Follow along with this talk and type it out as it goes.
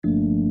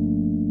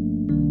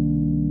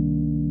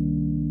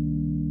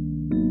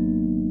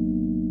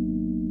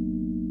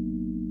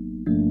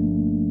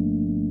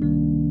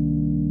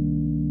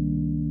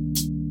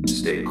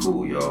stay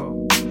cool,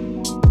 yo.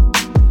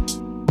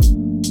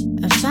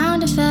 I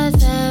found a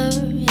feather,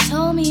 it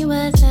told me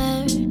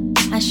whether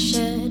I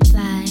should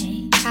fly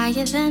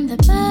higher than the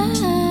bird.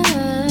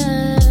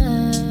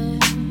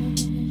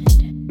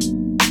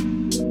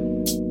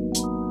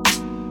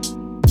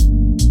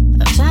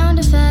 I found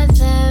a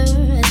feather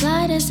as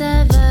light as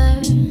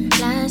ever,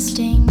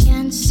 lasting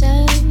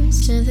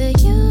answers to the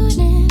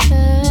universe.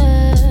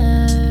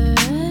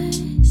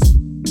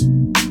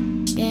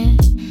 Yeah,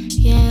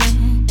 yeah.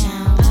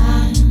 Now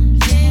I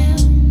feel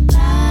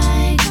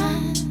like my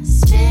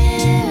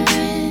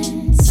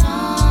spirit's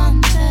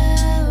on the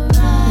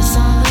run. It's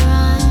on the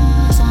run,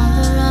 it's on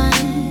the run.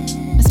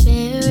 My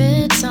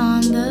spirit's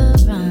on the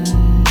run.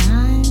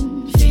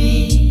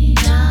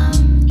 Freedom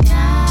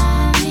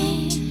got me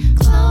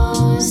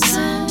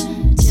closer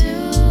to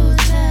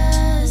the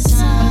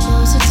sun. I'm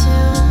closer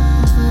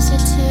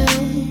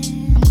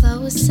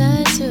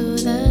to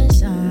the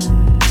sun.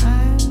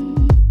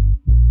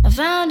 I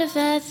found a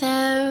feather,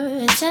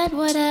 it said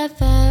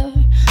whatever.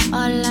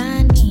 All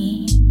I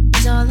need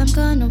is all I'm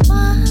gonna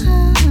want.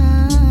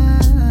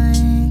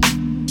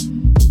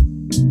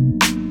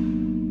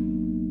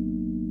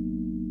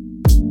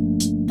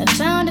 I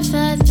found a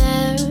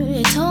feather,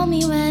 it told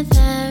me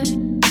whether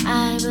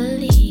I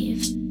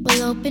believe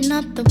will open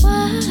up the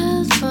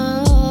world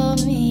for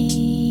me.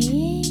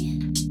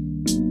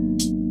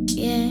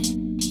 Yeah,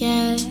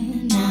 yeah.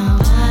 Now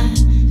I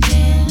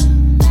feel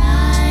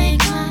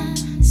like my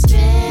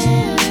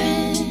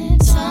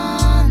spirit's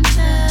on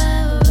the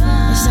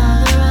run. It's on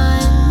the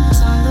run,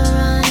 it's on the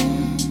run.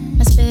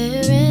 My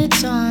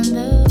spirit's on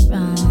the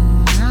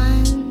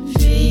run.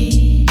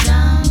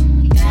 Freedom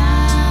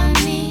got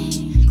me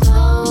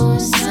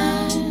closer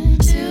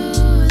to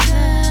the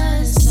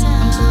sun.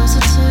 I'm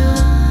closer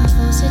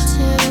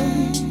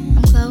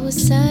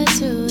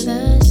to the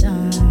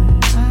sun.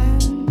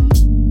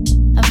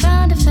 I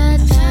found a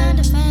feather,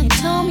 it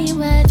told me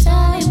where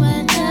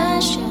I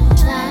should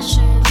fly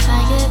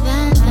higher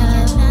than the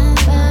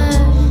bird.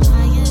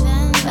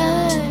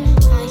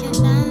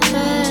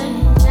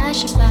 I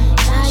should fly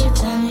higher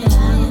than the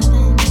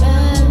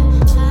bird.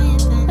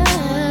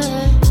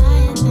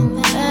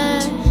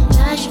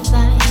 I should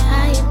fly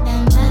higher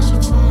than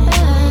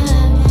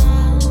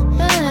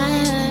the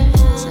bird,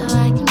 so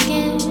I can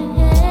get.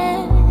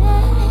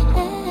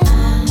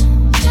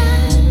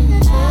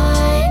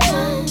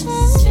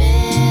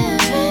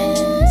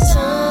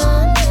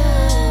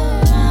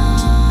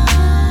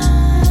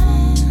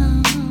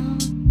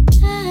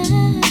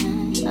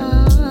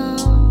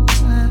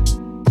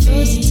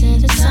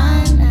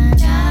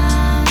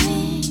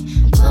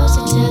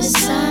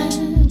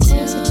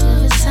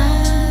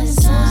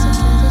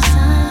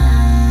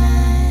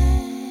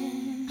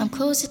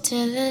 Closer to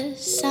the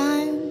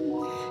sun,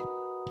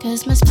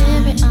 'cause my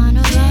spirit on a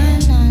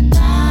run,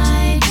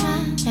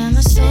 and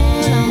my soul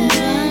on the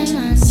run,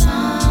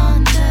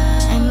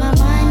 and my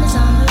mind is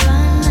on the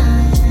run,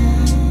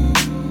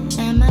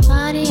 and my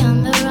body on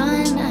the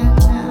run,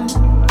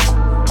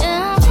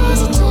 yeah, I'm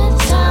closer to the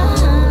sun,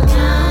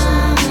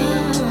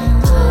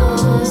 closer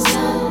to the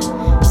sun.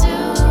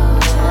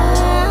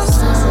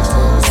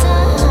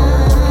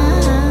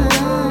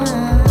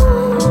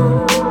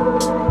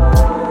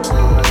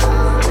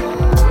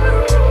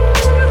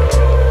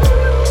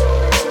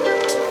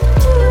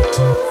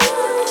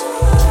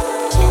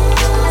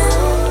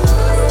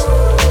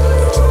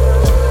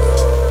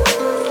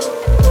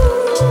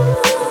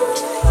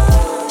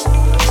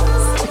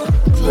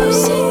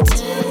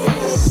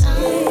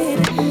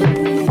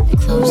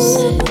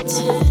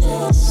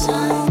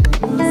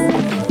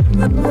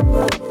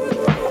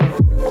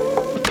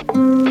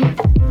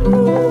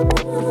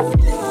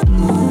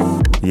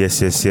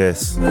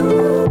 Yes.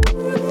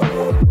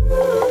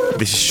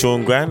 This is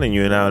Sean Grant, and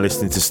you're now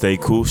listening to Stay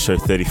Cool, show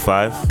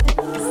 35.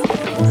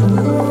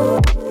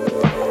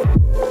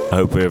 I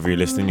hope wherever you're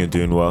listening, you're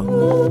doing well.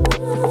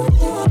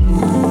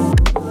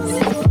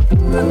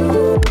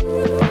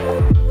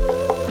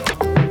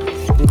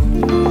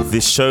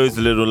 This show's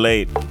a little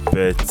late,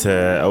 but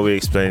I'll be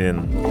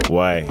explaining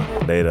why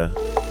later.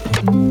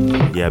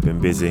 Yeah, I've been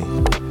busy.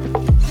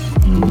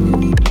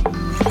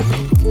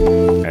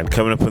 And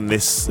coming up on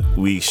this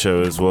week's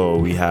show as well,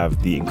 we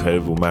have the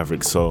incredible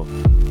Maverick Soul.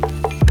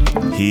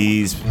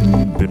 He's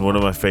been one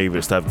of my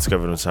favorites that I've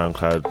discovered on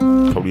SoundCloud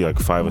probably like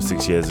 5 or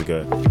 6 years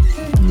ago.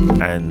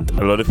 And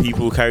a lot of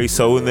people carry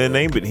soul in their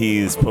name, but he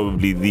is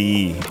probably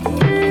the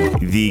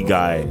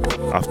guy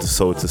after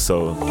Soul to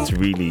Soul to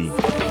really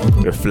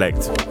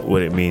reflect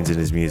what it means in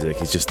his music.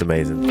 It's just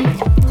amazing.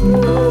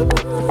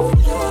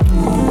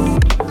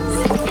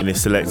 In his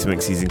select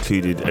mix, he's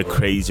included a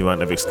crazy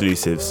amount of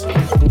exclusives,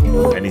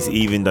 and he's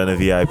even done a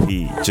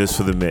VIP just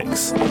for the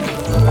mix.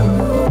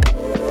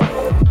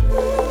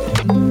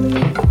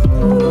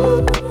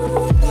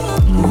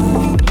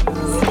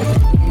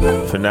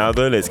 For now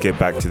though, let's get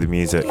back to the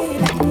music.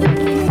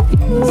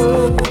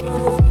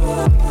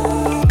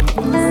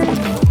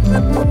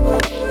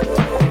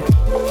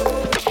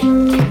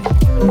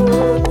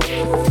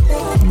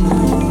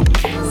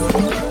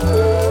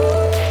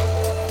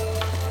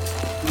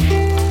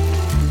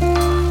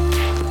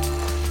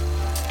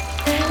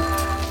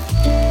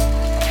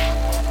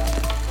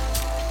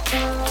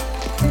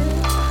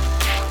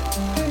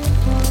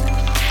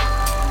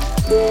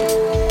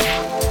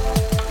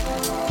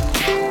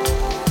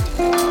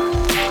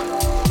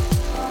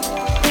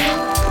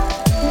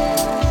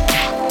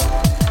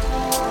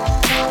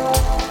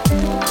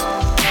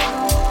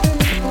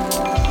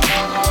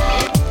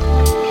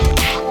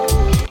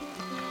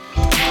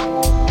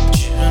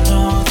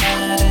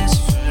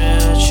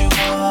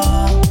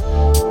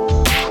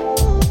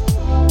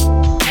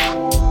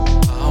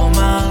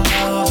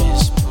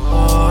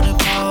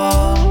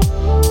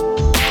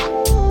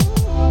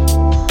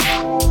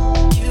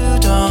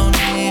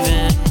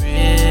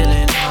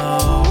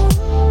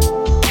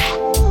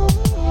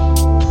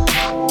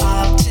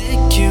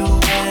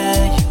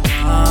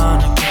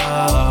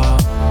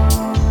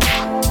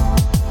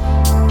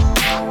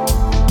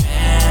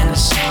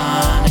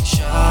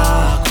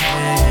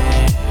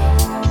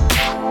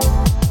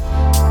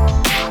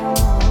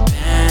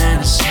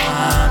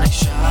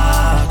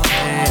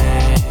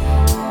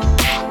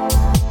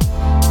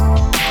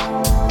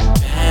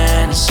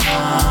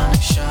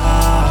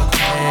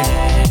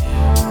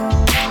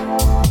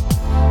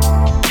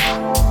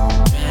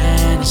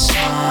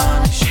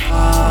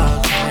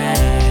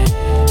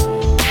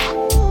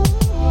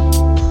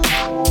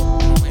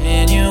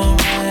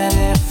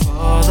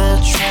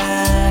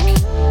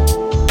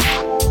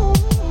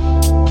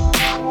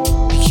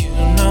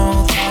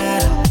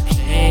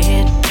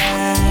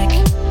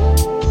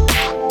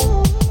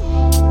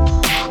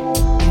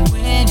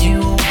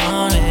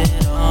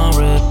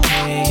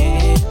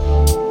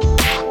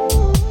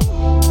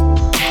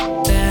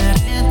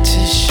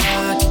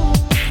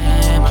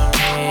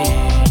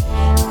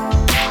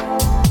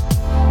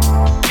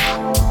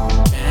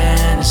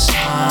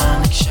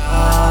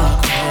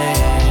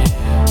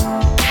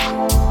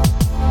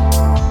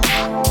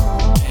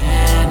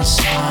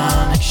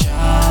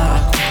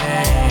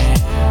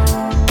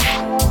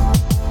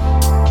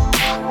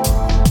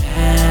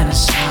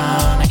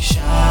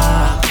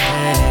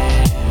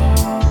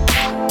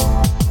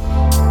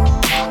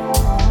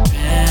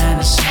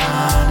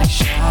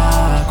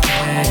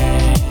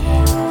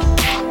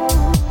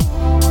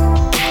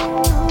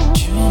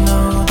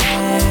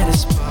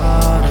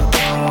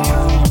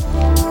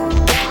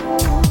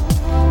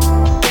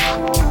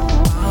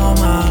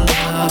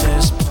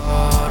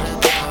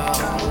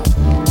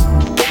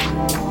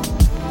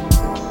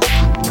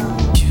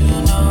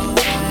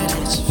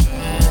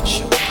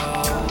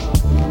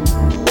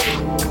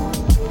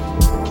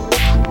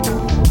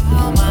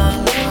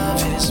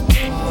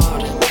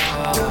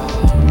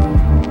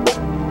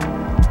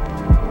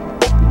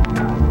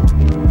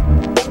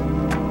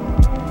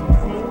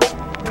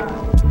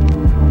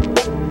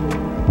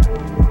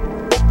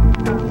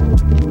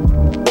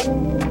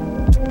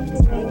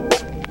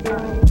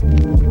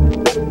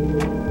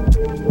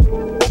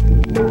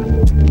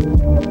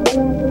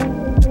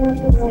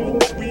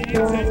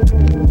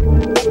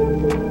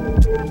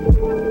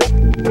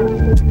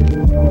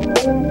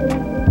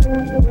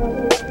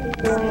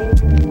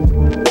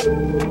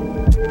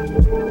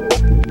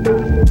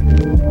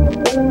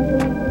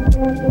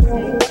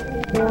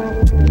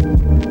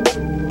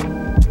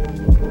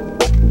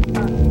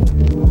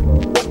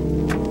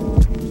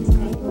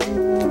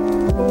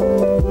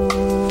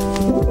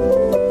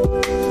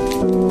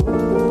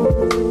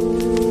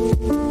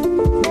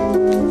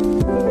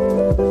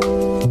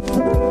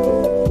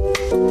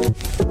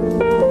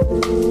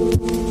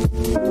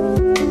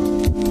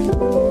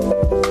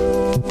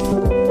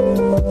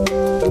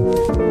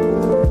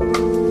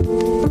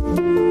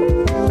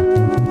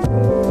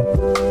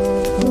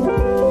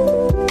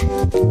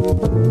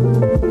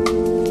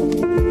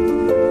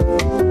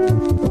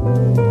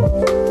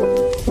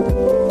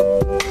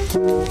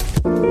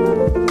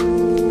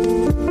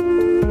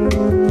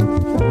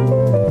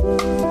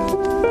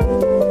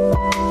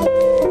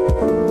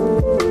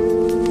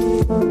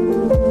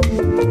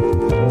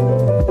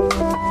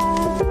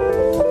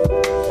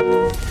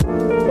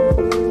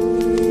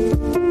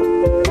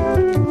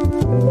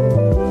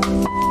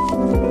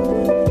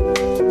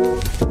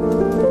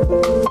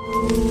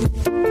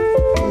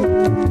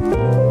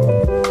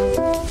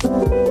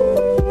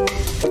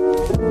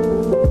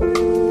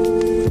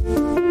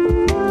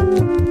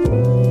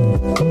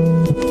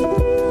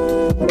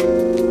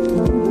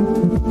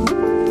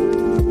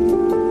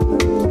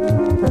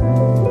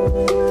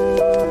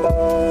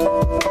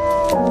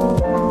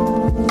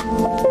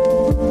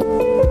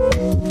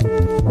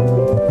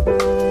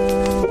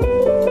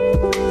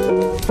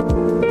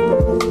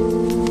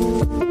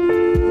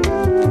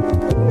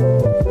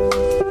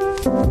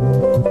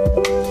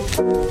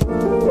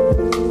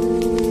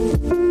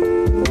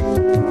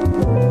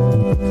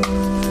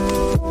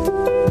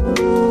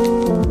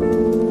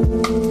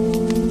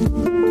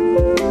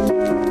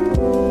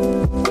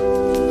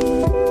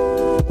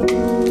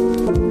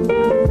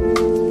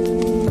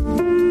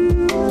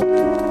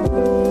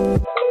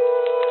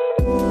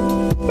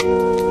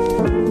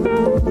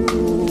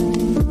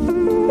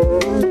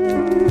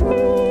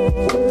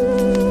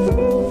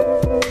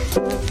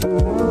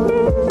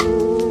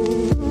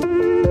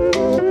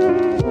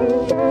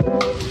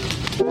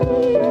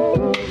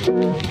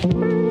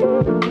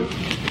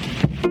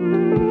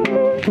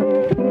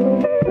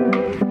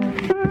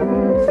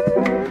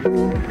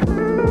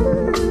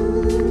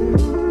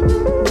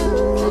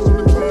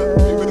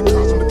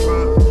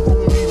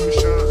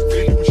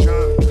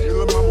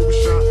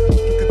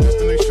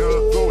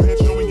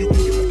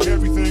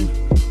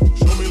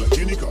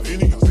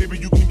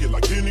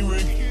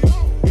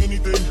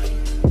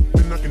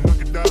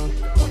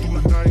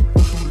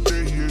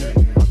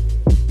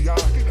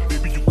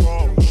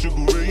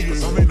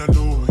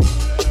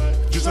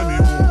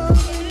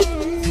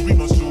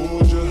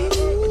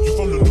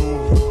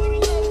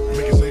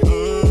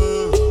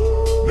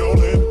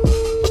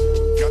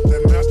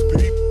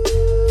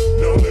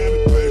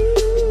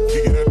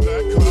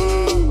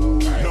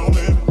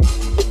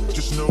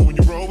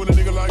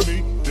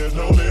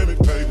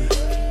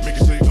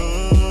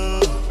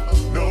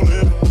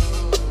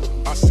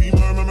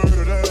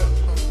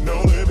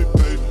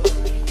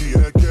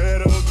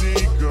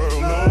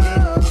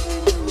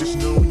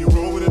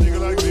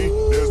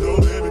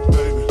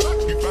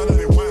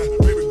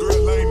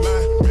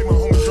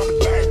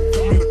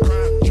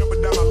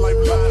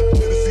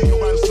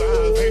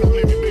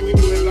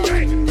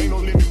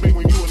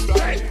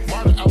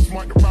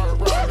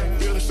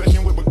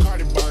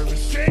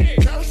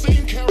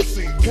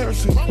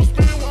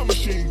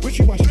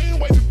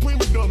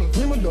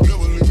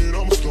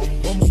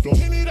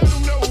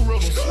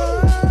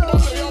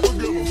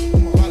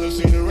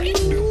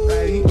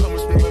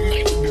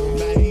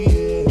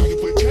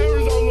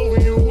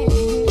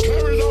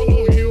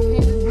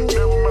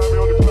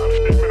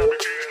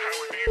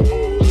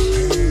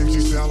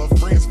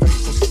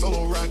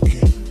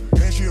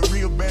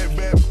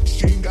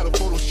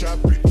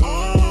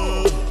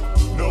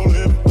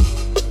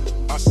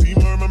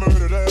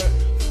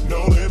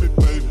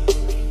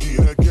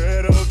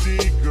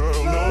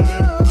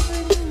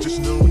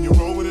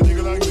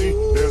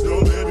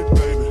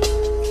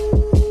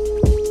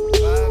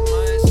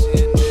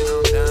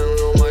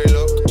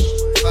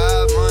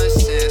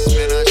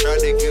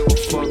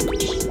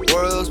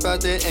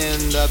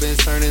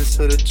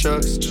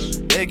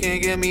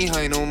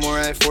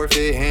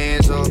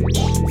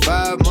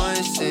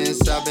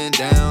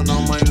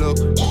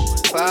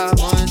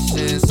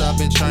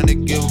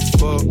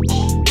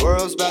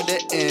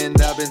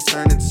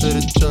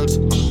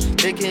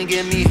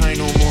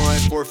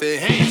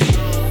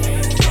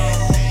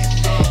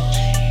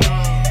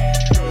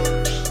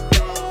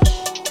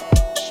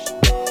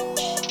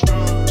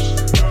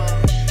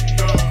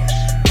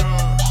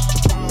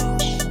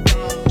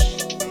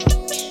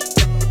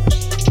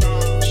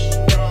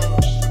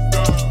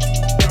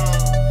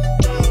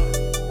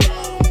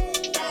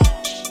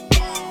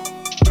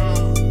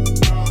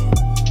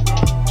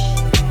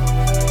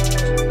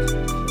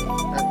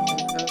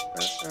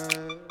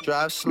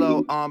 Drive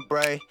slow,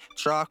 ombre,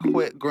 draw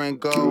quick,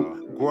 gringo.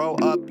 Grow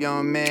up,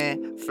 young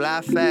man,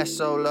 fly fast,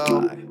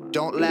 solo.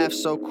 Don't laugh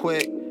so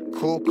quick,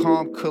 cool,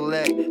 calm,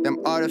 collect. Them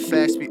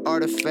artifacts be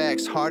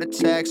artifacts, heart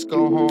attacks,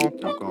 go home.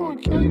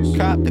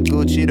 Cop the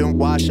Gucci, then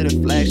wash it, a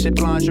flagship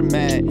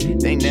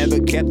laundromat. They never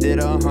kept it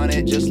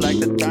 100, just like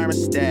the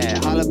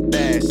thermostat. Holla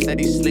back,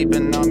 steady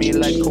sleeping on me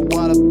like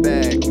koala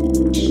bag.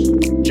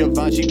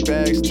 Givenchy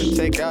bags to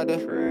take out the...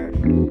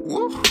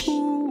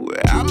 Woohoo,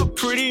 I'm a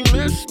pretty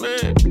mess,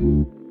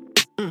 man.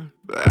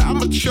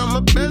 I'ma try my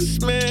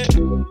best, man.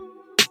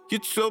 You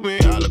told me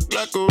I look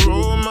like a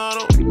role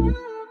model.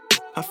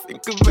 I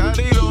think about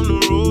it on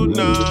the road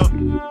now.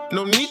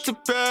 No need to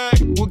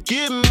pack, we'll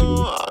get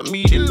more. I'll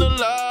meet in the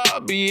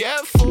lobby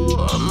at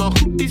 4. I'ma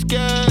hoop these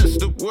guys,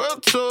 the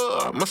world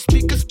tour. My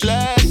speakers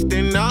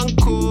blasting,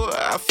 encore.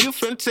 I feel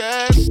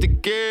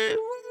fantastic, yeah.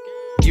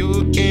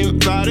 You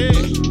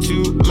invited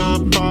to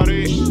my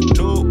party.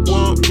 No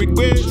one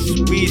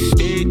regrets, we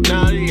stayed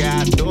naughty.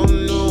 I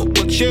don't know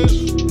what your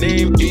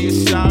name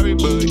is, sorry,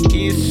 but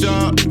it's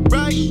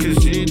alright,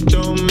 cause it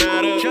don't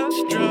matter.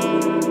 Just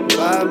drive.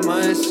 5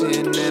 months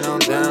in and I'm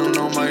down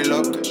on my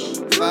luck.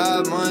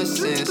 5 months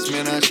since,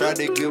 man, I tried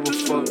to give a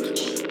fuck.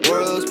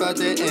 World's about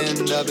to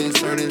end, I've been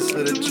turning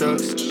to the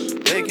trucks.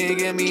 They can't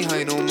get me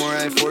high no more,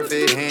 I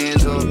forfeit,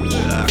 hands up.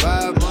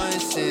 5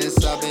 months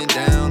since, I've been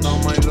down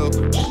on my luck.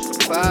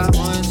 5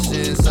 months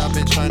since, I've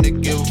been trying to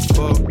give a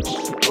fuck.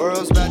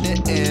 World's about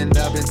to end,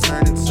 I've been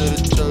turning to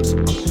the trucks.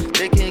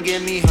 They can't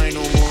get me high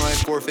no more, I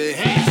forfeit,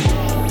 hands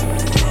up.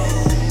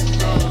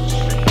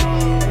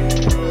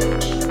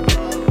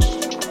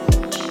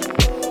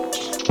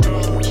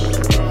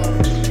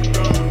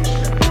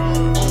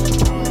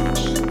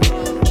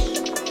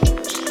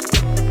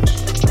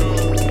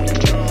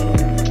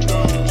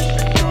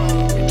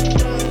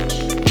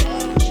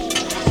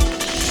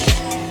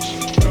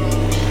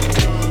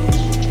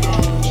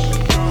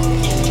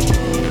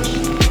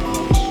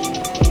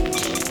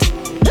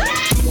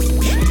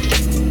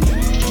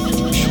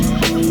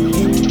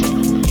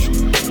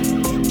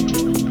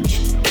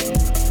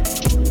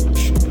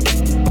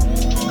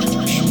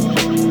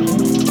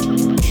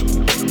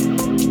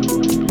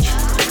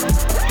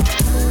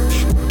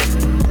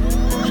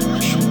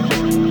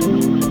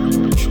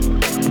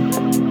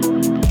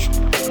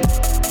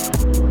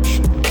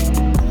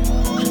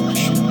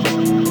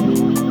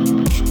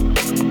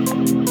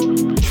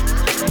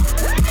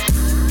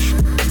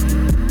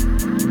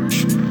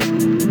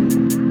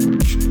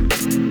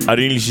 I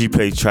don't usually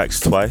play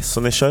tracks twice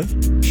on this show,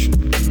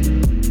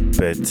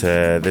 but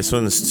this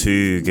one's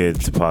too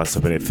good to pass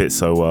up and it fits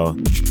so well.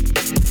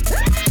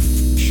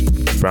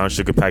 Brown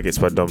Sugar Packets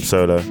by Dom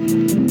Solo.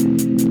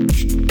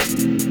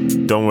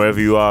 Dom, wherever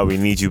you are, we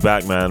need you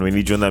back, man. We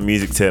need you on that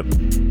music tip.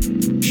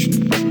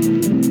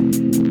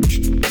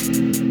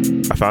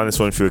 I found this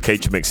one through a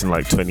Cature mix in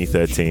like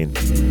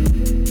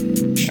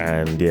 2013.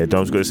 And yeah,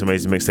 Dom's got this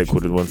amazing mixtape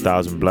called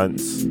 1000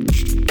 Blunts.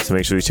 So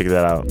make sure you check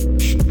that out.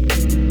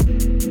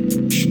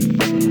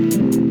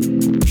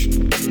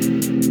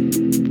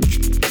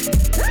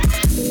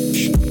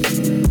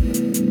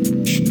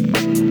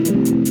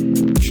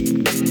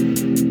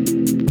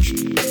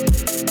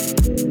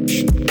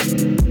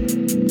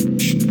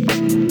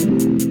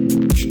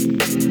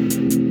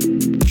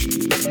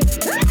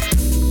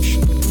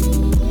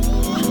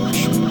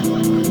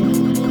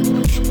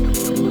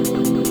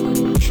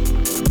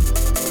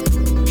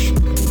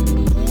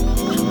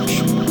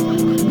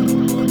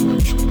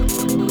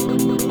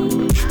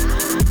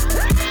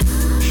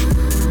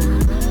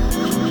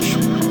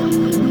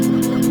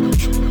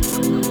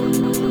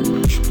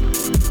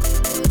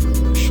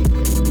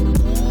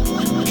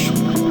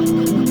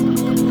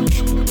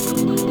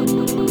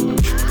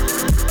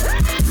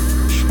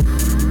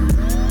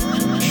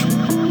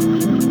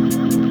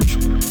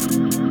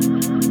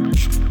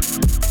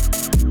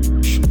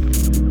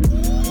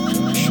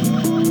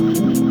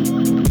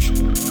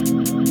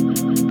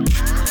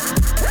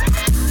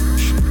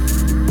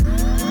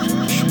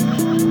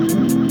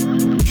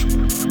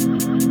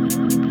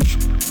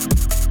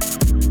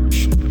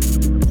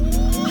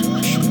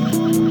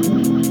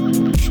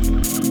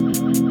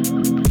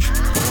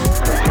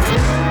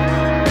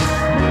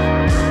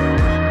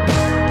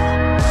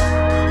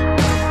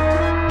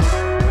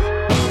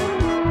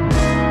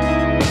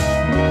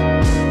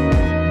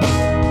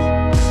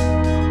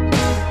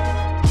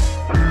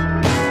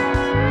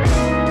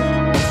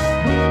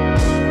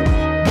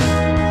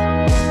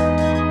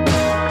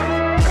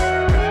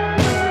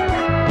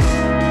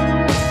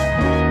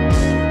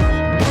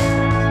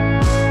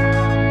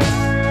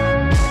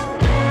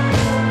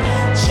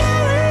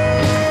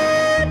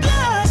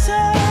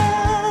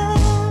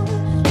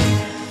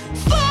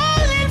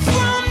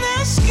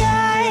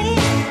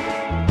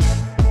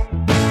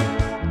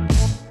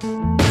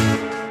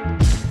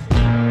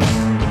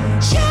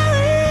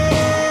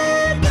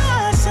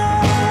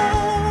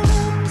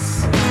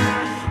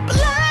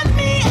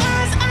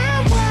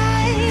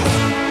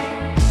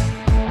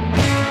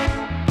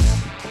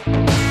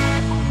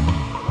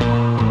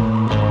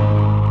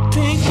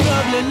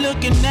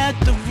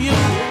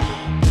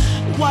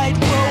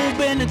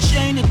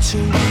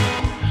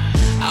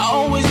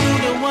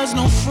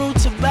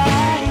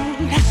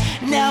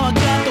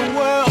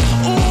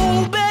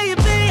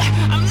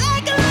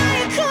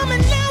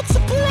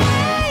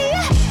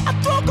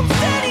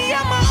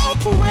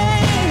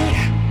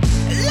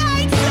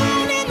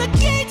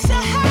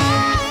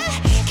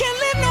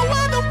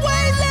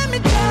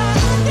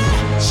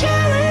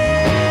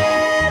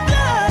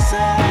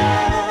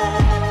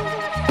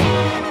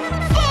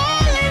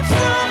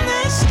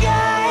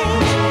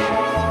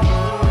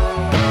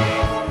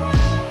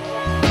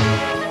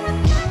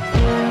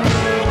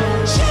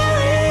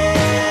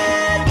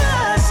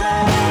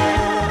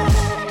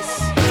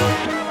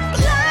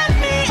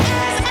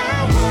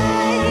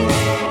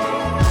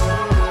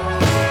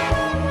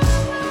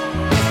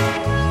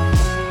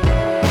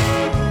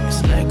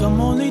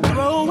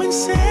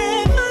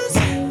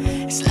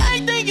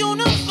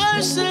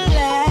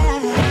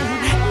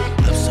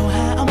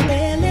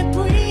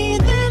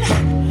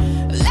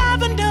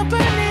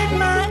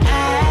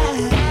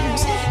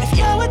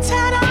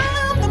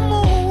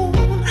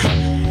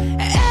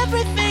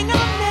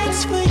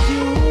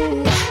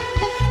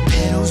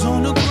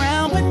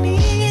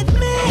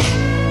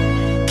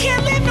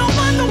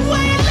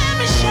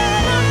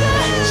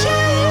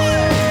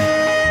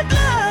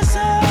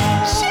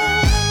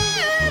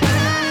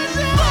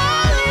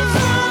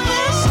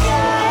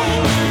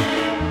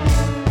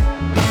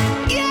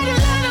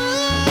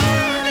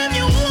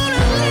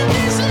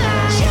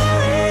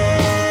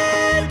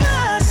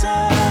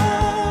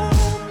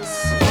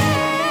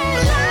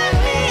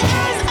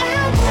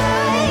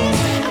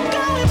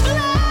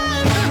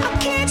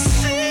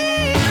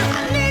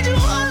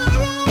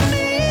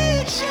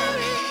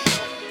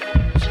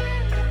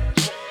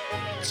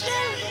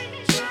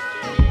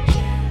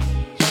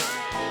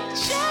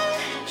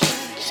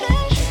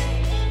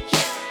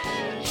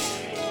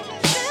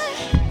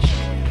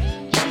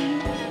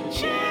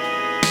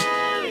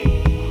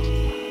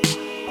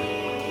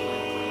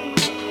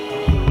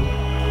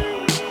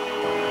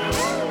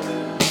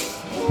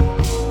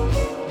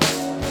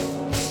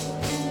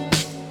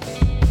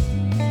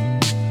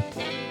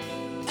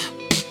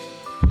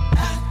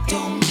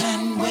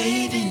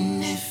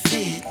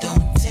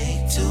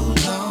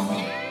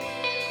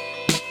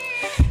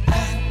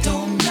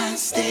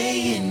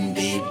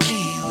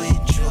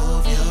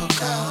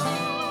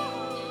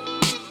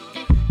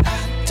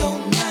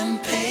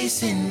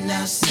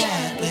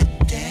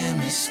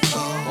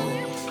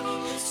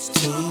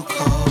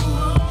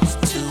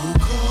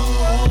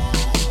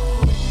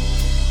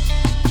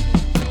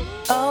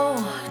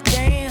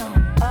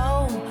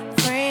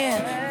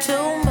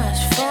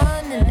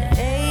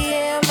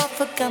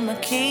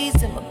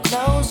 keys and my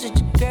clothes. With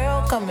your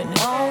girl coming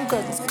home,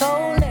 cause it's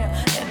cold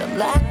now and I'm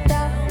locked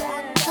out.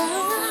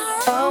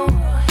 Oh,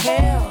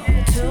 hell,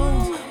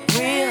 too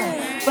real.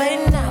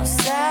 Waiting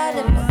outside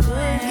in my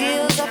good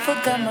heels. I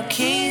forgot my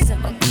keys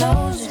and my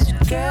clothes. With your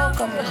girl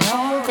coming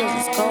home,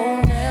 cause it's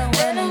cold now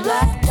and I'm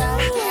locked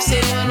out.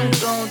 Say what I'm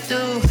gon'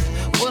 do,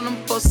 what I'm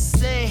supposed to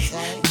say.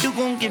 You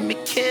gon' get me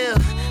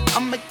killed,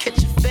 I'ma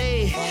catch a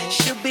fade.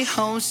 She'll be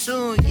home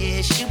soon,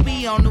 yeah, she'll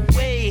be on the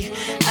way.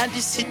 I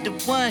just hit the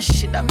one,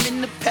 shit, I'm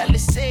in the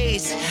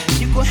Palisades.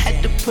 You gon'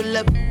 have to pull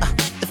up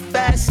the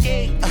fast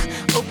gate,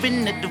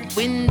 open up the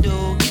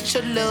window. Get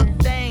your little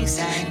things,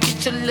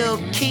 get your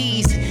little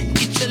keys,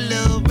 get your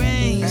little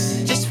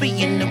rings. Just wait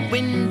in the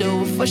window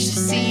before she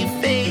see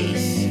your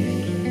face.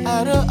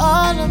 Out of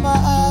all of my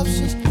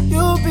options,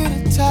 you'll be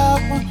the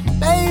top one.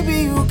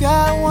 Baby, you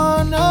got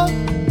one up.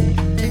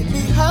 Hit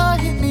me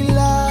hard, hit me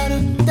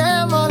louder.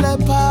 Damn, all that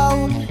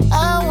power.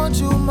 I want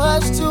you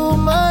much too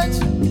much.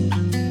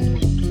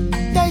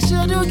 They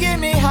should get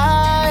me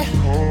high.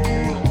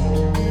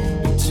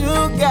 But you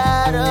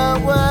got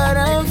up what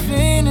I'm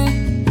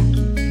feeling.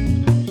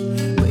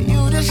 But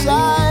you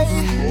decide.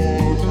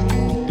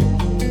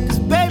 Cause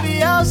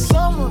baby, I'm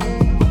someone.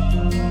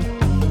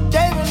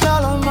 Gave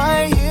all on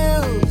my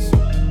heels.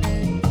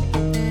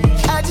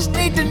 I just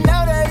need to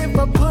know that if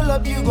I pull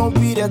up, you gon'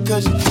 be there.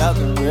 Cause you're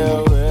talking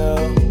real, real.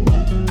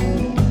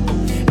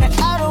 And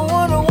I don't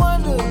wanna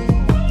wonder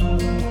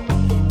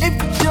if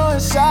you're doing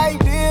side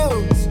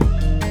deals.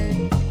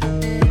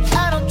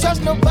 I don't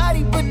trust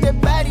nobody but that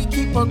body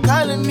keep on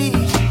calling me.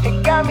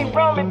 It got me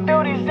roaming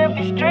through these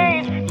empty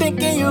streets,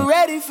 thinking you're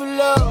ready for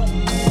love.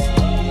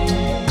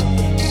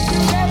 If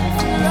you're ready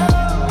for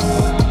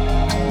love,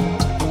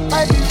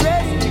 might be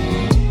ready,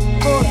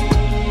 boy.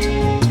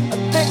 I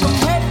think I'm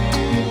ready,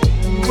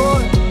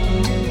 boy.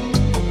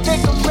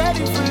 Think I'm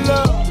ready for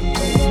love.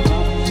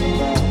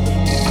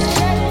 If you're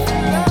ready for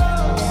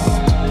love,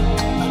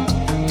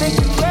 think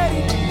you're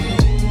ready,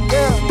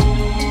 yeah.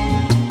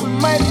 We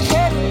might be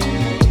ready,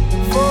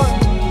 boy.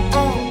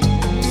 I'm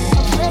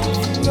ready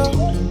for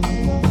love.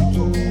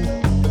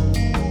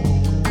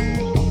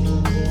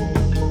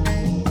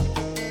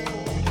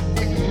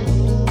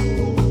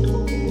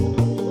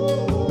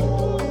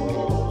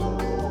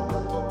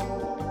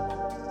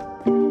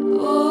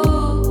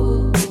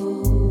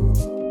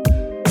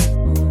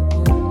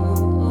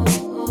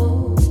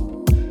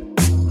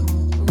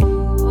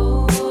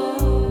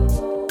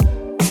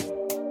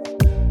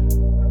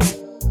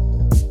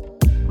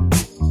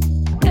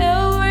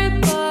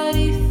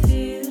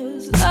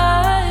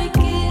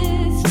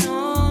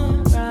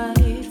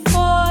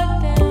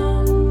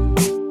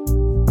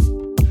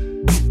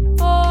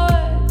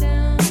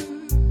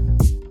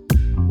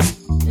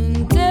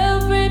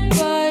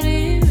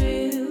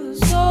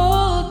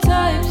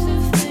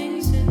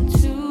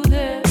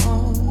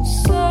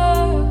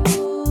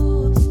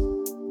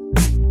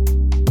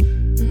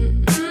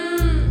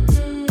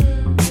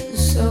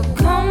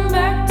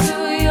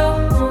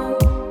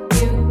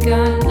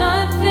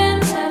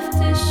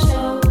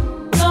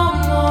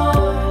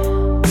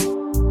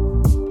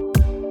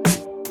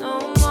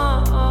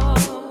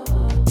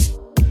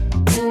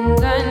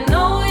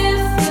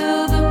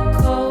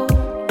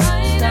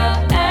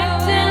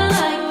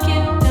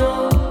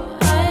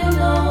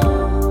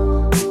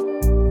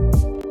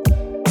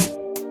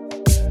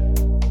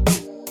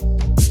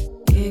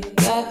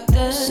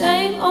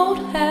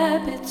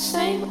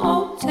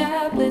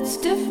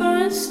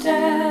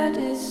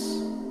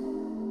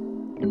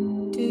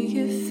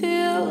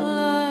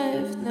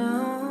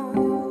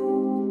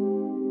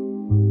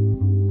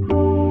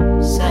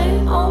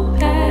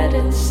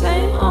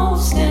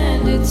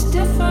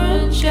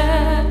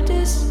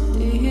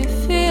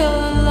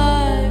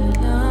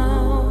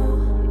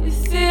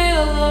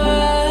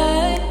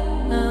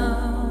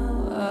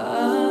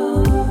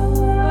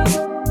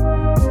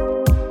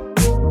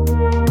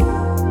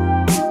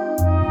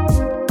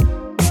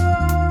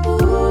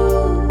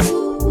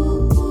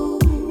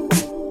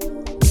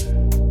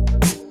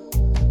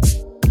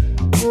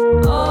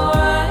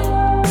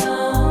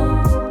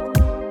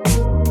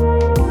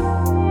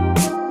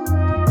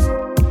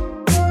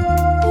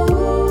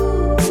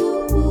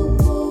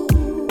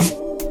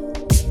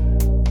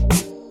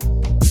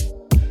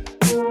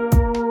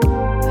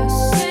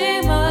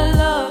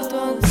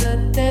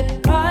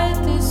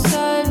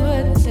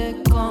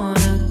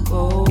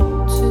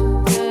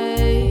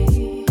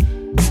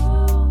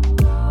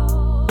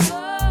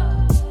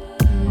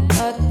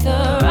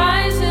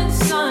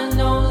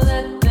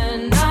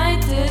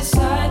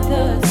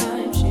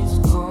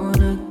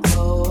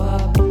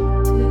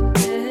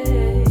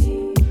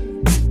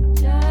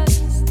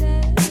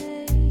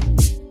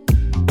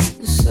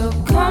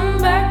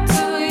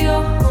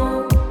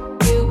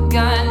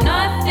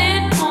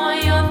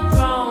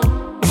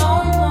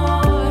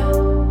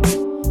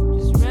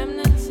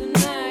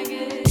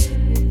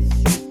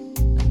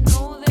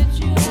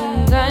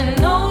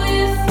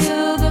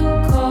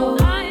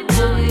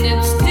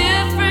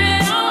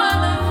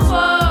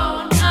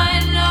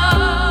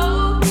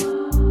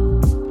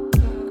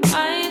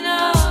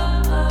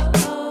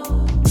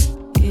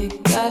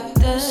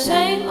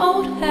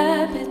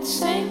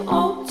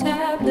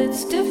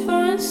 tablets,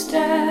 different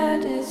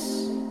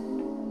status.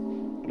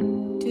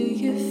 Do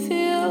you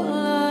feel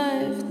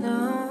alive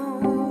now?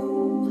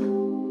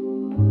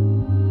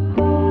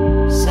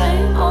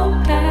 Same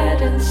old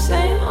pattern,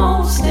 same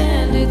old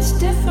standards,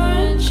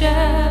 different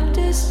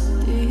chapters.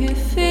 Do you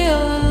feel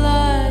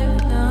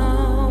alive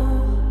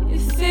now? You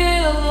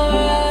feel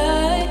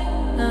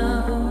alright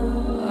now?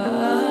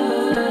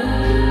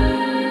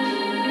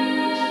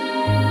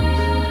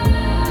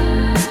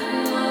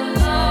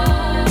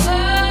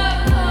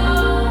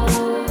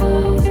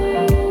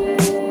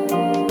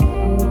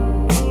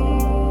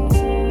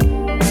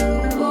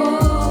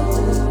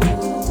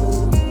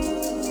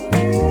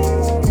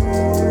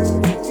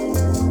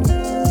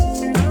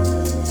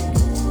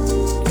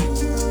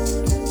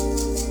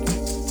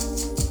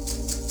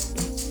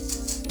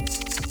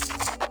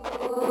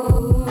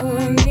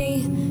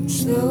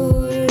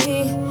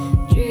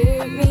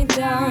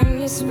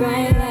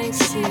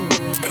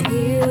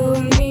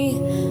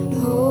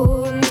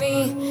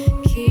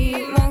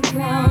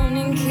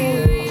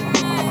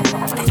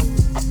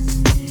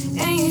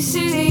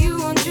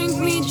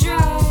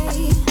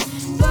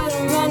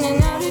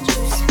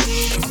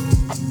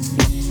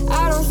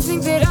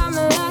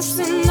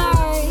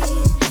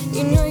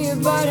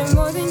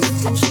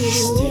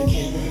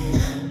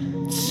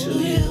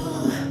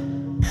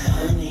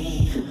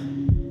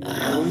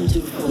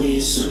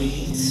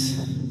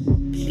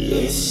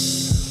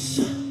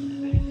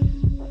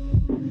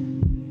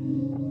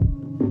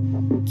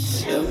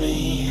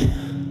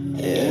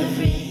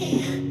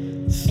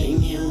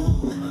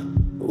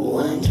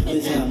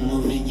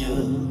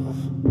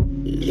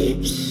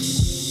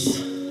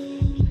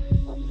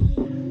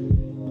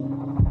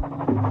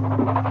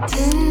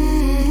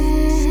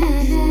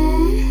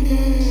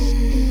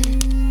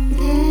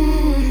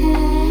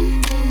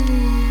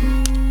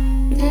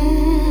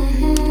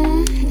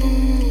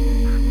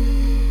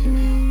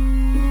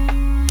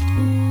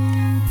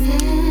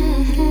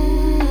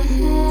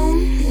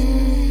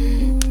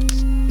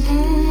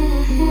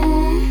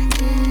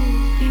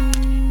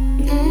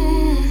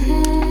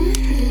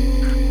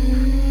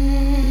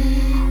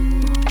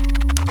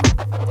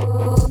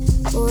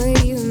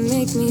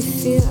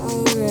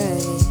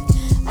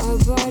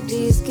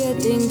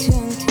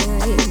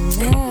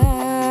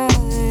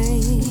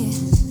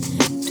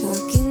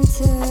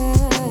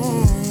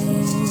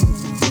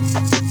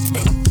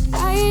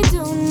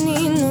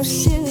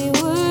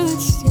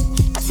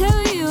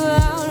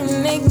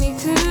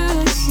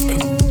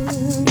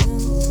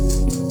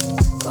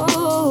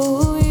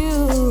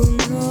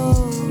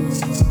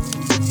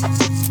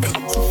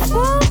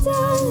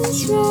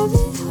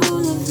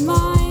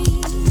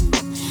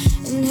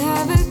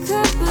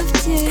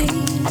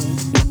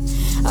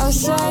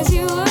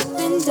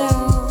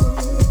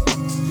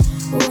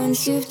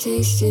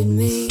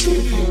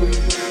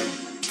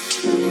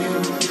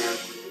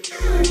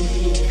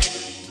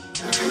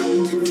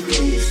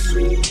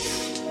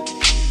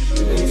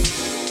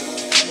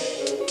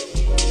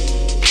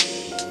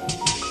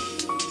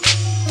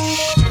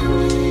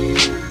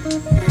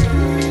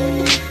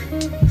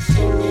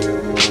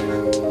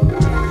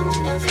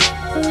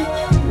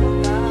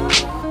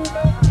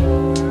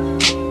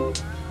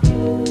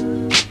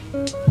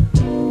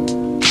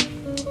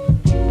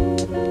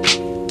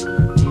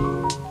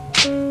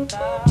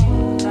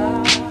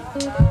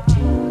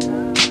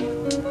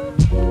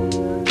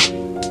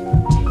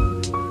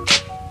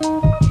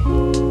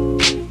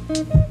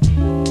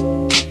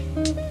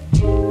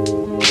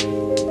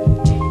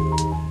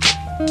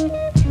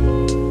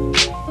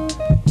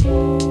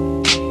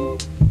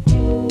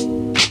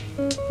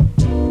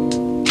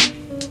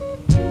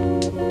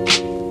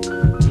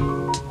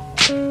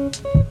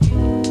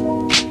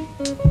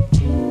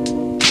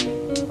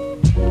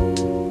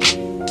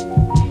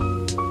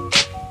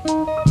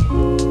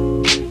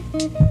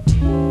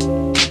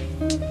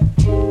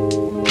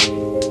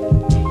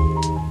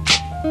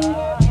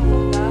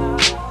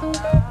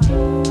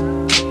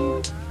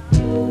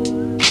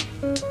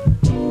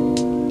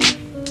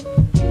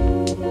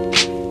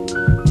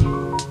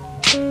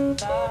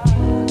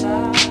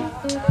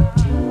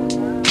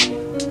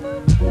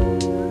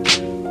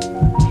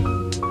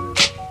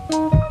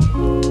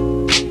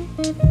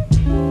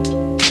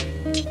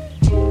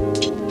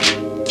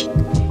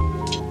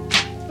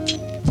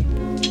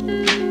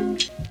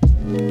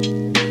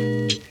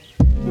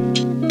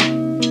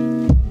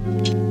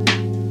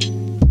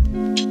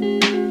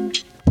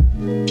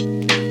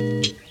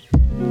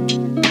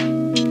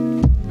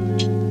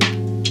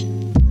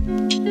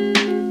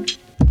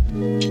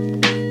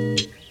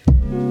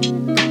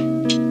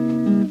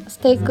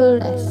 Stay cool,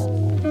 guys.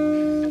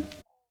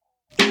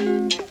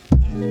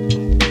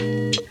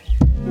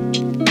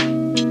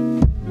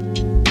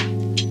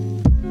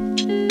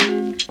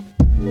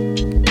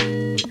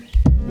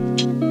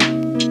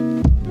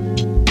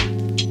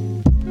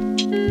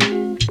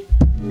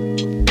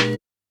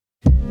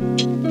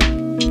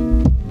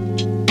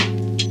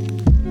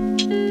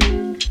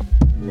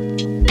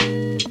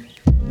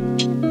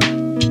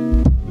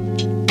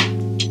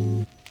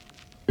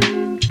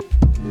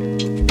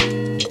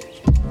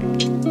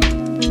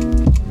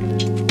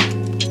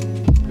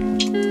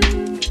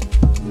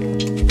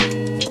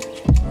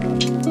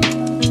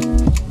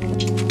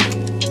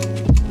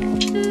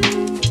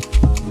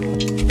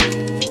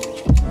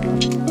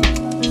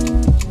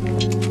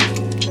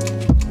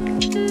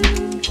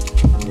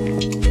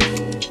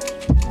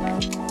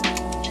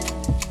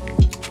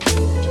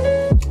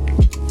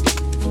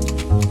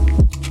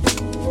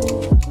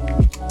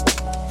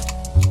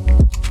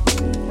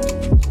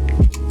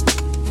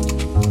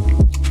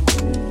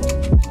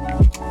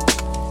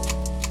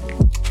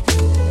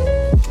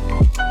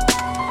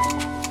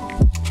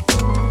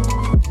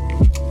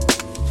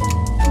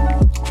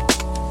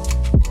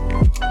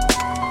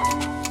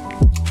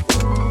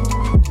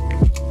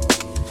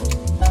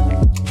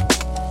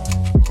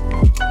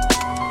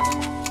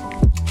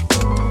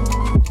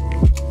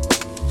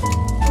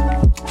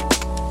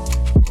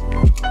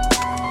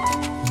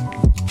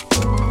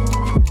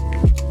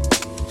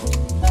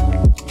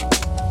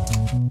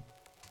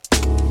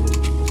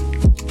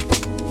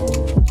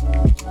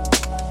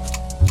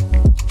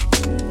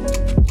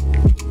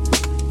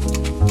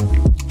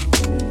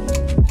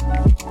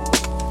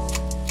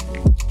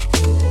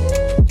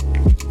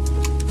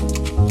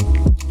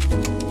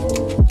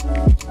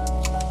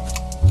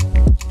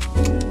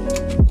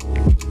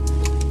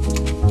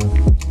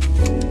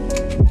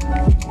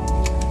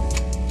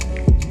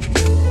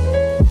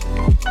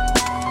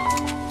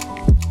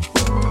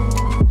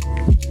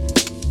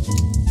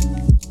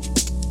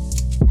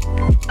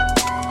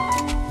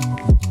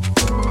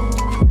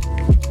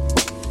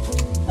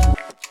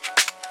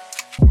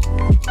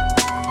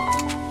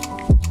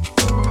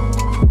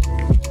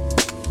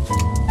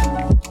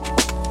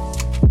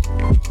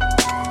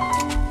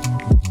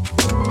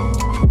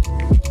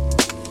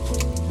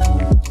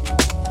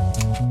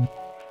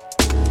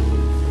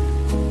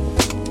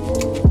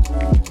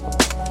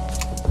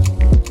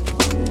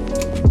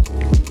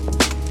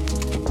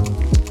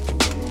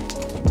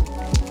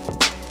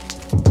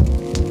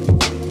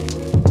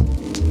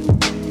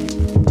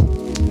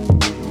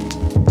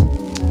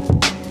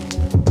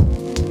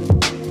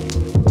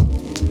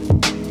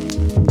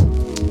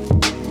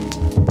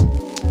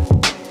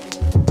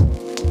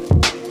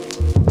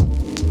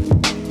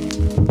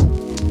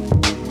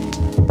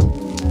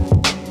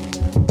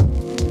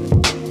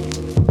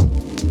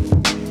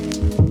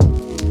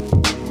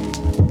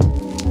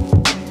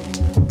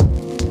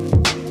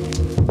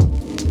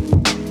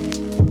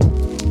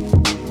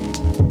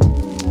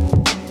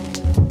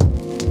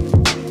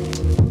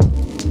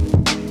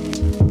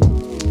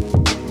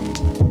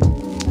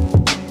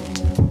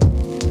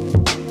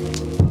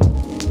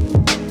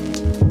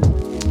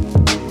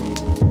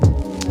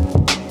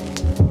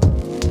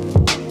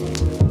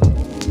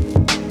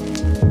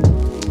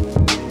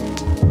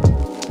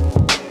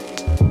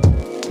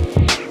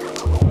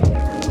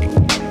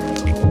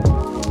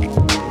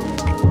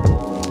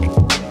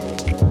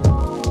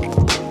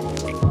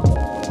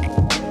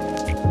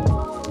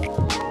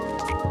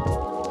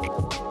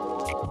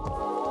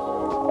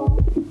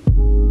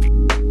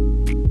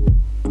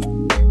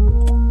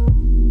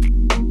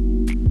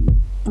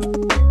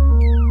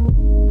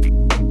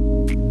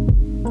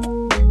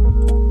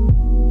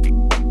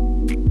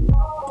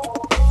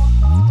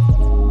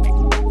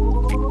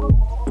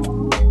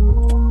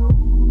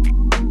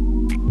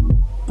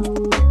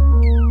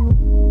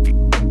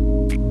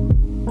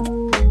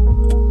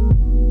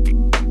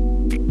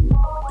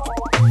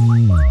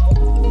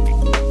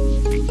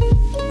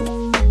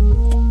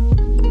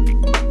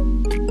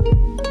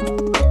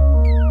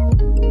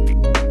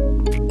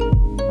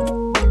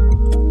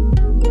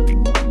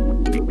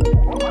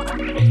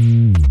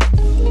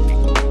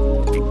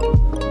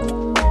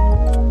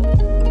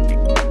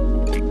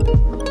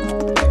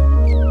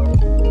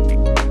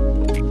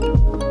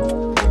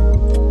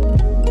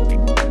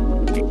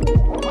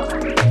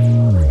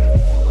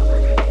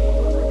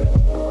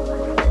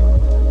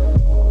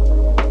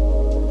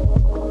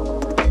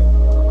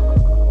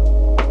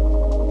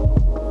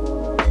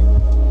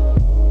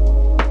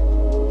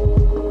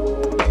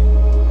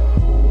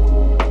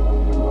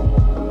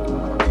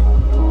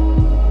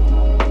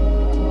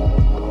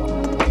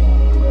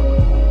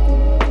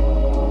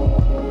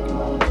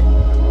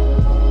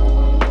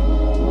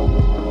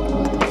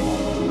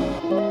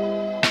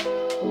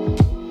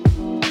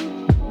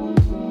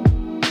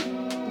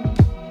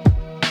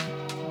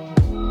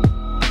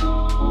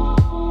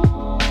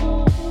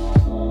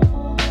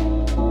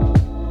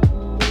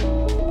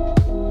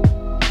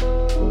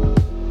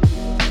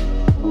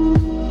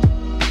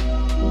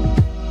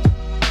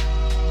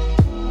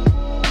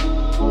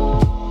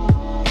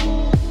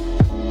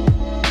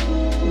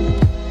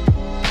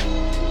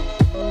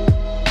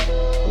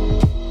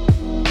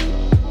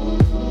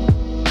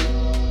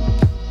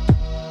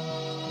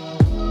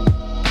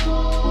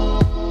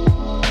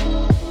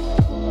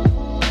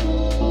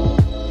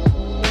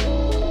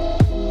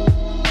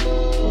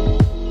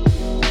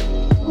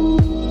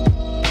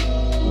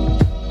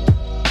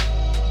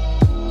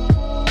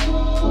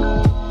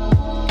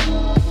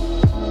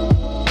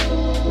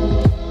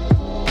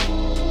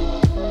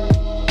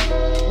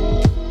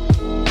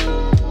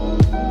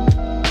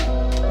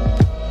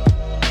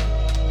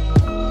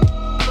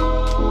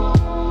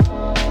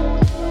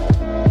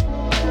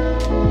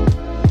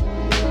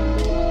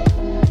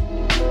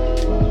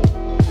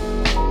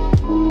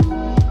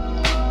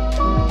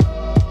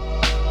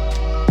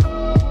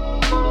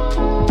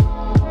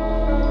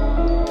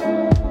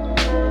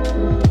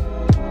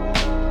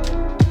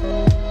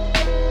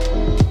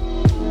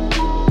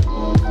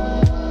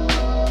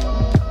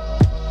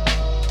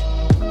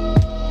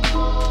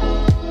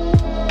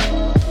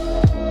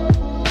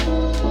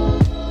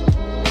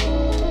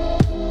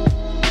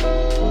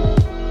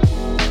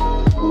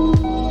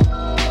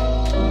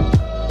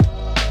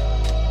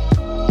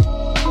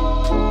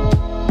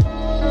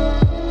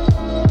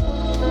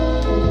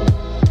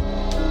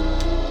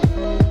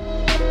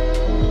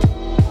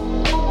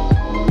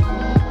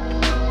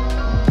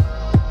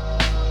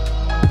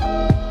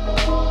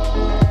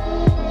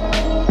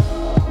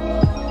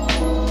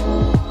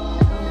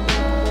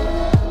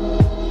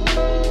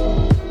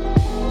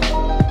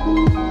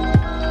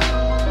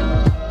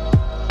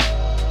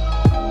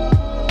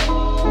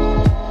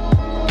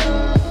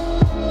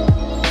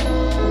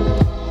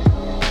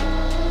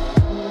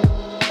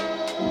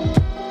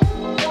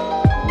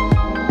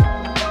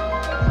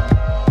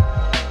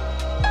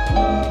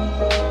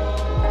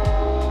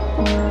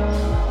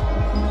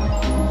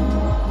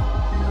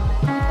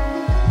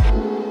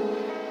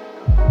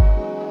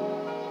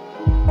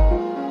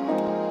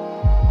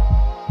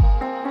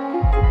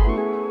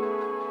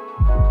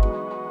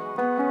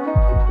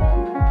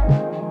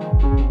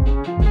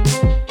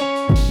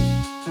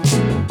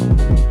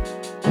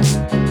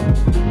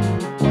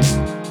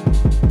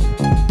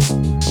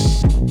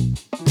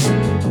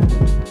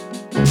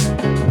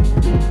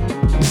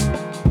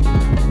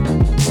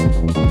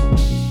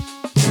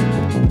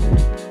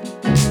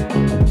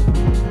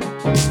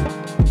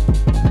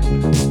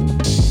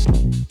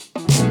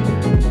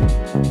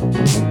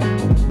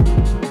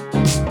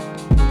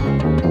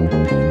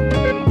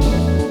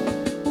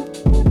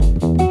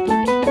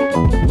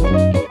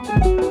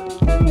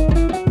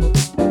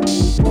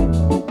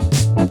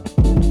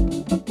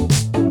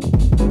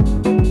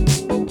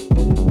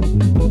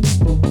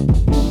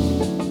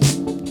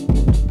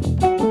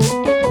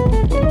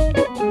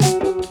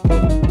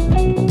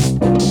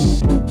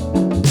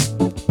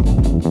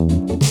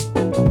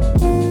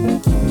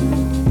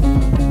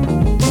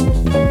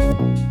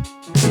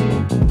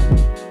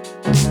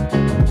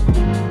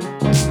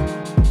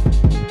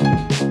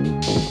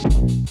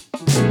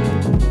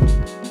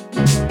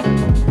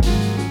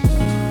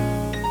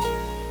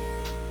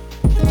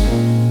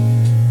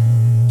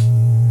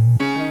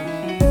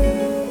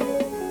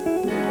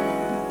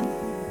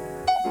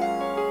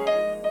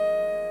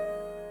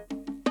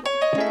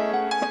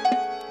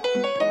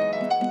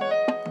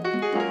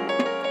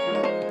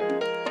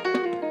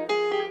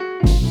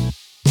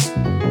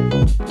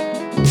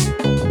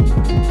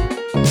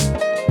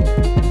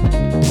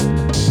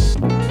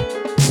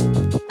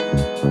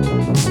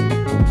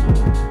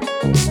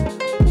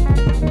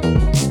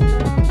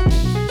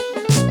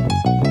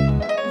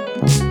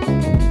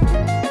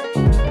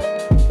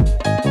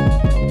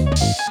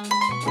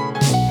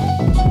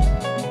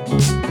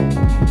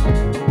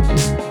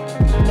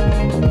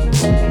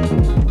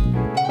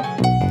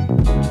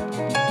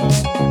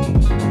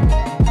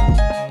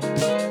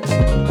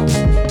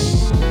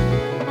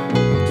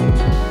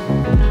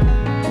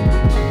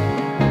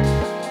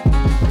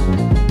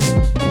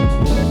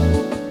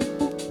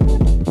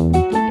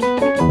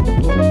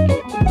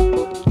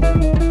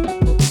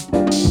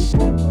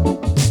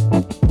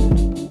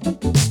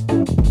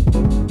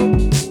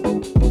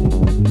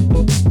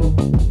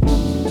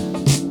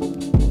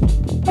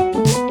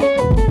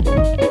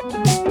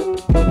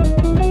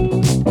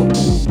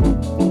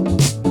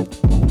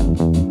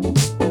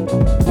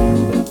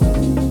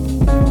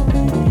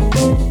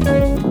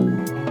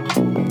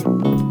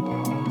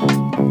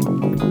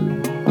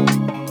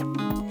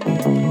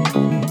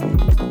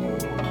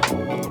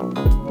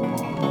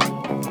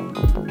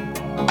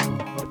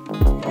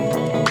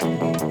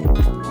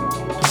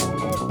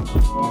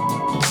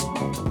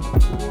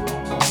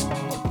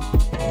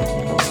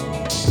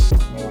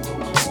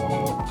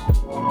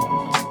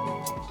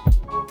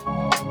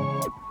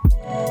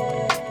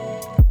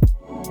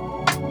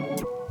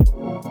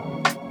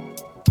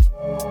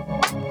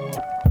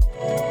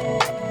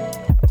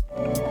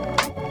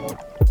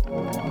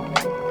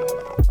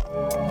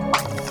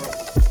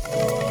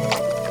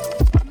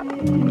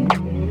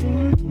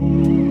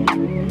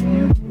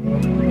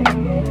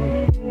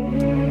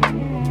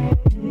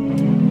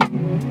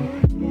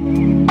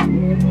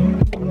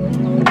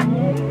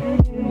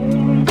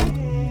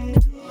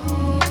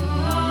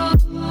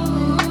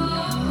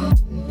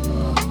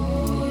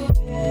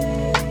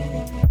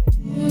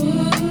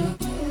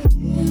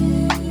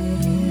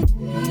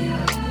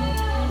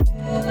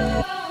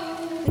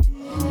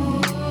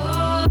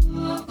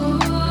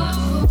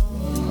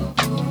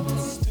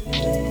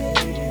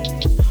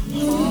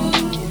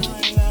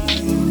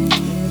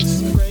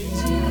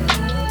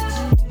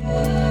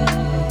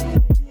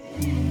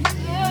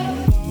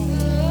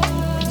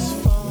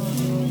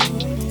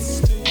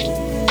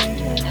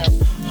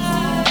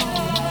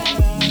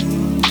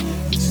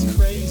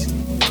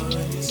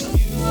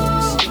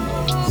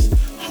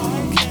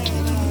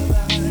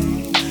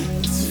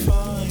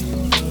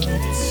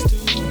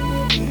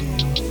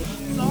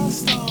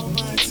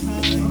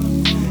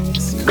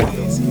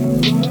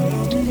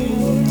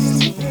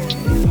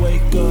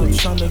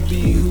 wanna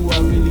be who I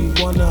really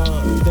wanna.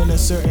 Then a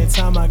certain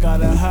time I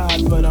gotta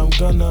hide, but I'm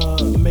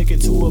gonna make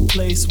it to a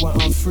place where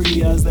I'm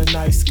free as the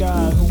night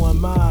sky. Who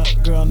am I?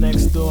 Girl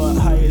next door,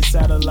 highest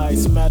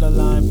satellites,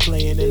 Madeline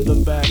playing in the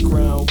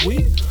background.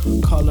 We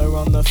call her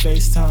on the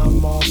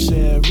FaceTime, all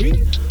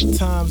Sherry.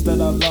 Times that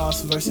I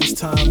lost versus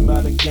time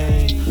by the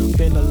game.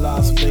 Been to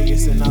Las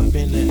Vegas and I've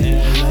been to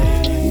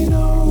LA. I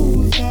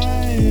know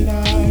that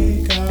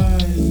I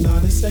got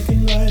not a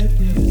second life,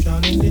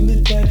 drowning in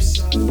the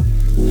depths.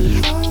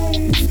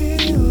 I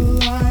feel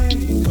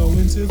like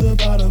going to the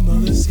bottom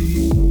of the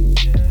sea.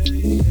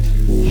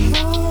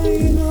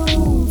 I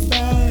know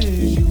that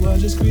you are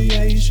just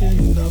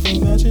creation of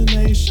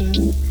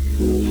imagination.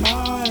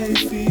 I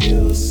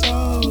feel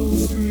so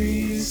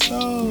free,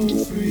 so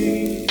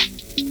free.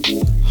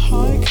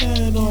 I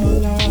cannot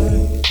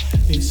lie,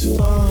 it's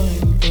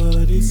fine,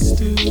 but it's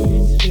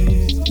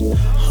stupid.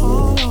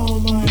 All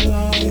my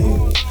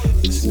life,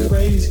 it's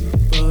crazy,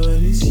 but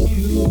it's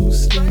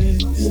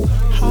useless.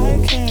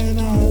 I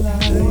cannot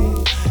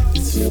lie,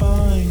 it's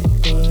fine,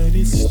 but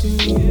it's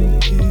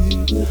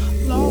stupid.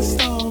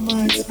 Lost all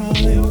my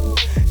time,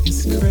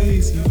 it's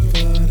crazy,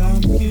 but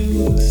I'm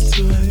used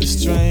to it. It's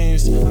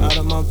strange, out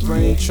of my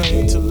brain,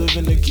 trained to live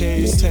in a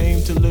cage,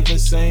 tamed to live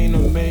insane,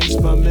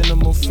 amazed by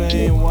minimal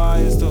fame. Why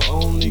is the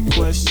only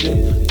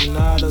question?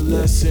 Denied a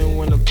lesson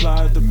when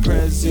applied the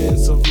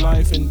presence of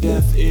life and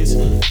death is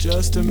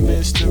just a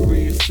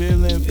mystery.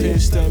 Feeling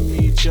pissed at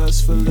me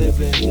just for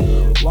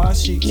living. Why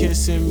she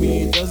kissing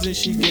me? Doesn't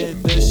she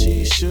get that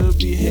she should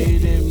be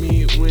hating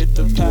me with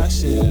the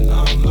passion?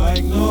 I'm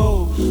like,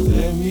 no,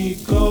 let me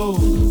go,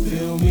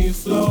 feel me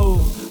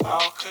flow,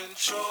 out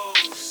control,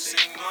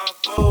 sing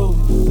my boat,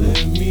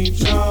 let me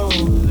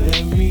drown,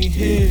 let me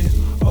hit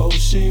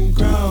ocean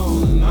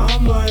ground. And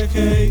I'm like,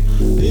 hey,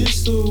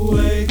 this the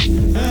way,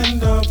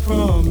 and I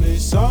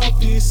promise I'll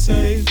be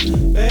safe,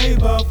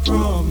 babe, I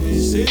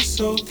promise it's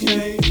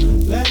okay.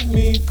 Let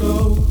me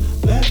go,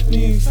 let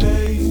me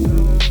fade.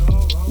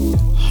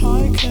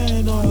 I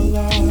cannot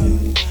lie,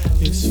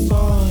 it's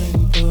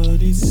fine,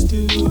 but it's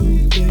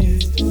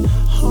stupid.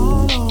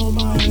 All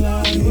my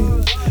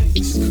life,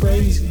 it's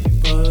crazy,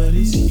 but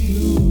it's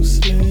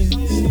useless.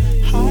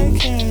 I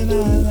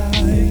cannot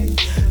lie,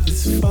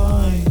 it's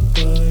fine,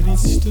 but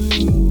it's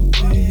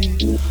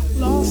stupid.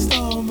 Lost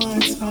all my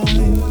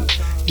time,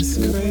 it's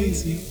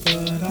crazy,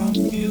 but I'm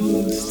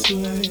used to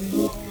it.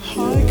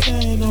 I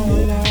cannot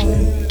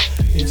lie,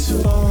 it's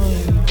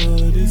fine,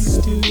 but it's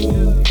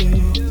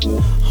stupid.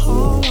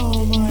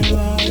 All my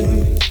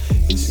life,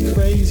 it's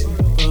crazy,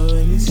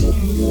 but it's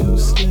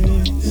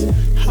useless.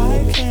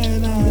 I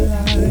cannot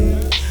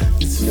lie,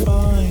 it's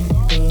fine,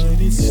 but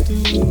it's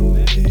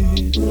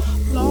stupid.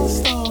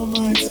 Lost all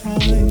my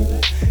time,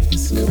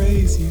 it's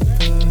crazy,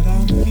 but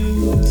I'm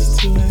used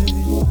to it.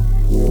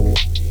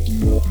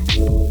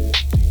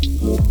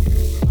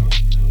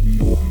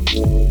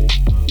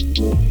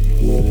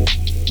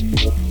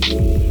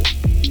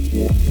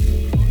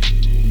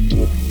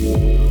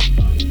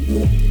 Yeah.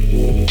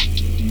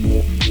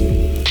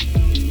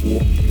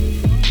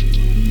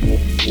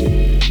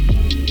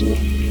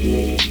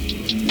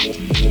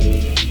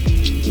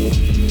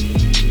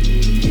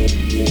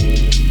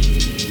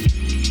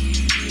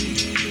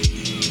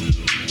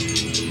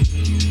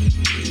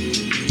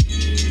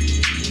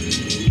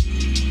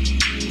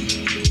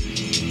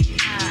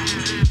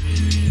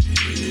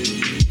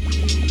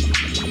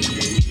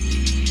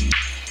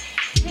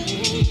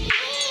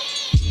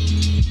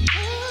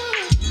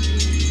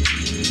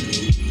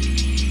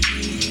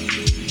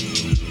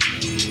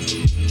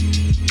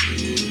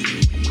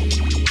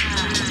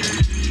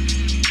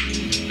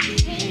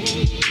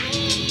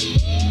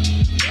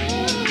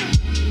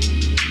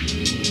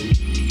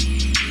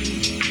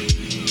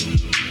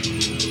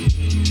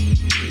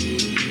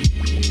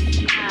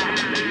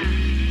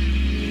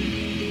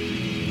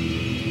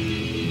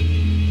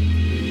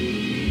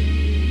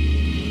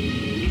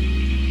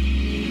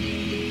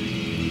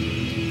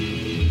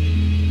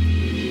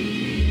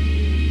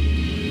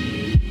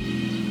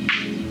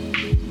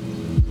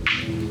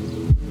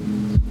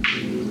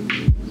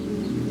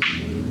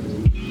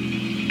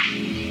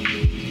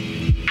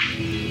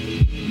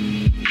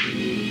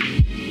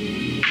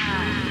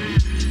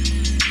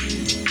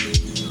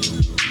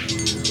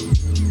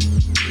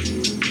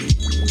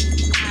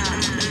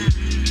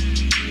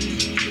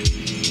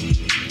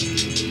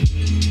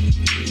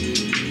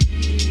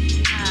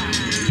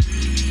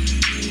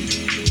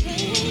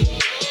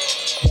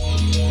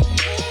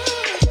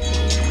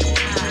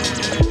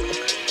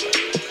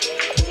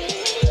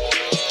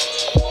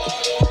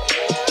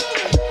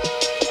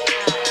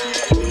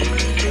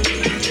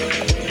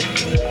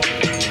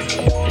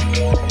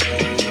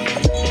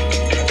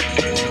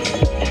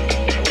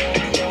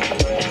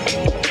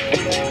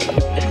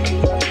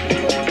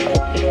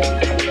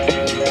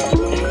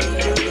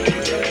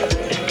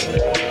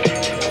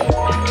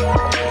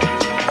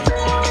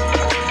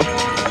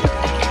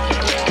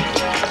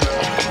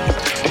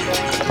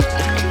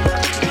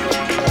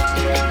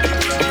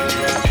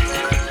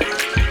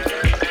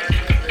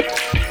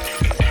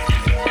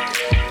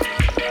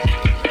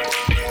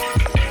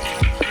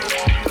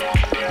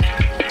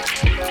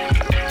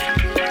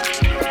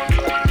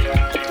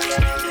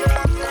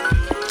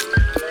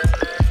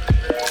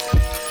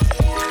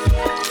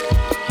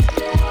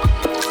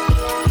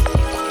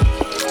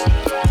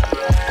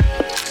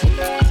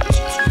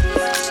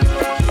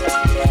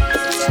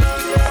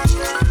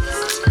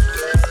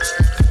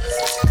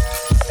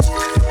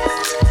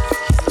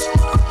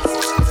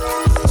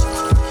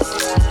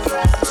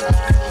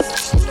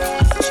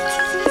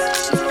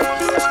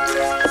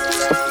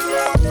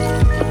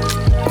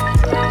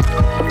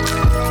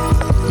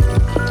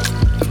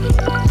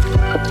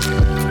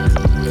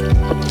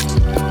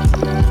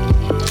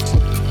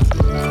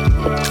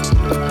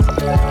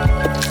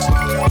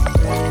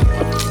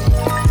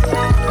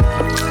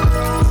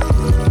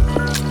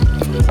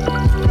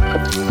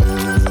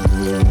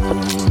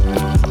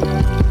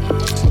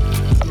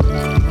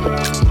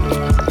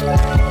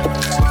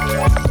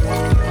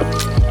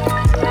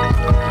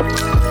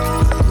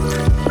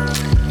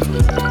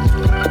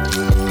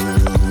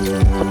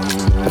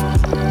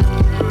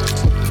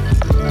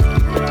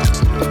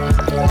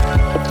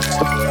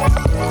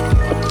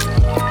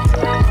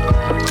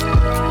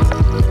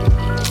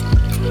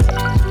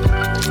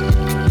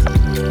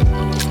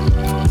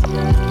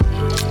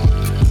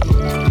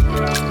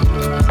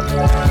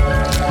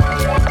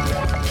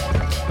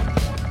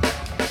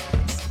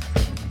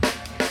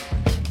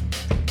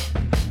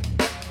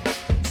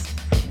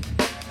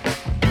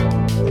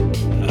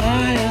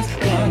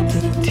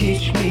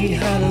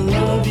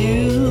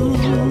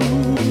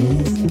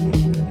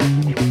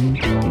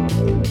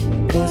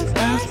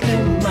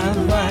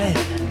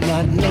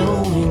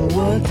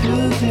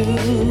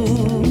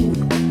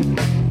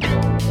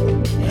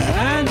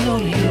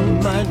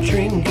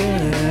 dream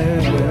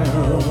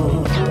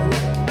girl.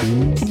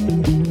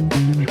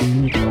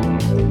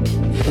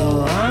 So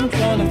I'm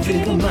trying to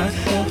figure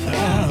myself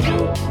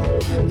out,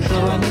 so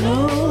I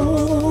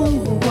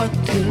know what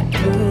to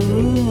do.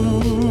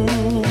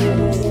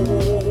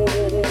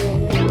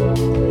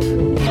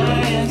 I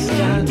asked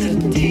God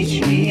to teach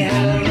me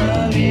how to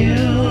love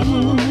you.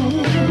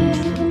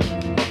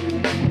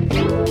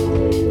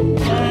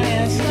 I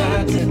asked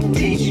God to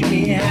teach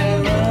me how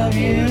to love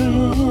you.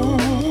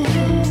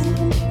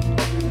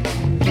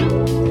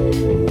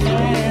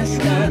 I asked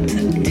God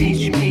to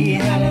teach me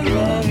how to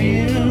love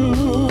you.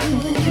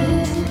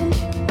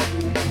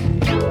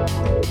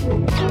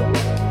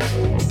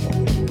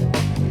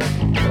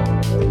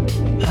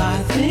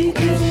 I think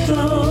it's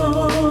so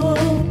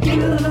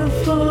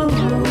beautiful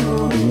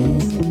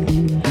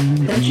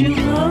that you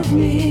love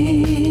me.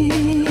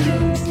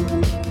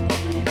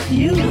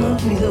 You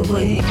love me the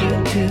way you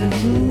do.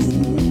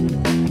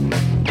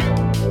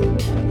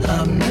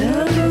 I'm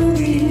never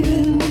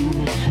leaving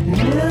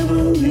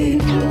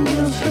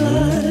your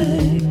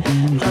side.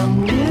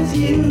 I'm with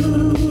you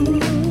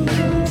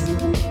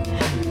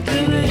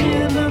till the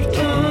end of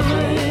time.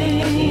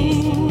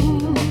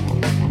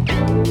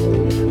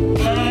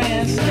 I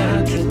asked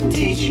God to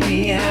teach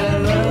me how to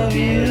love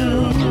you.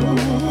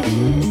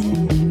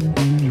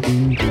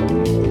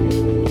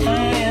 I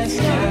asked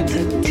God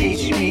to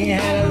teach me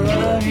how to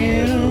love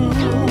you.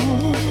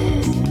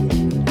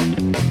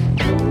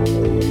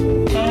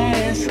 I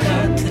asked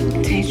God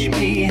to teach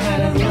me how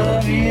to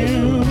love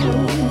you.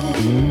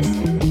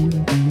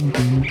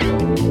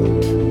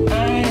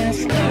 I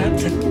asked God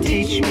to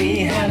teach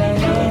me how to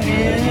love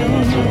you.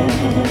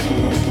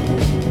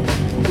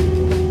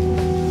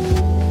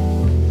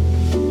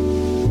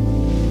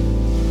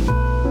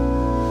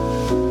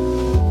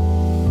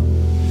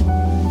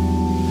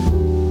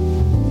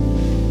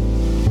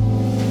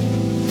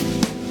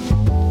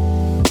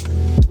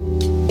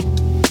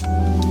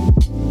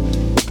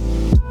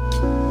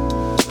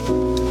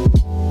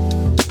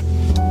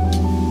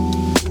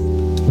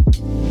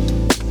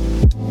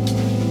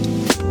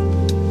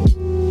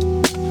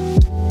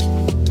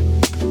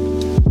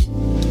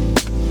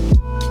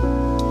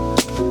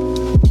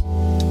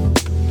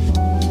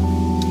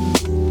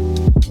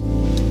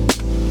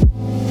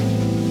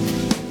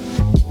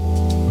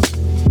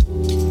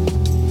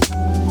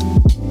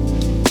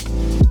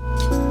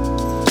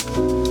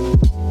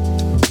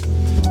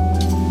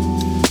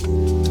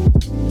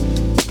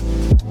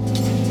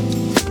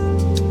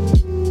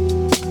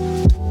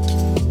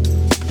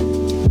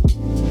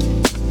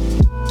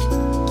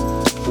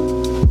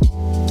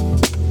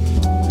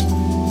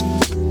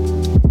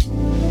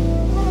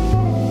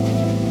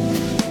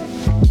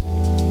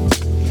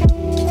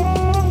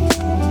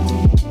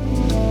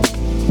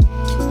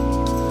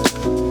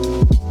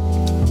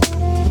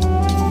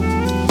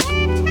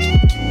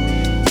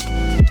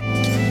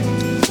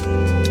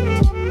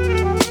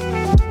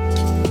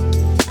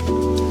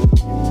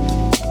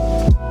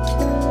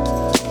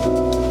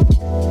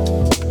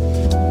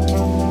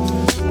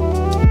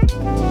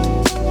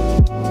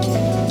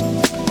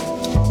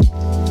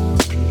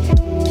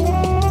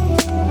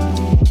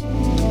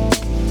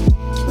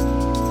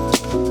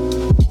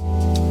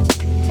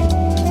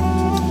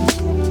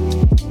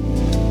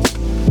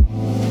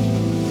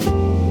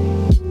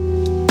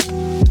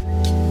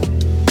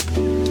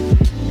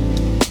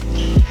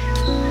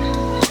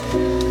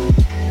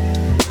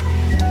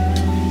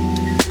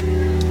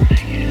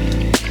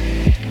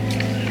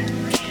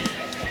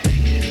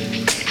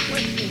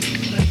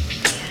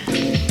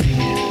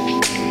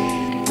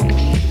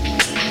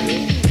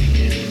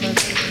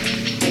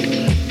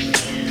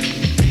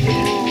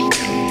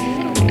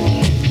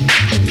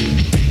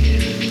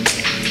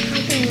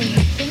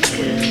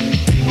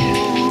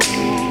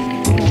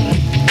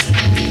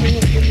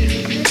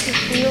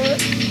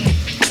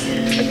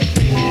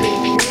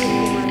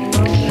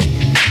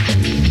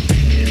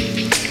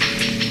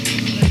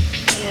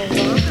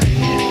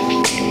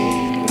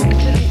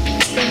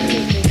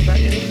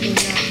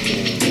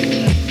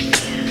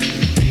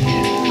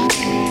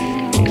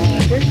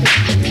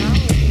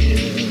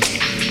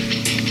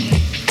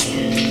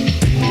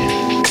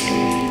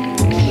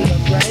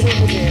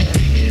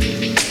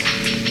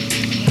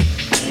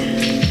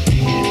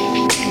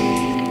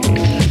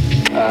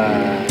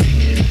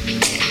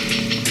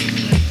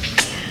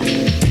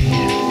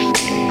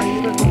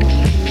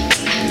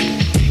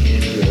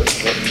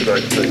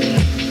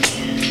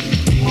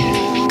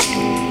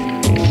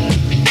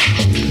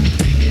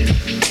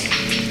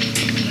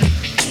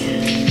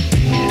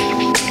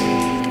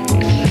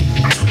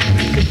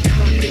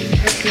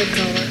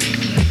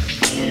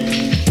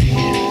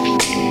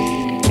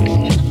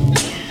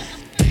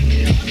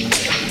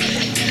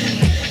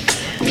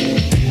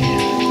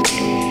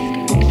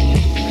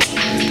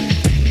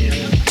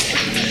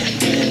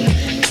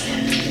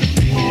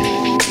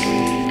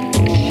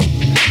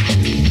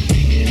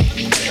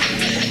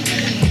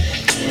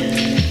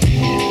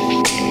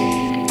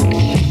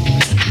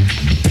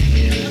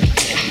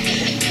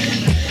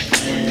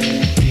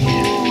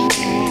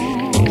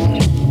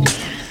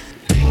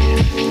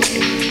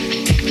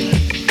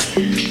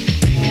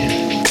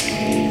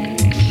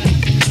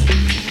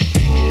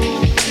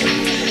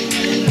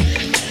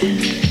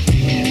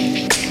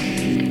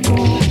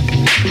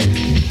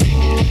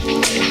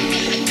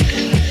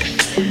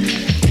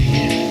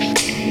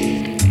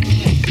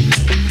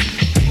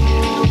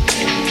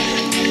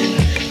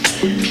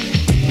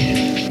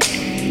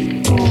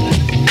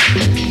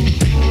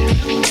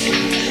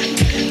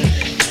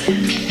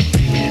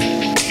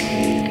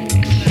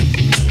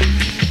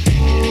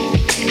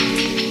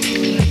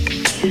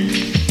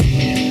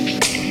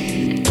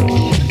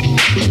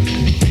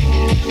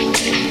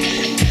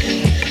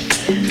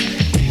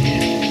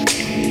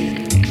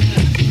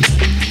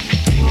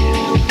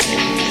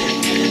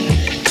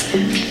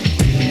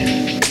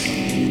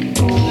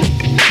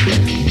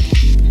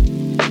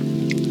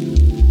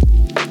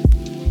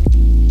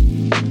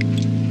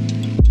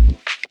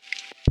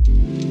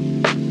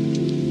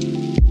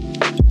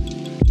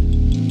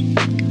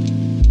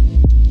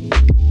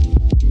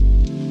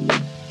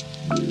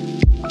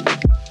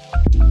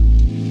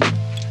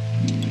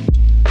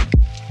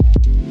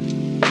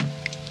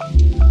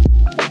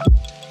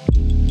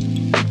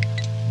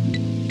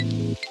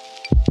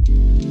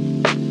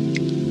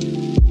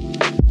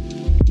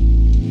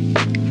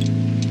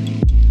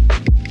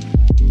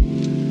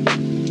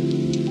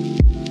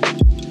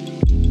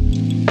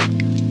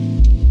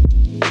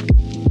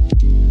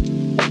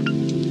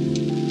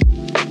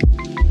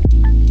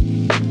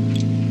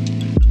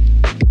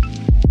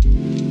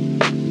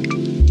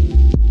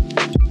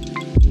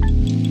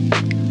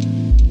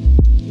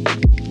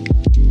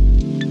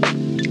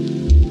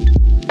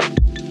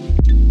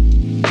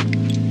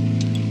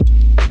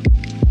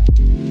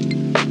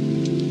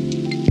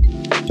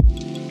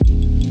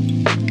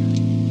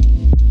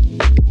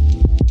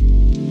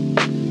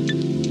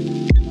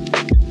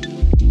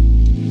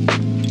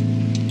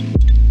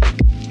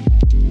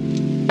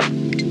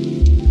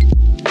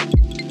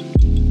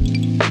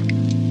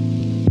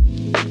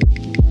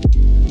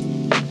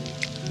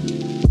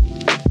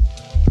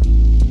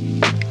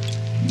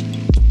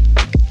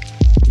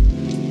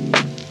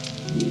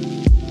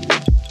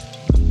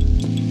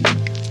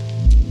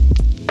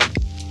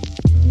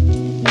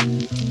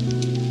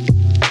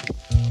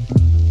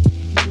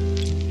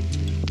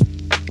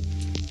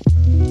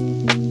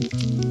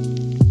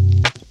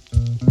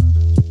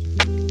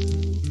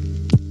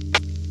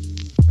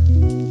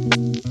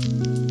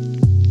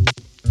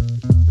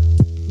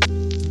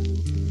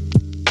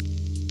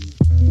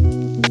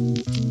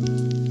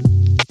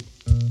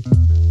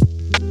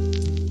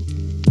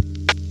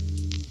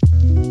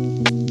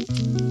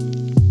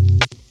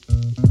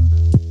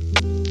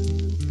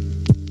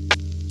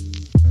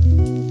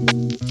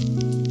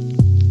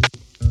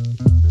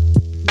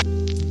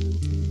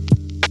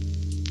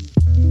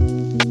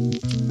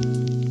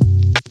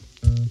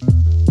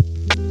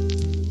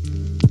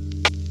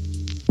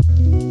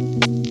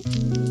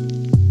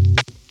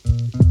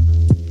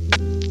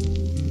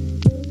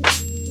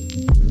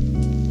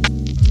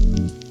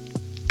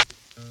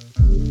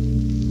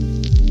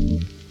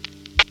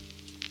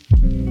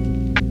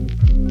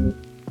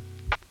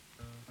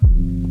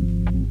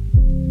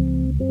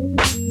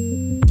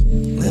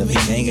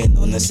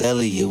 the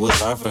celly. It was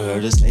hard for her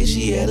to say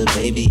she had a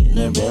baby in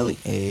her belly.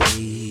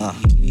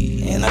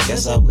 And I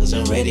guess I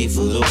wasn't ready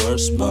for the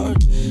worst part,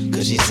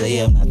 cause she say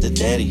I'm not the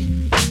daddy.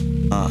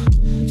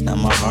 Now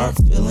my heart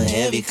feeling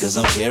heavy, cause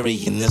I'm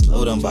carrying this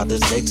load I'm about to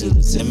take to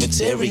the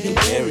cemetery and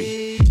bury.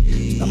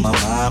 Now my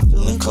mind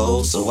feeling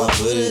cold, so I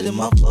put it in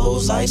my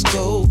clothes, ice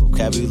cold.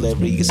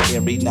 Vocabulary is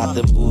scary, not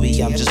the movie.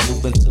 I'm just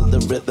moving to the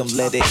rhythm,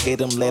 let it hit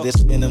them, let it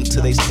spin them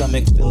till they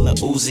stomach feeling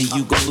oozy.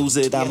 You gon' lose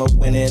it, I'ma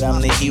win it.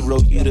 I'm the hero,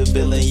 you the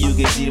villain, you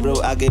get zero,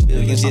 I get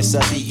billions. Yes,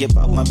 I be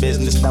about my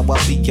business, now I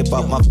be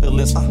about my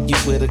feelings. You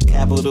with a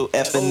capital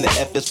F and the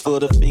F is for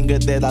the finger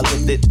that I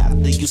lifted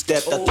after you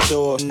stepped out the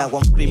door. Now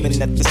I'm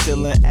screaming at the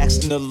ceiling,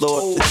 asking the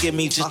Lord to give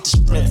me just the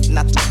strength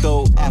not to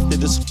go after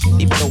this,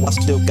 even though I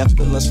still got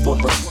feelings for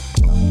her.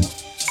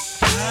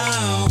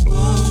 How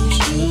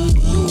won't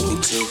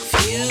you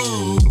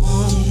feel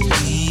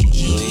me?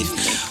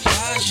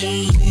 Why'd you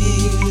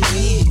leave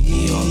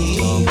me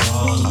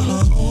all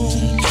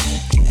alone?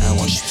 I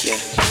want you,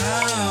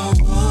 How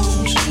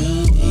won't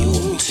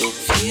you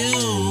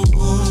feel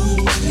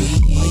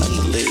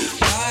me?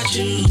 Why'd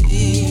you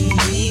leave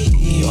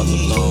me all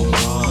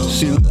alone?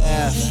 She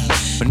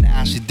laughed, but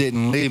now she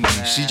didn't leave me.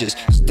 She just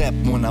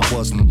stepped when I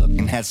wasn't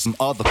looking. Had some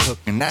other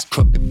cooking, that's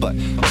crooked, but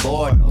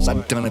Lord knows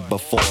I've done it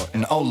before.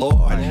 And oh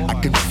Lord, I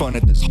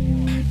confronted this.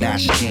 Now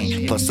she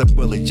ain't, plus I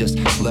really just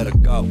let her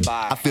go.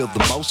 I feel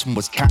the motion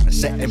was kinda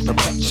set in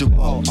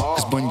perpetual,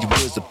 cause when you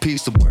is a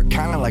piece of work,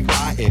 kinda like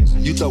I is,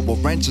 you throw a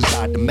wrench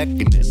inside the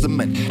mechanism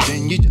and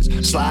then you just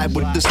slide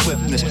with the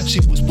swiftness. She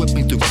was with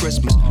me through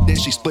Christmas, then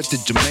she split to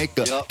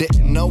Jamaica.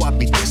 Didn't know I'd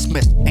be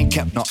dismissed, ain't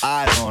kept no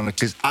eye on her,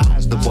 cause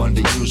I's the one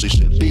that usually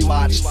should be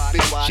watched.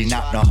 She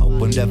not no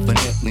hope and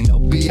definitely no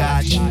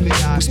biatch.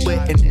 We split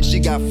and then she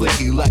got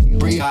flaky like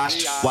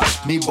brioche.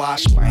 Watch me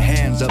wash my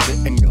hands of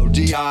it and go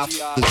off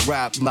this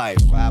rap life.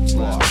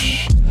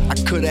 I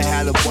could've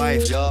had a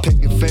wife,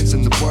 picking fence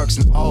in the works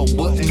and all,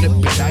 wouldn't it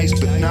be nice?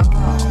 But no.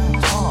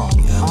 How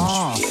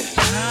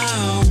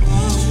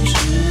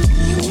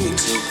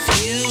won't you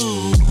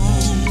feel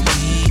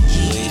me?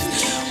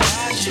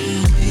 Why'd you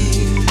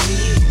leave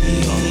me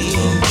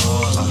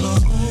all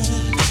alone?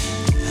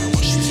 I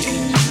want you,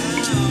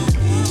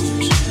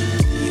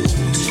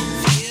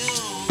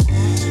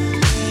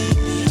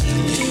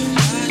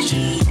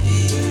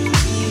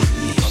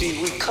 See,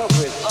 we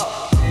cover it up.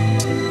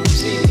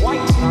 See,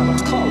 white's not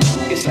a color,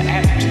 it's an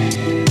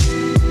attitude.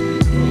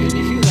 And if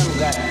you haven't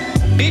got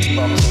big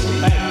bucks in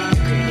the bank,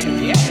 you couldn't get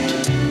the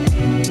attitude.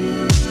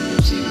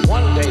 See,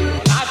 one day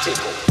when I take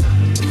over,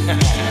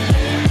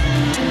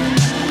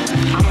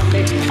 I'm gonna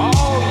make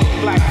all you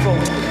black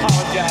folks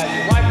apologize to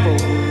white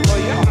folks. Well,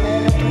 y'all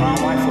mad at the wrong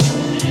white folks.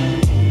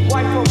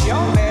 White folks,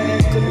 y'all mad at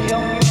couldn't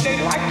help you if they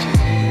liked you.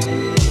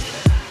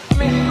 I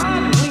mean, how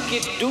did we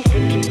get duped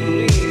into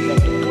believe that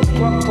the Ku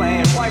Klux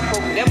Klan, white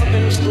folk never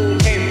been to school,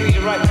 can't read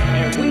or write,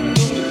 and we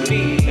duped to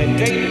believe that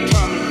they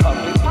determine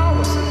public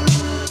policy?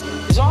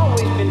 There's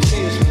always been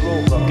Sears and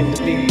Roebuck in the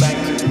big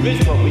banks and the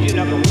rich folk, but you're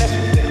not gonna mess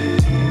with them.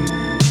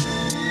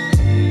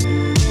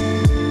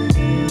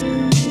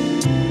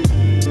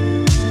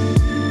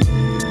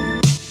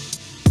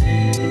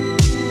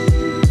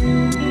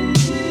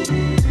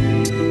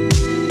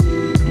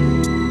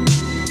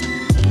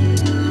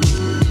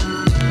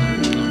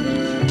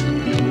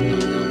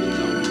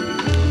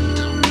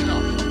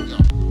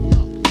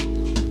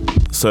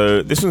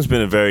 So this one's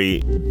been a very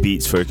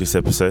beats-focused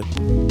episode.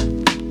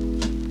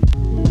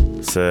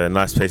 It's a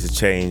nice pace of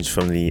change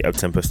from the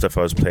up-tempo stuff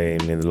I was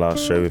playing in the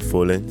last show with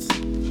Fallins.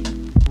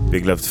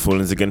 Big love to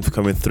Fallins again for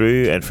coming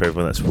through and for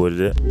everyone that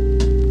supported it.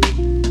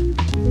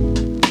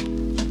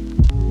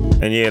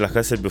 And yeah, like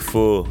I said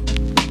before,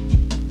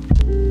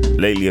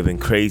 lately I've been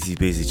crazy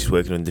busy just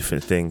working on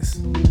different things.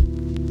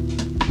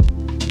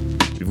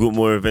 We've got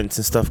more events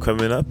and stuff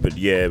coming up, but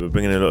yeah, we're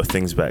bringing a lot of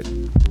things back.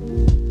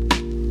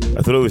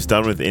 I thought I was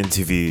done with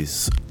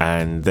interviews,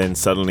 and then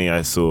suddenly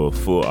I saw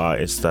 4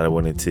 artists that I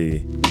wanted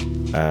to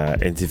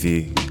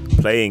interview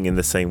playing in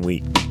the same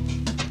week.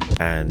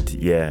 And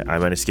yeah, I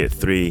managed to get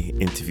 3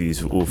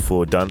 interviews with all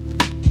 4 done.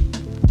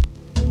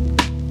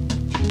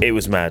 It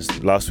was mad.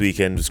 Last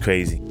weekend was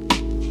crazy.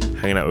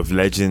 Hanging out with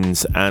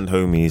legends and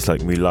homies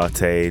like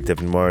Mulate,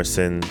 Devin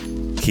Morrison,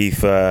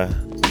 Kiefer,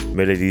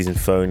 Melodies and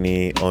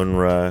Phony,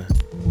 Onra.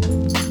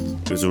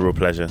 It was a real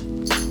pleasure.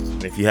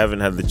 If you haven't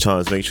had the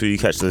chance, make sure you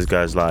catch those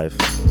guys live.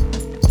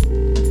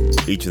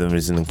 Each of them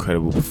is an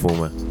incredible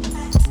performer.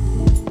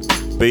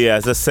 But yeah,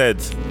 as I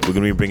said, we're going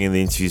to be bringing the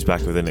interviews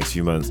back over the next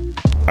few months.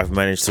 I've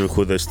managed to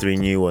record those 3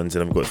 new ones,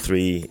 and I've got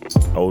 3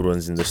 old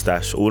ones in the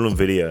stash, all on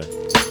video.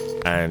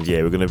 And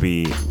yeah, we're going to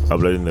be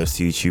uploading those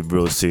to YouTube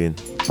real soon,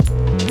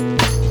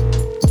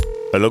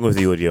 along with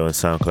the audio on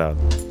SoundCloud.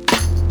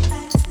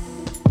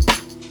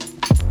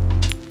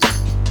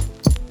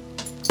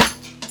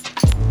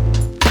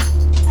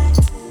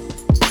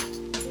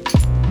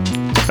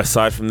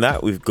 Aside from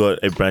that, we've got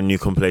a brand new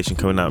compilation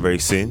coming out very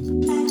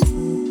soon.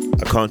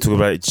 I can't talk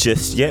about it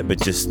just yet, but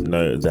just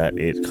know that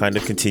it kind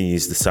of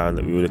continues the sound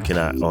that we were looking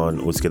at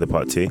on Altogether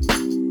Part 2.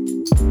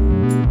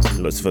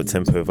 Lots of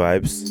up-tempo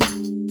vibes.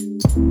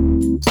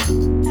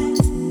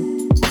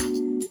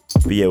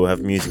 But yeah, we'll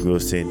have music real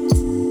soon.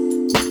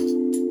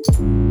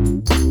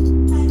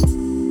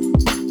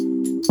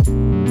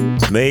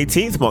 May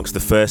 18th marks the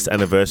first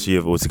anniversary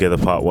of Altogether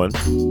Part 1.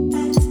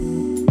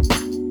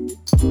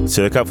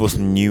 So look out for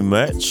some new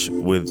merch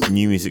with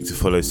new music to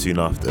follow soon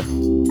after.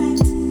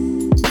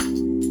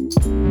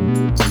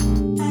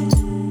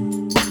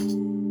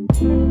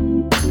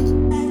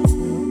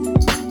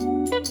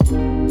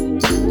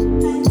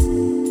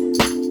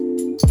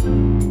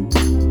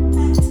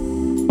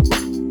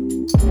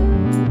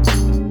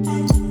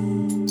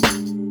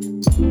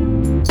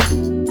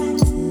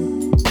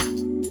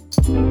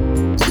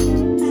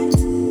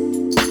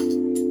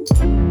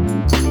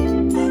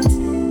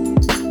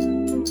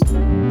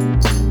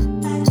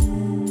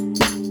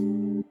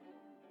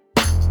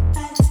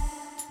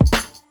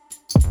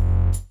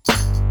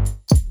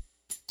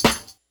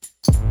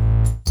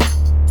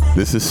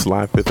 This is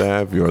Sly Fifth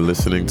Ave. You're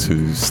listening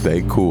to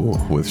Stay Cool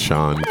with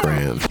Sean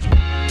Grand.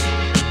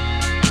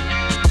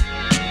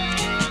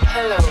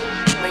 Hello,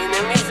 my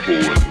name is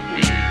Boy.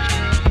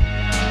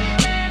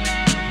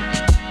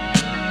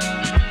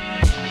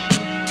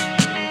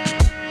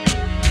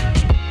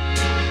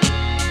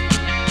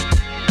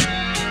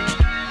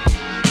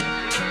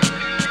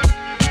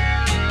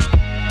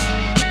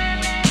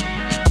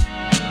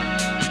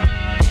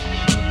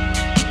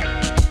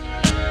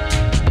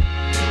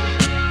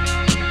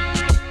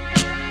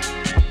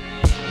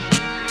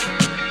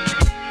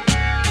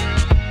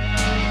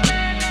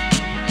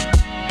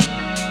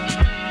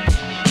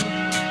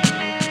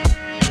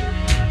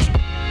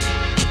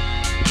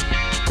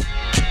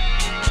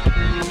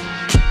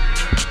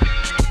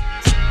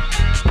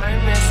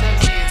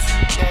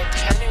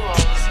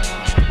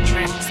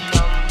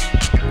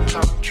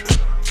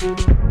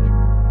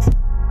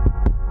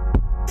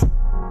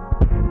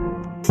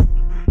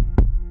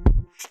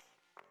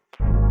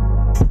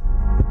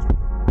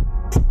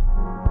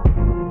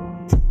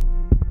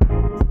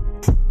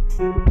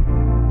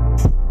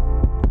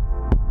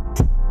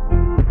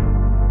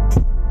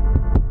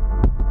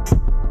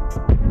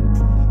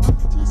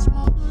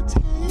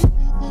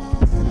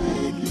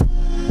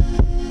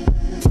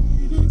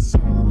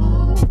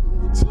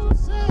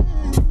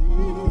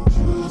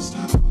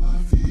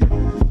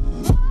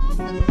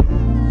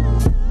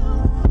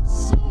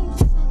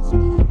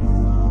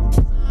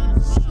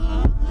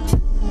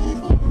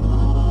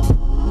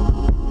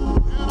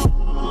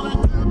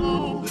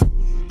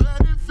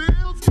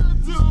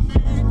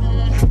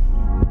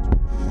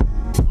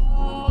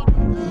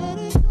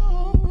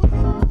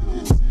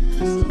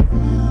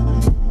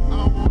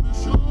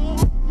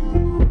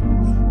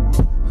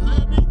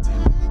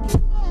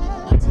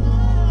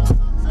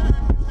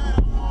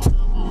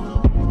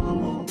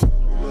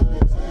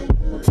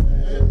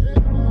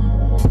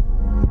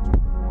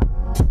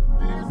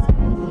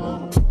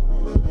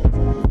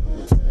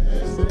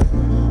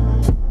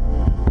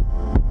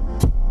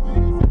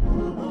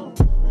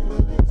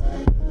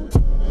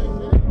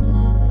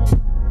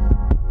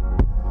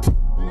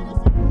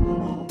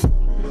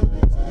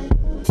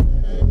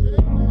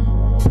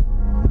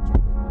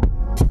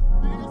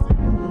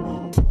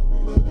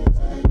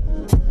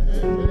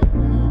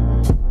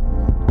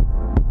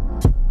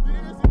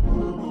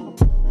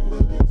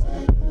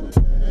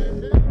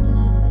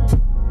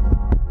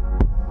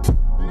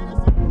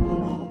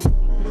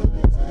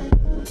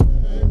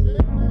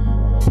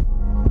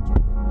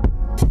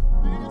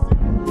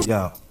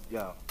 Yo.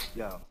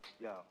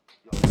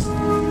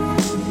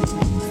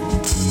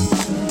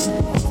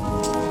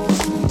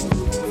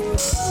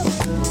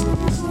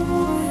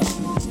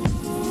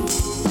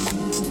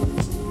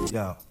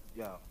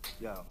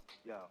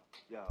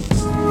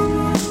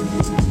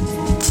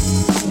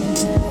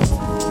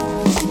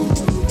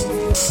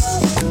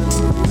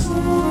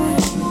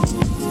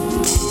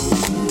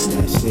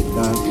 That shit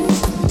done.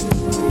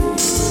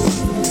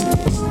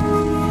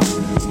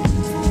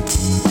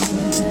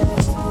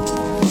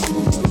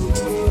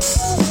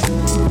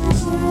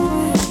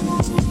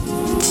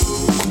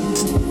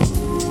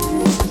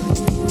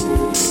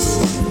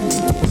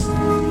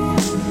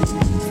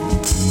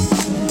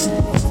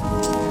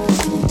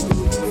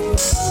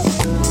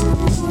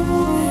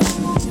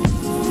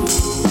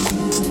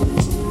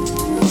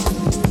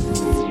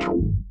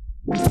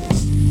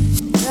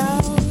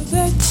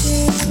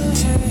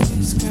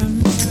 Has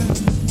come down.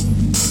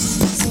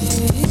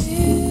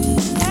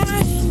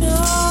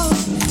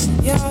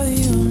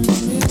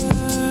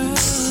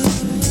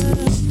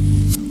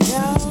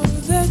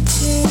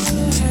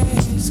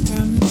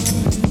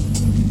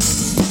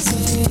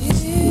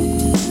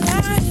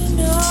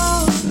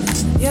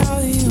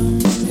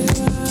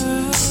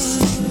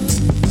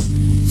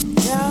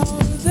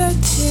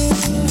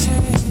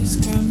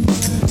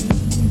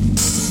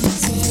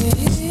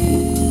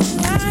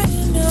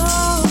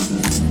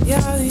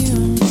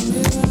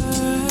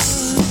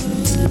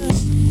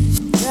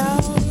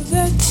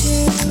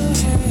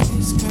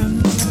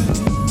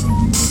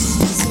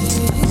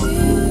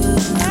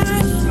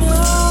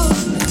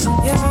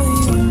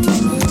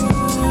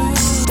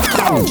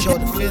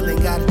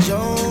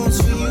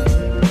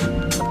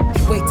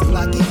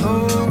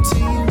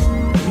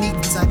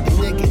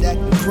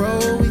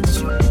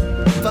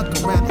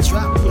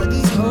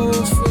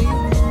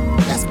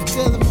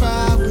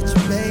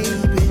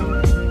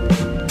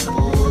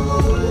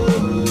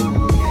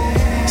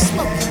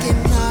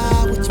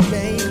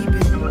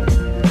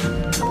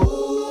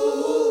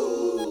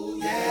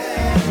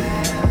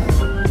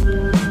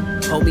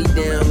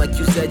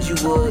 said you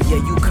would, yeah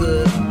you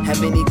could.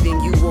 Have anything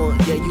you want,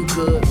 yeah you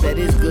could. Bet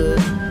it's good.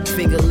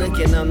 Finger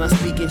licking, I'm not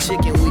speaking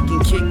chicken, we can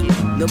kick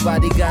it.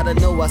 Nobody gotta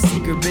know our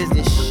secret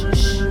business. Shh,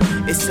 shh.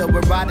 It's so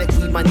erotic,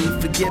 we might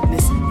need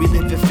forgiveness. We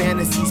live in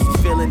fantasies,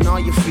 fulfilling all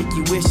your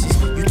freaky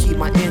wishes. You keep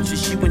my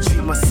interest, you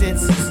intrigue my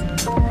senses.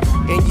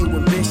 And you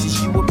ambitious,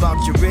 you about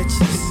your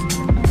riches.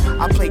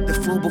 I played the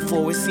fool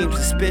before it seemed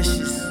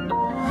suspicious.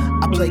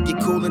 I play it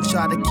cool and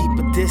try to keep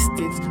a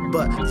distance,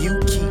 but you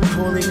keep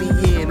pulling me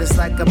in. It's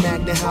like a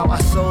magnet, how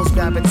our souls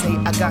gravitate.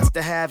 I got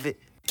to have it.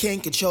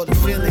 Can't control the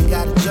feeling,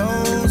 got a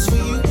Jones for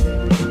you.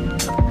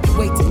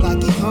 Wait till I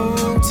get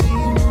home to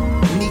you.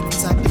 Need the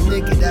type of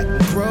nigga that can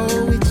grow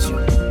with you.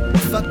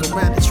 Fuck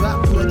around and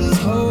drop one of these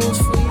hoes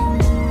for you.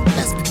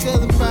 That's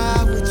because I'm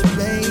ride with you,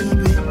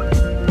 baby.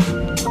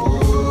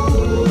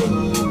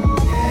 Ooh,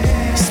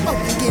 yeah.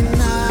 Smoking, getting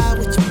high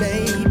with you,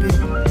 baby.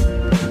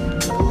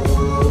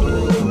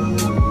 Ooh,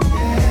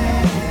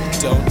 yeah.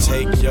 Don't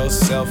take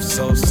yourself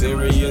so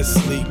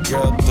seriously,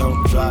 girl. Don't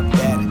drop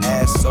that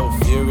ass so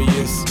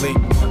furiously,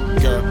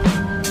 girl.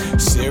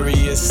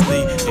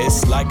 Seriously,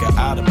 it's like an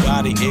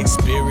out-of-body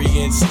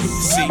experience.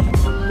 See,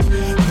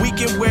 we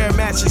can wear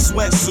matching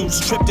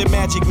sweatsuits, trip to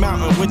Magic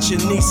Mountain with your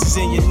nieces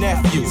and your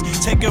nephews.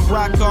 Take a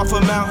rock off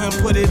a mountain,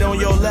 put it on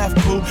your left,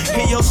 boo.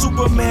 And your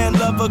Superman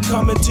lover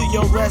coming to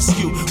your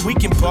rescue. We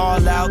can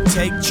ball out,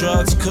 take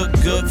drugs, cook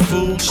good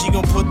food. She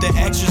gon' put the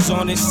extras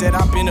on it, said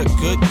I've been a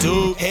good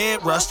dude.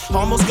 Head rush,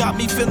 almost got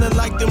me feeling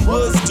like them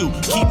woods do.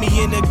 Keep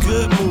me in a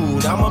good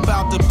mood, I'm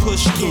about to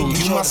push through.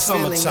 You my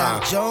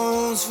summertime.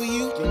 Jones for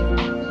you.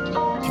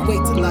 You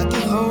wait till I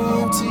get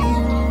home to you.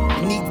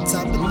 You need the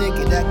type of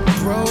nigga that can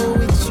grow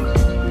with you.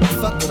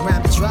 Fuck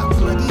around and drop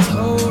one of these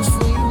hoes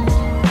for you.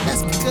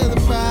 That's because I'm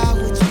ride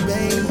with you,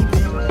 baby.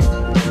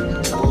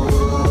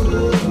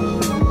 Ooh,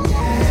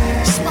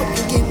 yeah.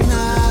 Smoking, getting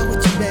high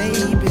with you,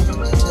 baby.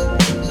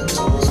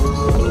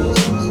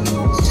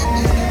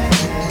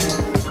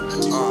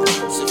 Ooh,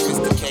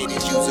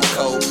 sophisticated, use a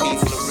code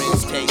piece.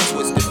 Lorenz K,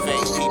 twisted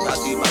fame peep. I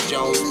see my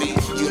Jones beat.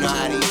 You know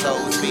how these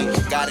hoes be.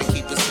 Gotta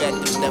keep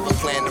perspective, never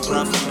plan to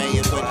run for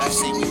mayor. When you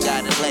see we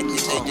got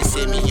elected, they just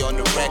hit me on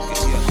the record.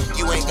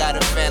 You ain't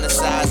gotta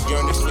fantasize,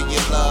 yearning for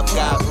your love.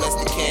 God bless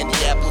the candy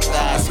apple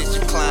thighs. Hit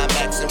your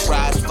climax and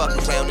rise, fuck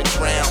around and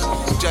drown.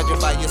 Judging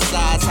by your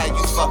size, how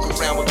you fuck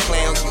around with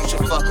clowns, you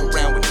should fuck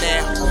around with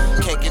now.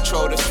 Can't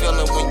control the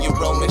feeling when you're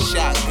rolling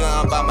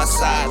shotgun by my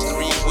side.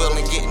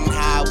 3-wheeling, getting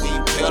high, we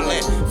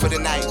feeling. For the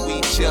night,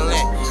 we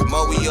chillin'.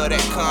 Moe or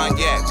that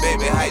cognac,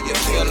 baby, how you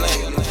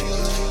feeling?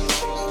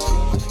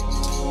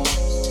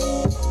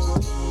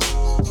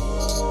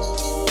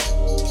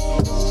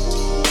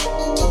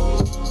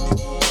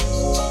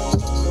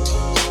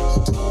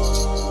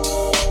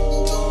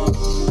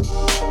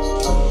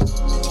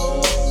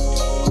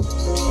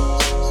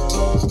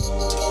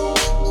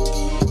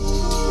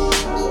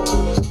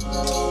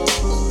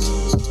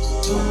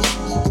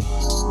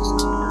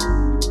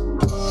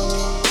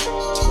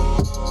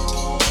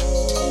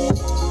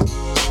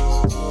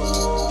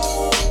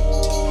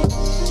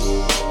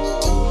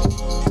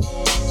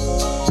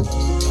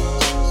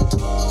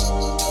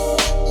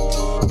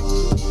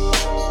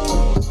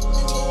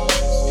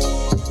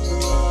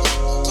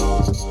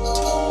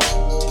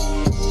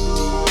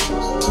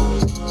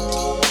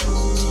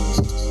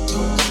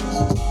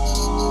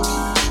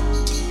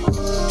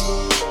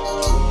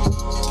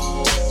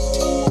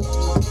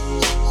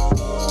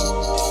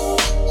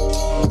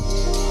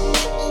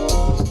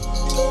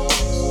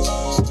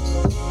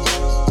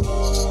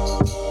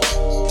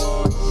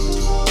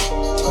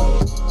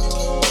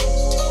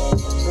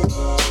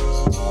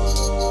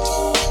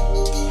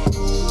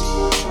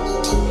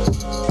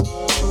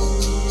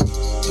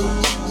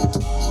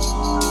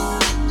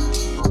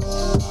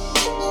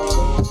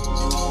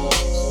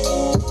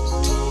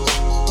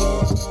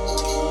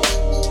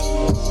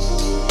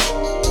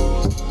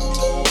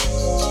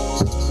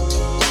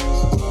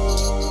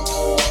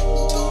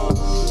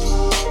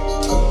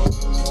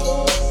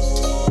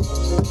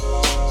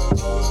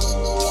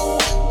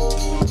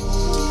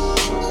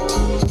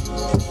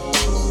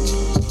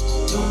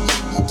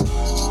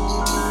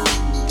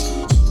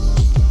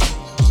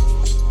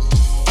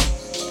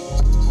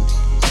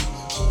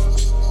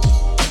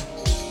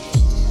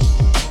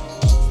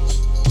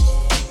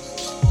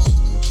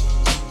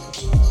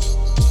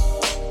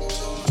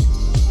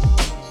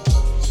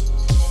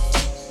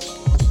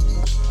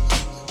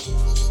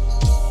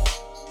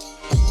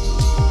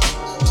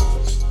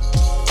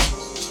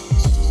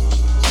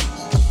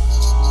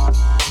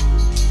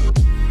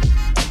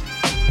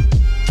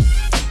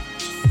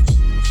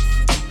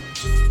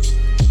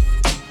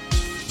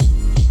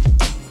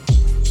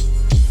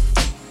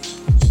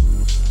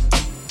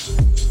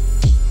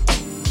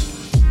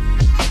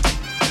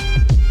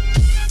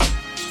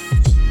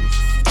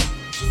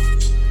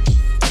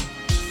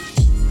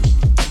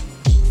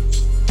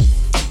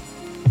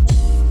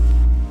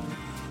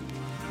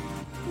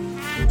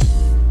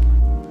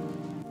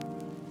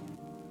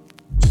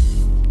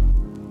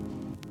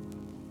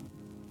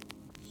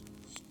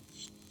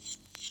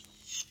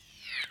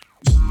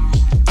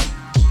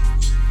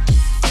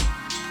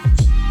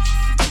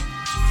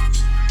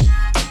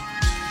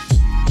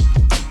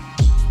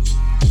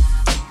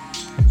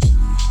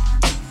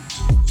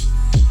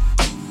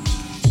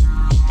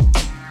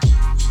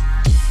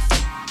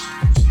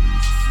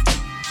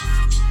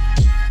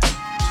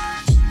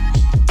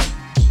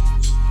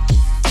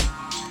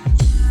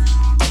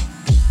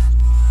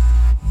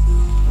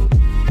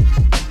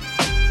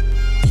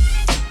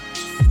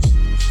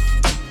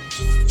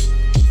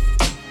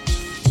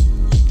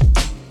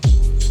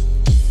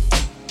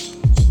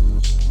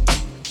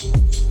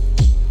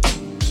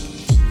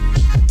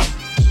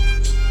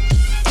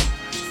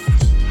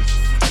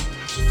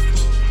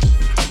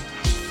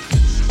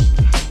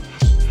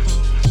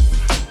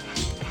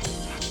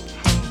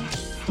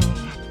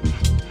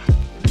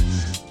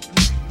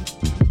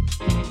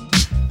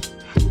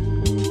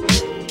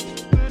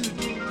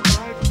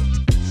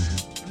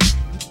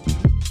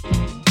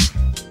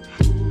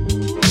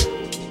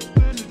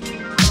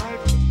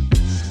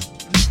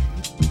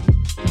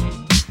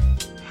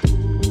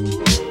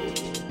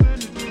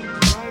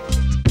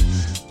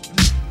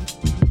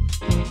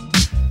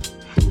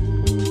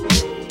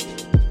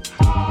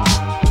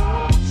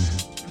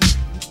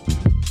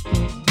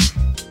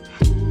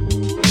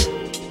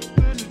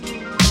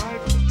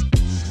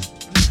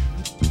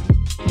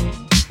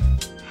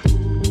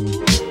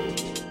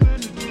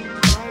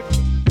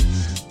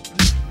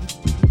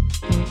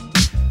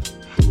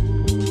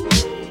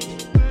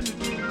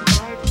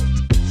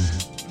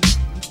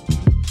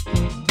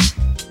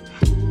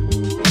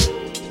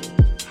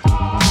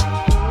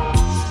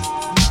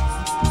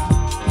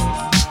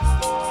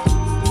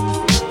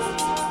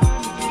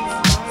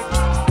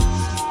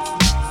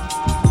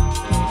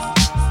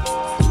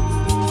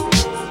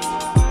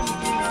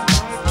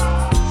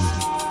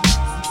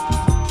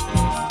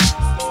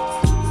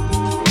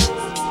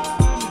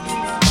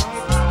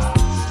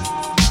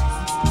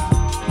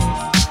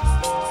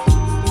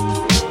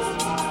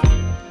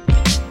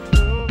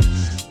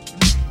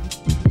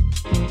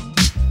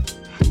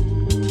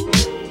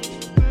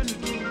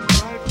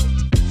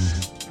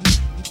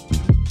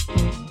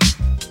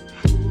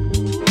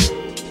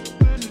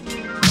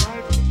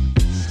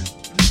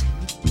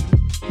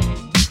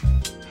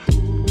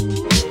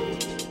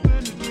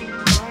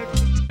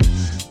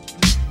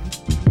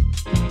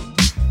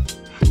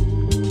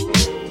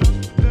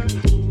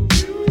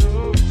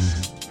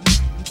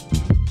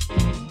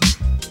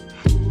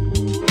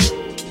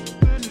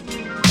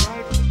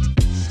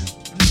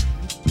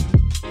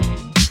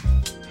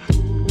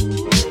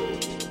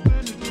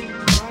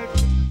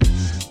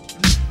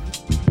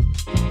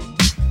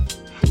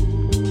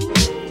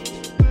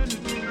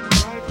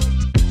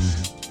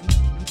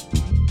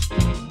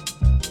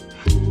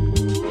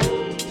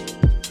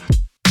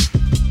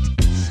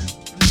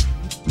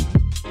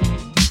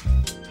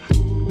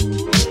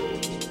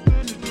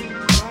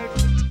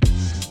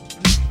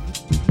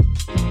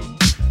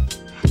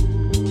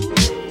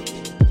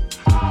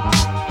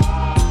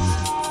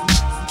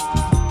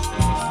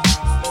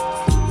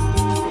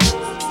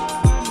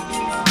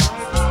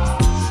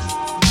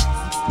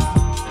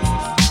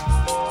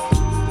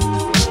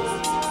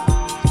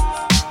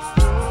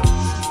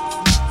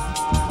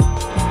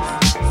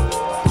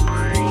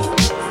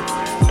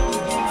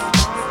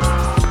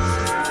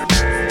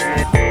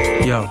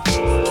 Yo,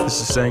 this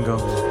is Sango,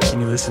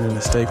 and you're listening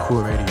to Stay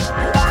Cool Radio.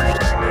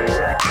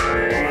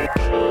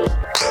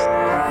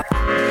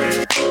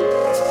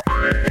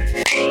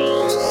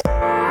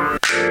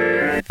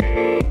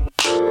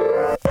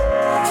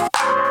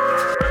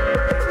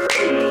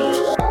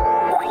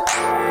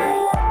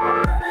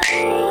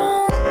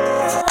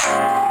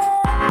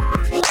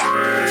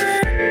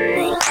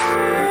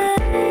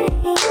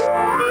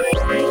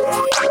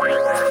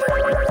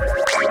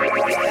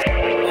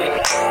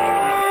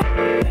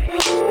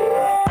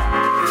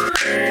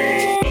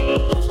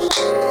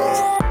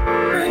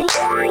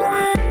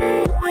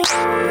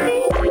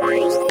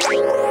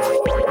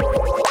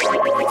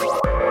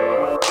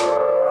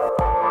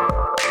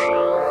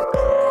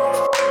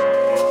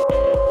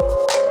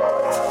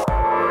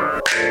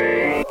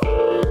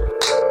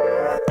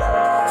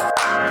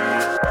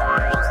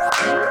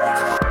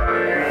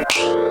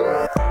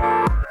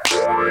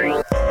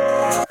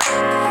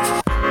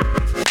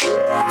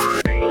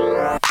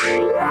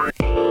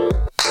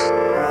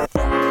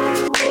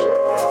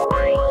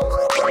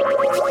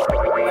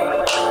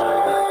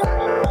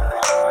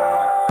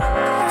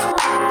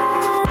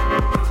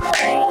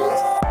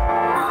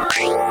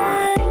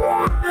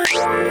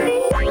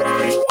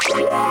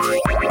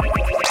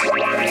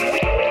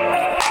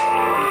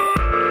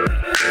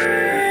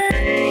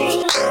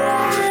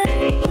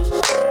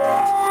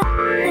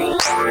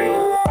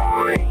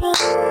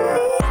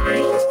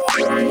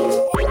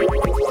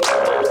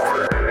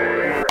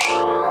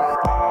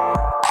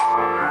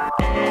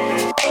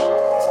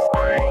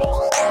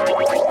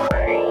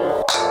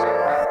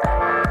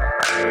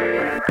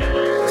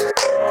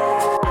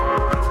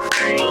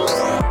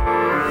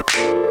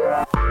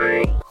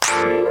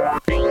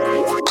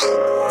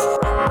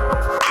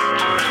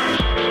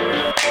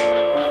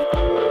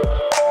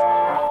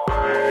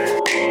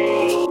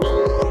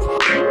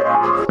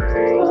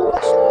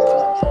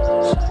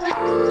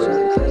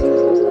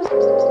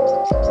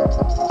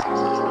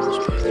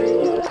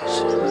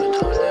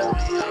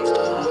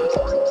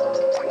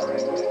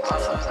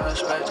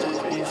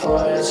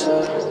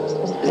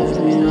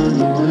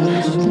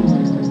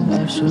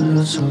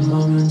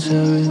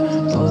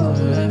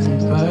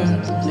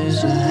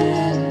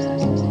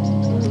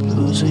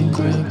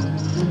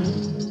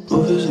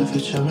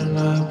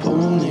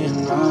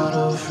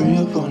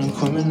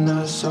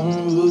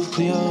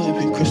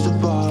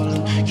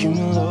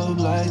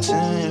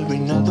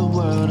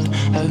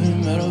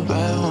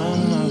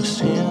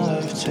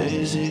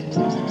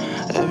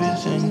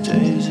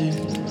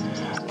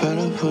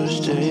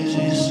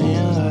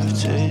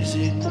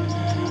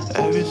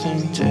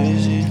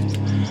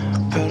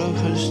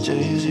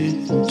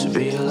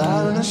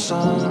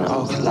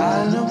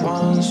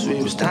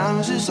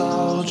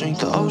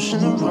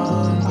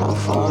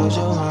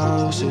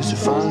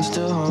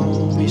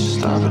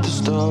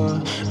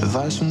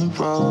 Advice from the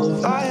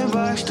road. Flying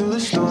bikes through the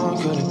storm.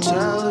 Couldn't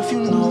tell if you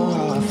know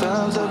how I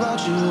felt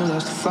about you.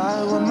 Lost the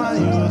fight with my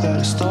youth. Had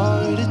a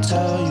story to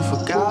tell. You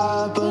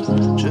forgot,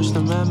 but just a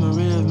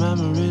memory of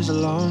memories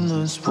along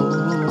the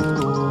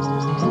spoon.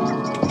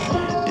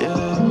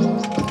 Yeah.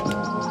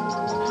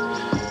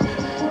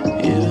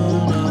 You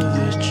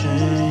never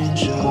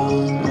change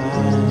your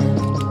mind.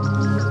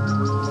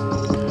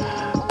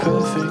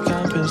 Perfect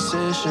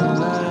compensation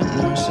like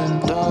nursing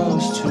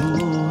dogs to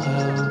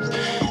help.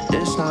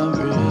 It's not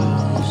real.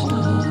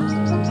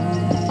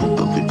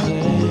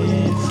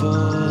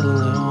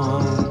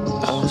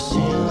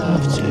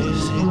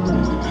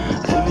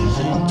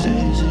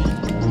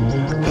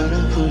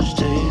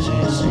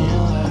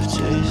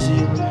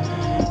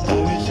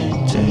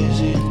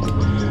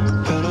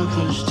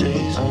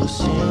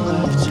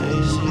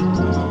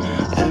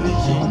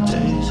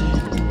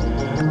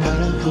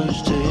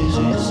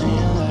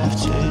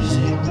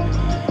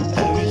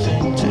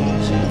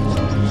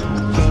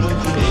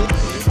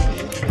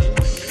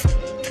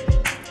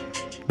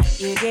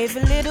 Gave a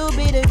little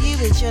bit of you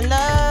with your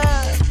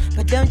love,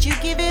 but don't you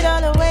give it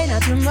all away,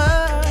 not too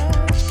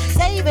much.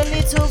 Save a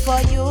little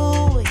for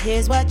you.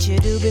 Here's what you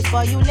do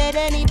before you let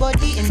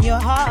anybody in your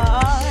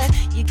heart.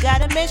 You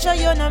gotta make sure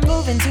you're not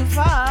moving too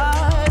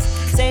fast.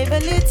 Save a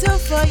little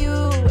for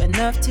you,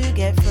 enough to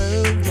get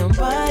through.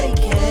 Nobody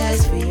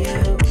cares for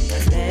you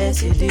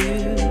unless you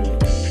do.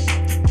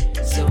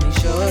 So make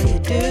sure you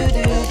do.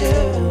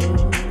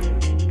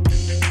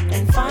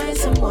 And find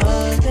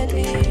someone that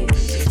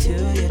leads you to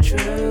your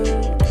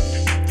truth.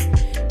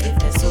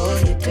 All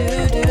you do.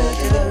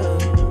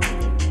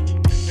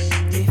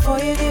 Before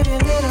you give your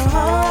little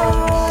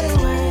heart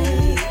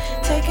away,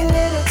 take a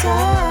little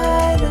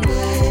time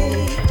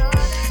away.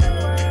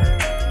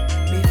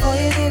 Before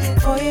you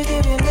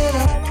give your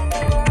little,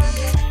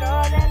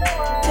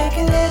 take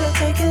a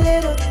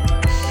little.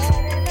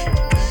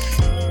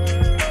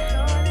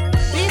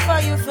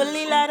 Before you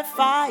fully light a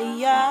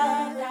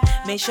fire,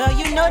 make sure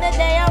you know that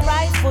they are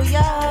right for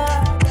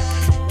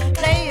you.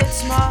 Play it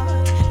smart.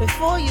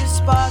 Before you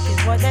spark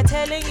is what they're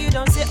telling you,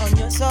 don't sit on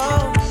your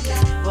soul.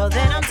 Well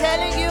then I'm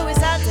telling you it's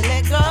time to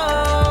let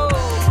go.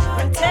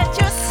 Protect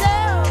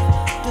yourself,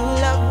 do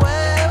love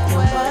well.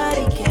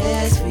 Nobody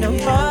cares for you.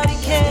 Nobody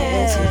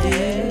cares. Yes, you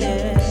do.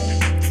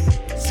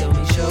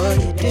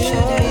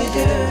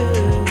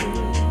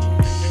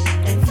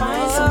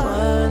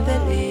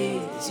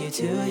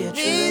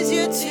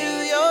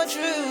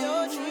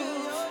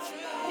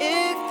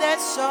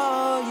 that's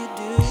all you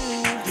do.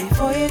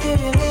 Before you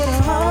give your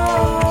little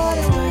heart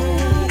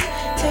away,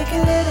 take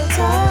a little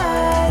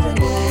time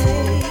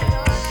away.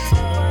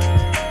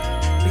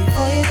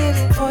 Before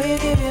you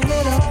give your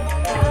little,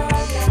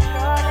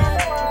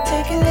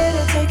 take a little.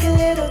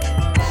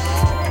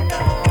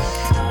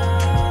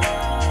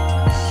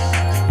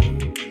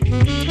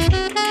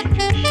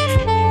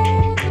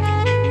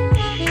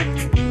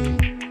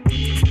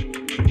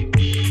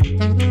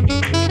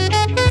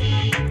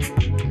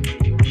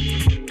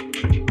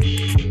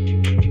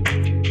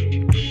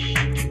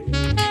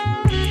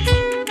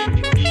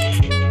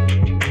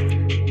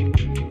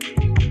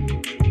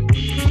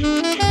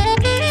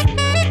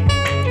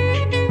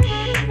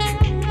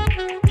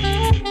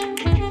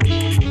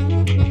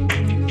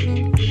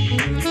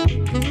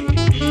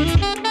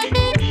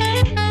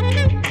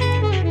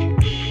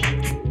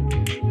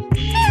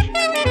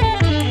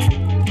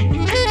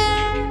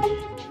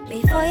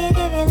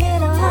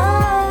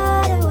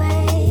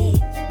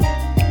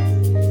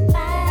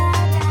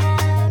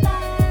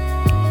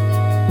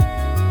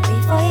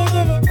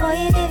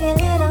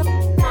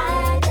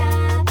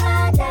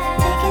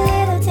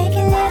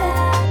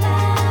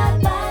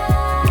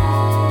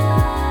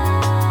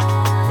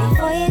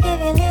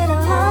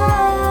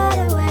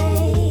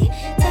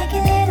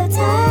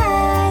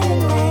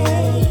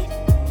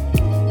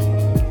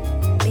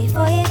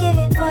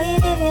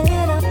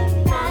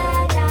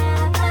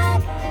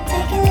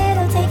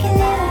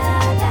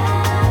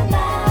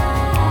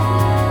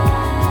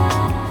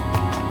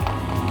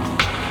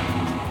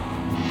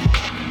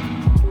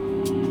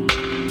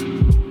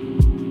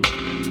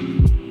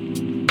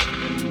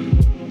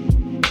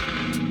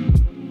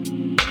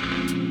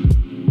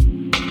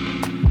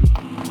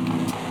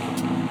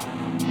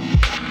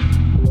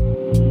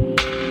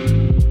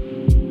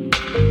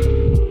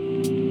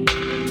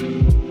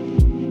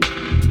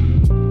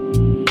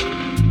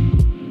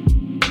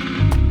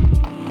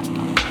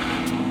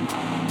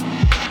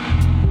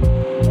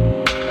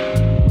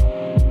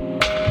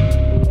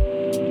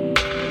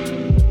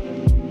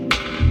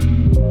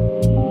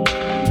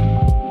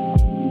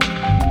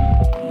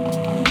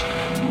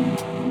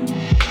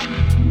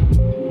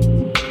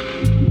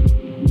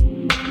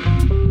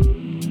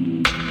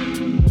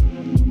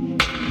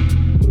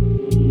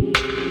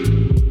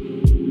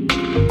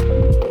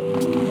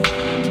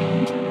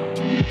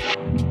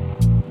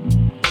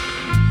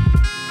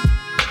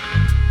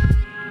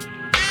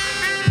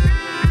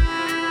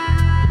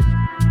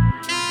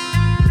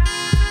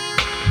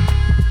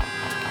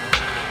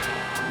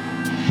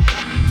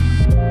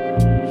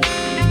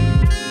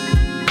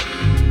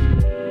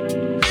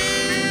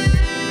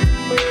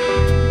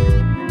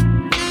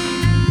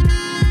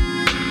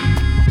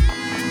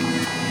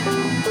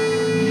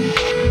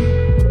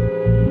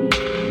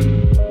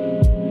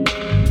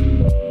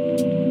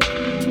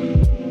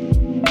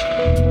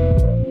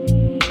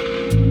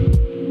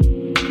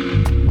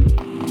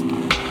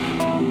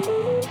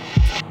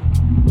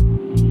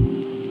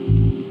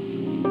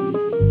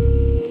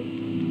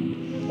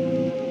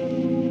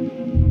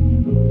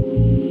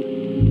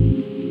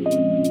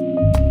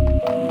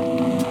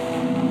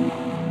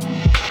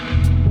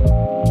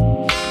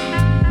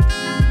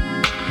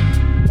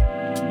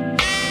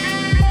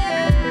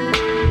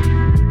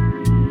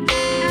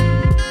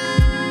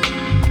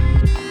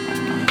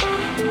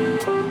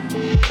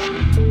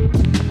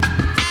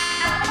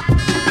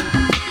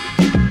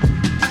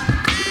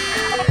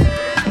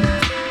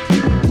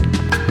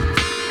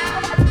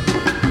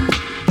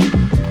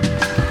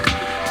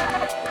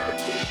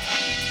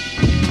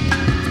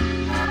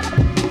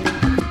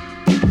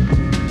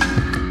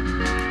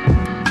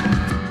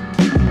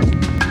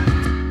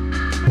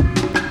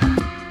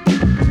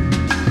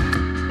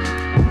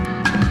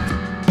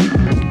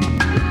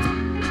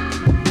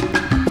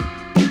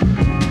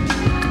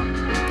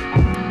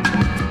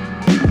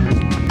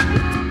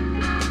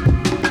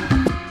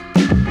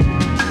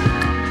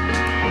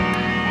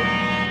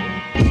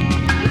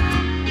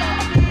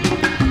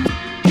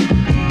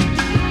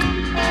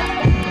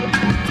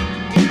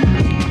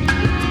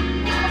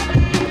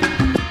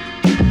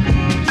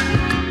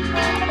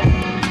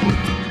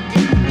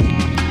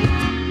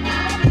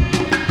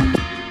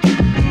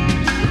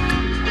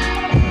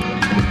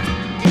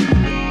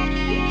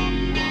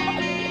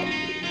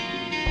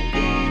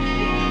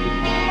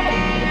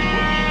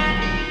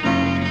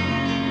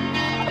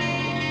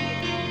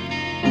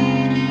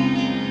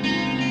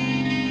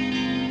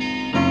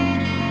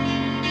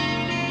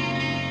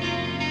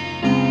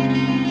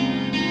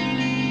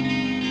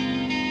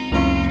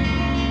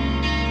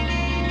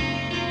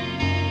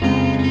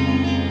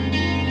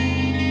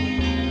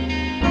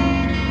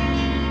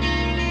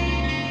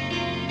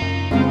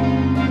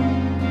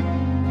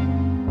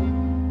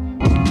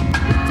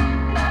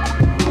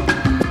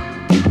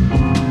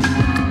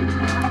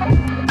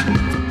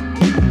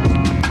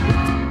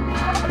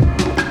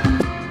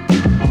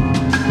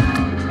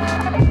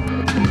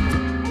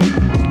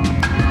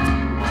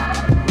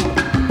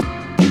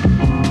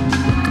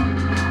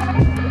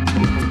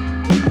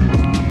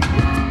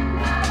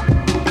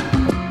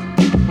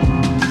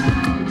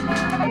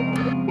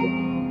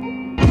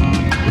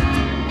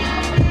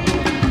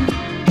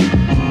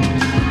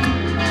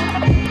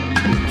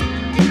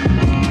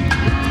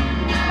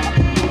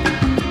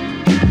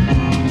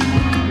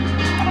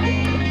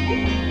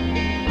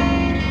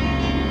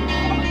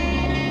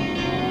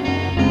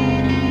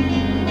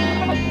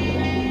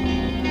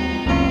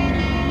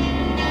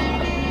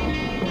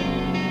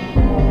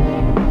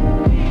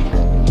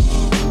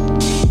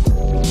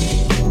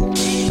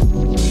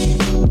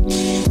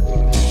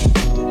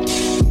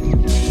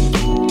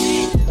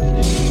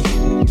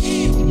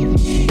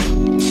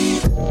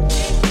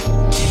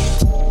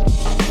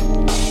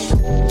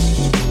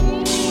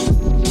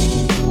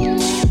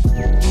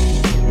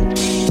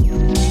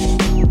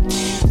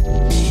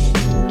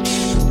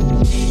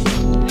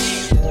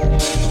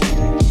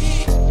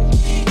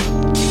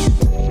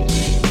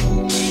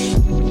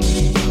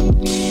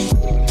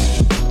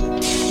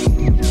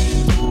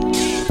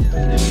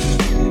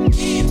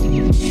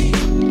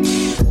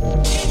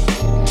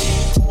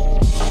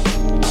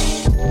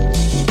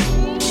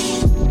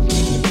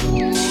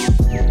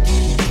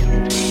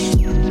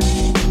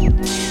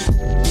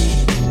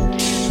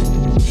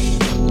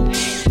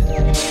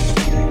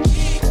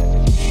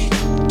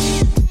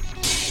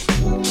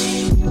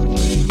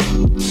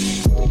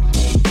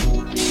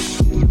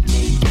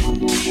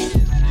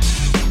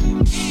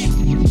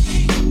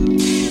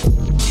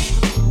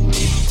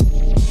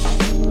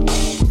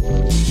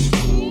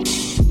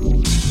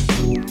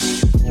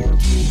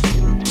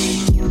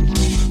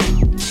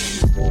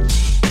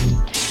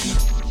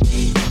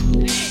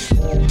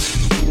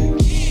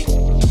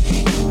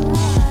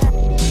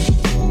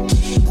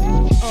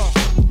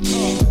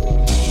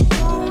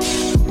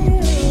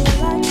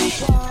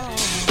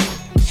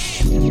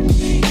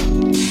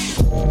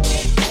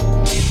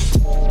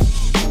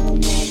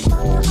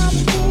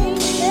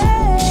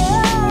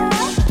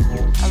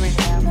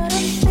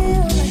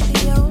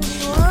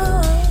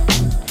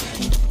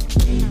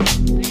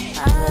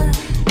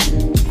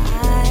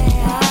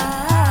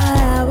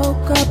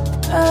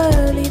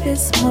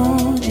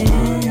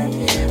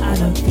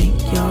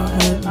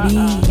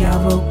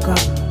 woke up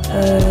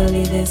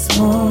early this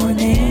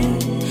morning.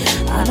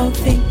 I don't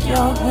think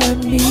y'all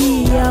heard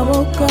me. I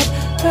woke up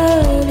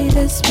early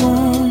this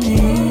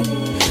morning.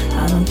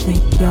 I don't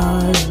think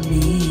y'all heard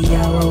me.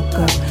 I woke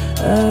up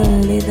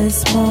early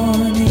this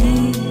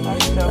morning,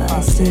 but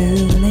I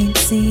still ain't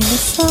seen the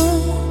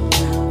sun.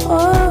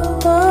 Oh,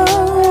 oh,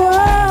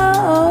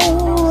 oh,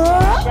 oh,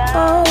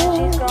 oh.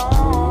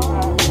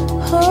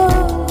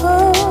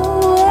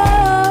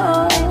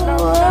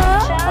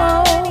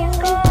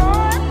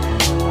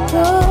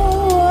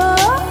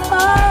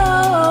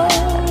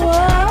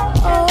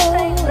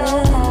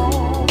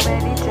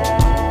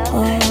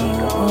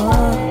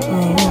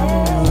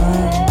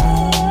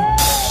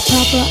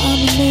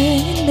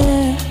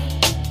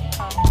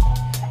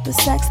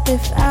 Sex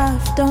if I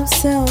don't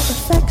sell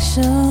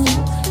affection.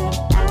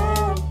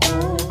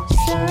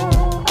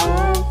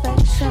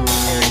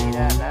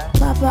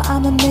 Papa,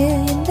 I'm a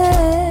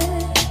millionaire.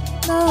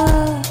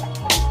 Nah,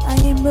 I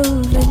ain't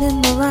moving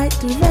in the right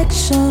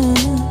direction.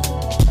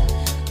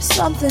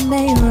 Something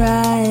ain't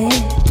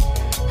right.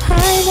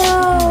 I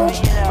know.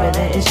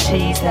 Whether it's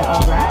cheese, there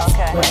are rats.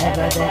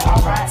 Wherever there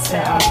are rats,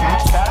 there are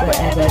cats.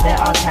 Wherever there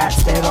are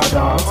cats, there are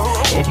dogs.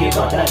 If you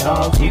got the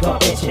dogs, you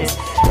got bitches.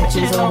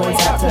 Bitches always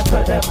have to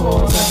put their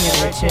paws on your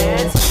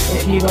riches.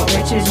 If you got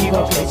riches, you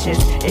got glitches.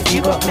 If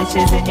you got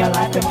glitches in your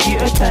life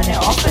computer, turn it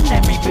off and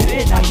then reboot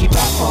it. Now you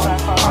back on.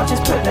 I'll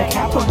just put the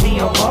cap on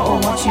the old bottle.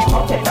 Once you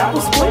pop it, that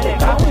will spoil it.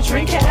 That will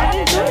drink it and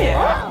enjoy it.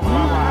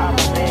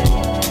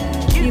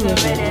 You a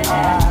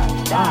millionaire.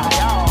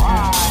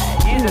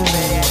 You a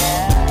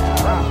millionaire.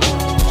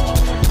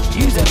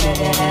 You's a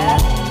millionaire.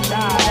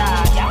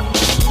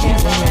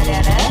 You's a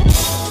millionaire.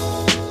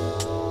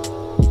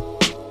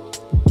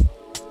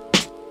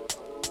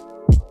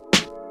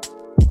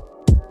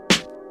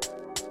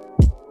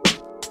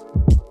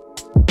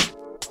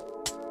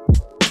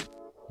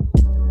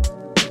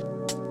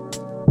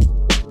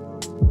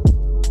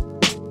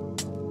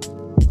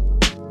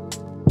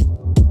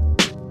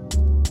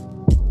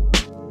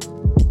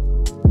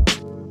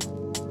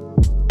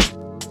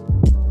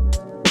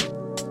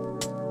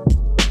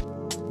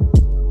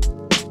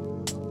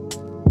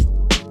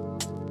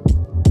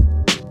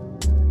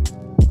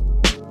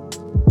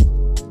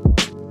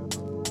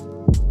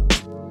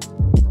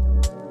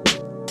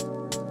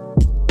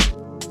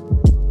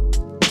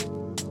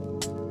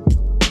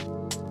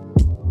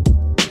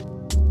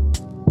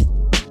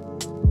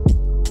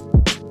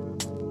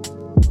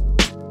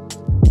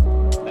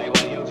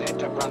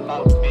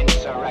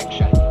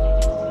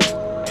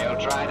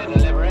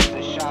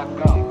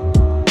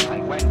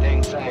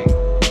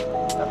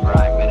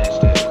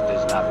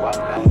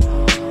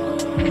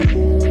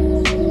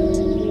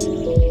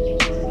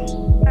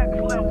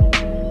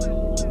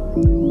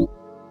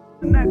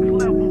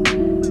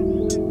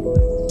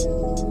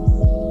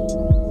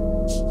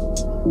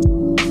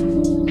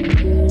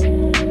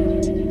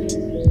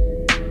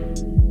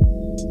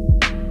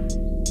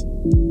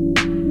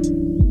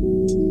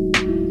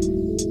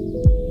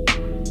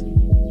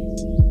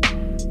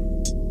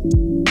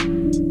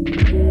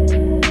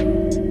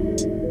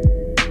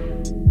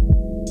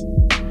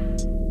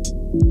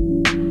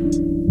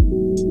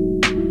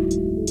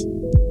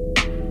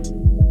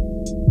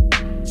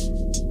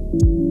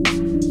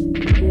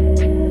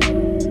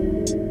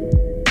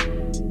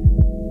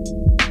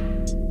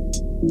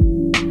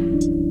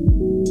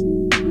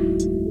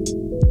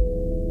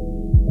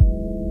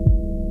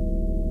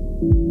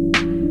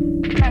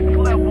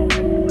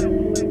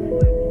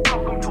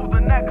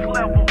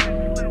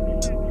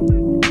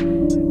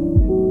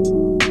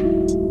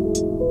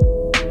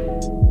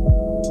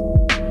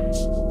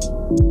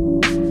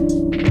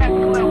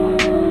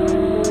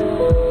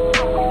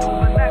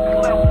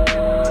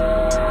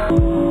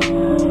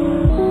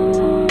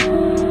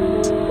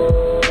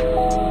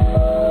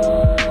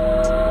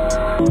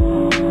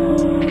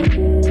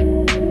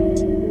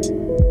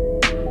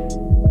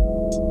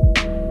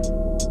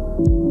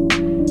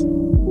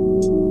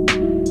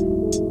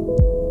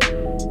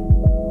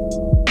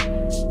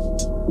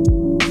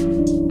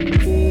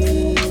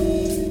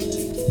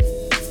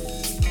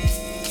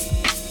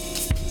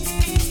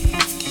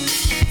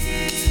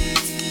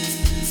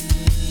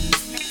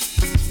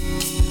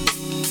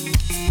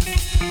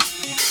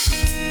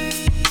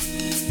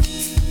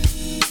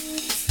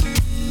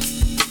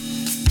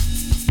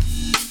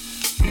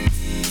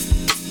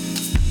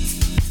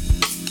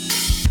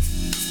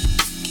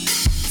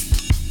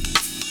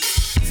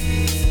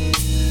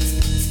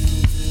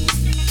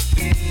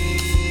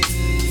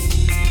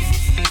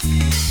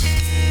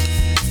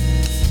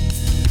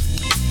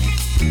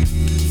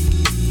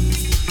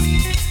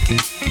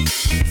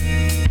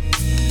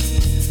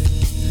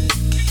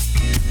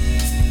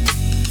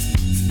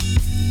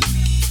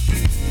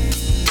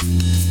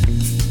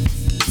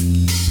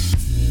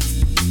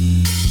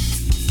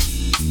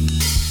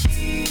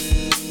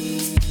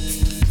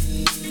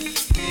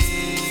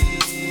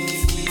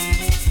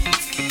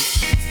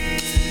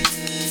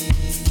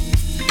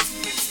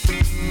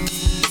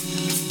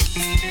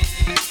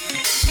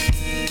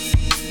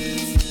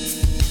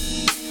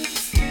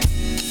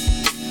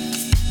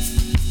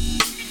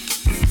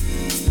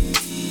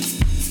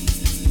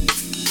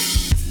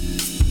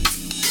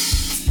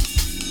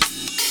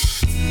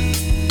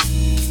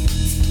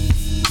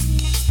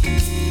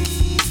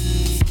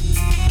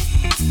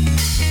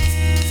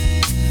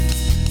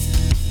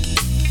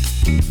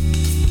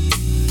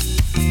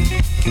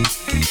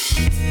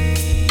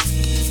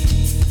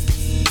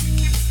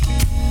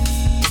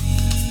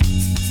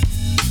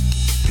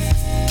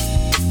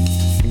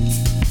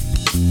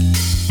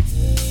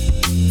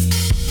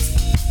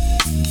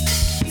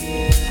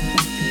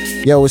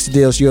 Yo, what's the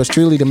deal? It's yours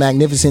truly, the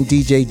magnificent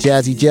DJ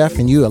Jazzy Jeff,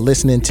 and you are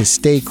listening to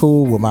Stay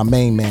Cool with my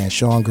main man,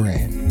 Sean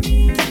Grant.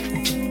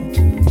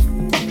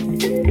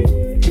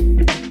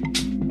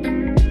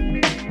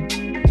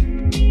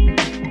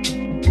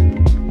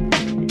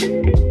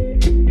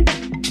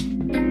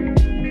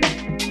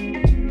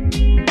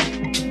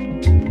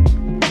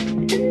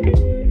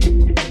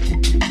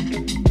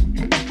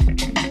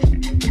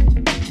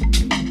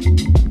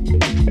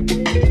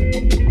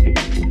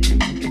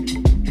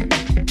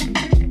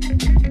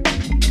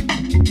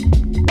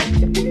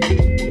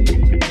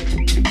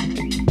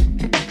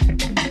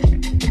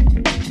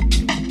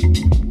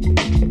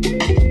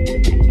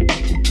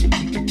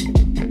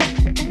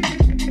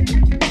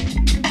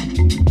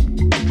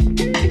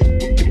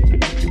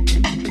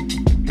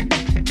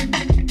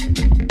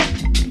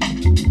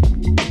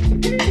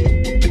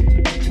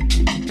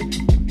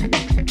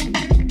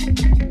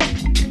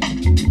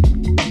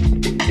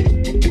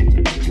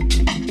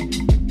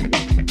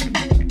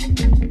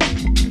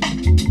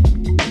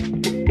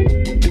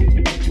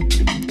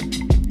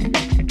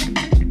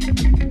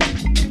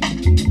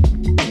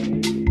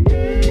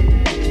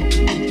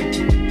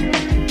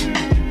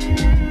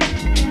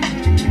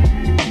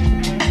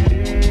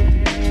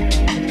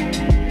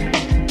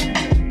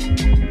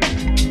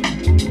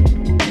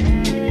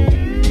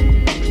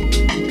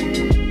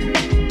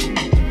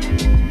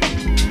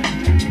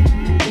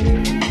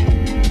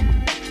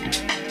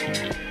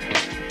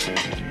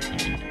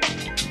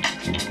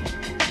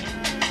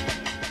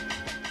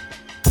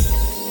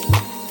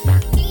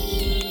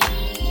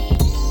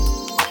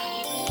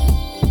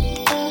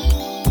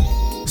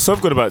 So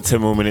I've got about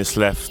 10 more minutes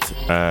left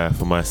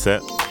for my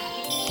set.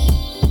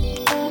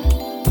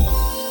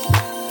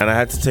 And I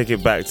had to take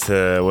it back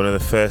to one of the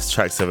first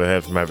tracks I ever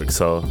heard from Maverick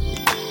Soul.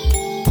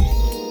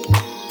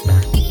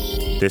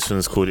 This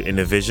one's called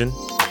Inner Vision.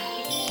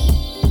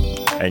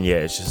 And yeah,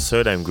 it's just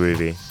so damn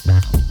groovy.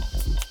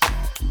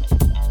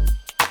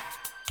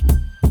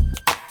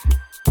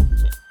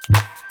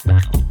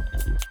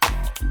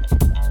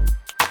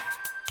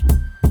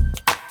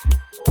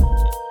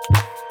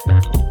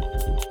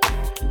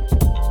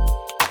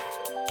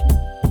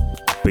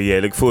 But yeah,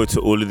 look forward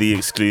to all of the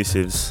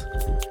exclusives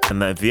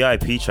and that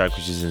VIP track,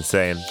 which is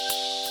insane,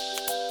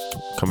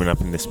 coming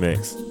up in this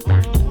mix.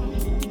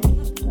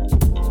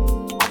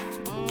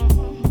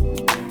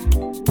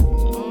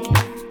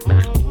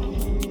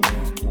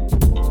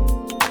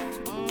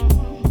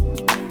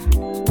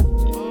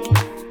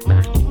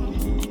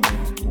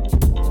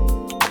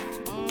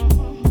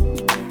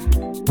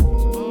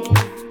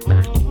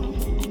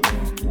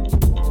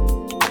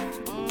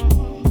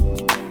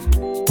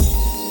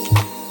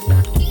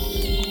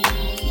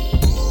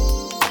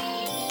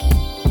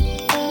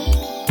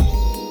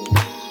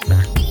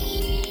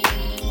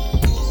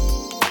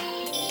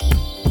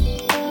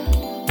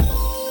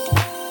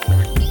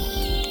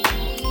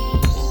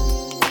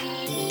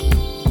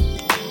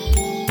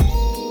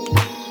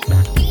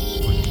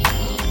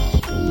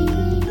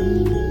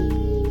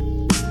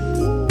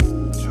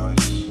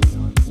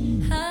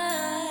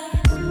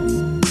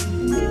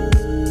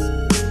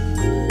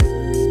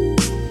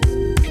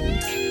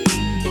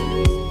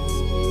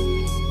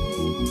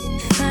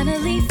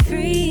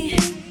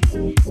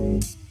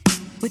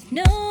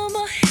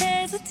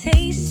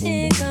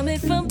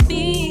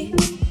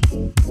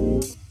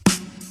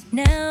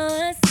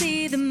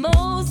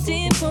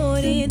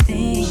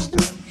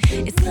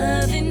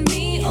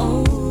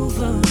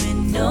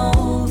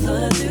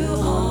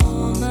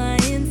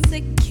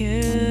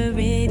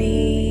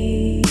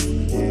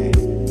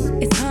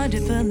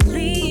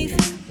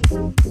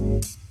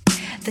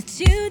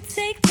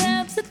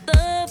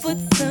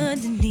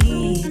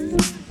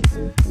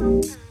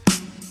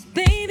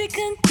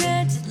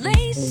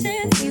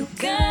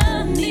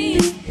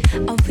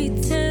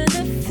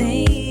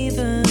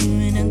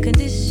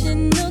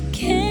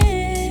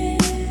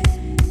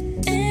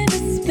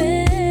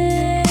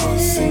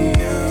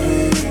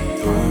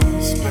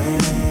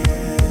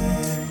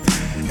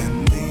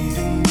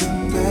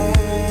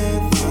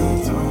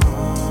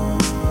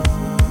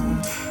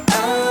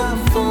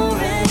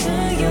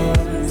 Forever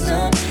yours,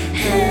 I'm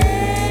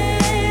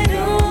head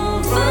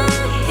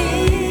over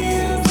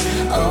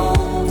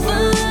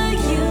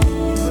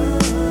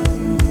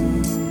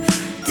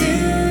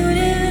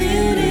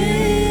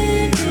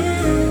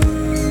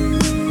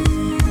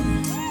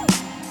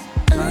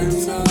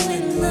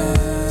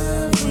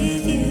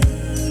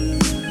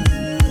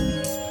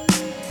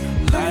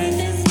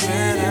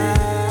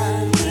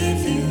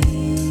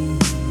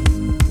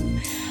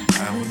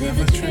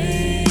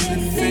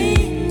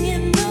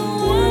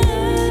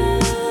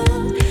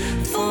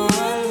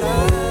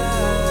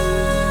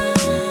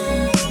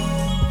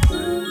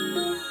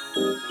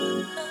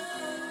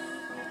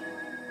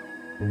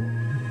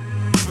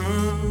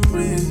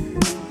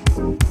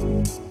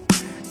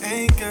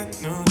ain't got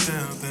no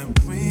doubt that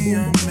we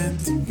are meant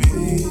to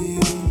be.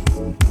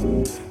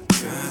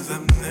 'Cause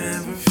I've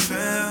never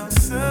felt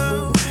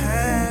so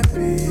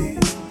happy.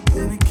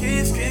 And it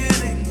keeps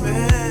getting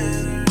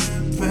better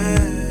and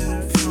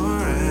better.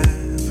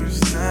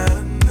 Forever's not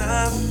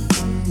enough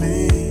for me.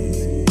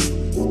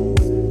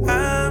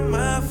 I'm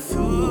a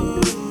fool,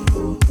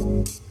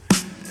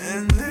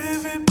 and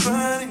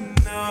everybody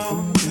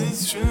knows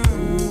it's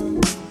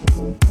true.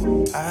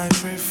 I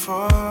pray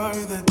for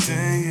the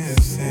day you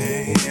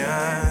say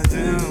I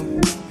do.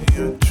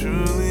 You're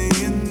truly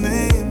an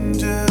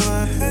angel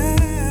of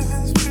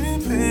heaven's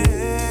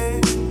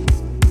prepared.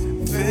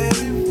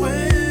 Very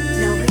well.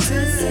 No, it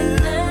doesn't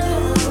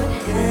matter what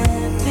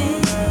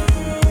happens.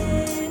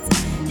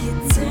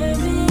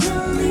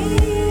 Eternally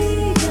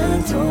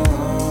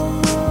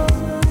adored.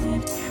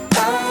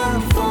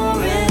 I'm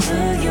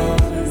forever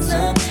yours.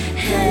 I'm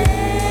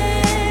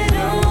head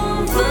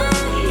over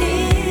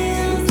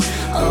heels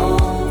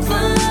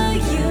over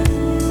you.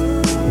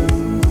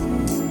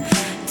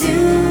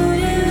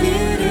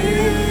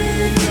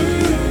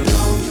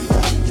 Don't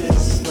let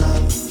this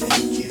love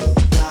make you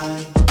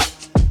blind.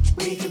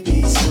 We could be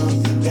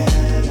something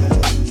better,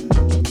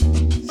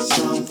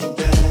 something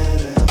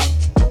better.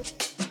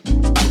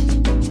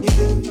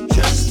 You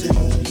just do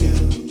you,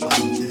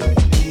 I'll do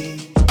me,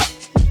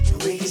 and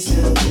we can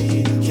still be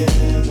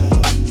together,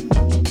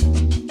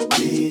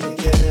 be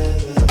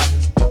together.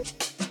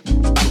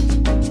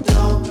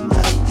 Don't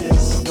let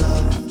this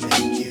love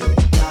make you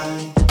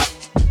blind.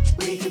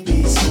 We could be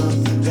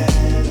something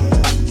better,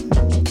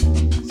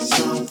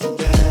 something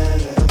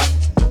better.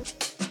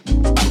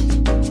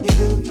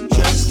 You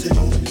just do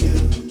you,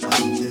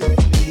 I'll do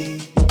me,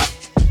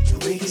 and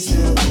we can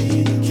still be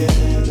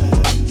together.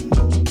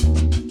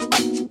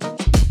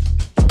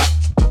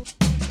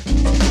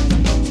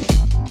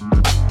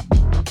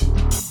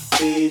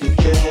 Be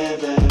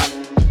together.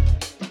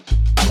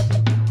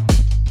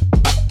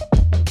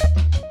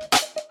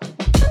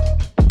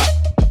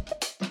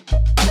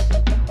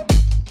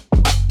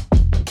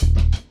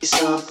 Be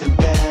something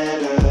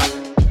better.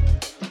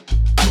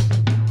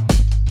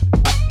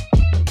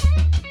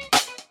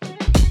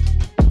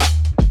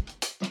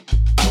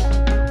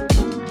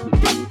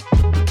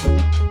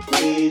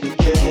 Be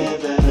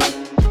together.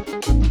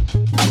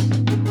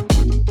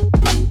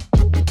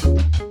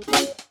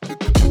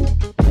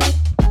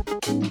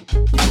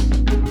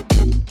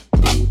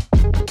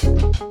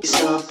 Be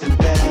something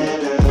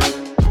better.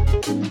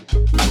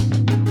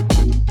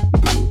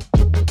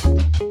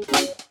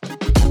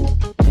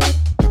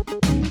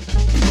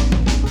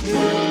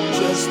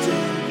 Just do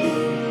you,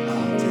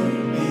 I'll do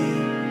me,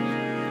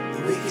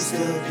 and we can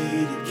still be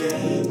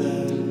together,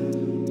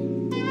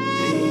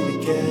 be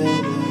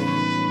together.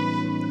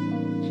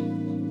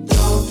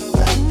 Don't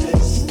let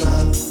this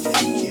love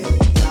take you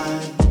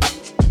blind.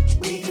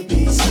 We could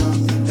be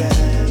something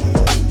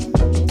better,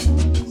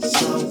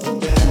 something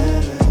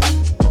better.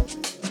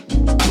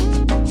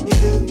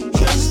 You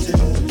just do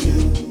you,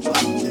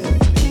 I'll do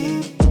me,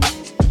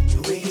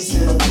 and we can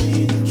still be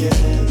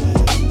together,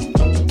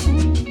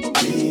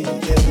 be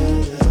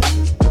together.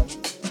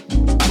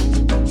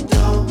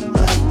 Don't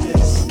let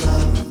this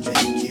love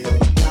make you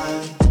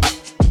blind.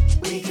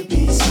 We could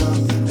be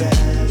something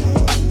better,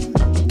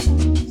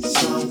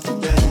 something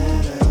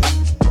better.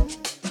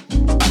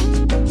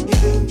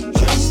 You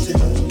just do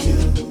you,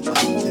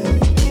 I'll do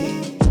me,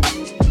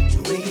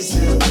 and we can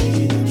still be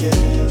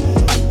together.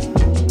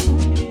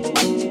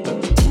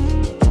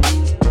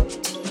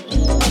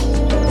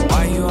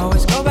 Why you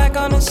always go back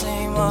on the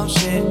same old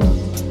shit?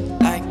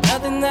 Like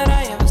nothing that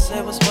I ever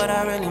said was what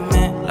I really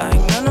meant. Like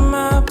none of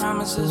my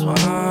promises were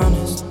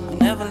honest. I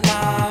never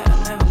lied, I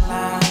never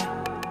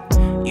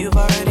lied. You've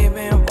already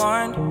been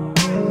warned.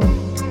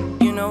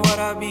 You know what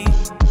I'll be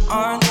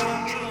on.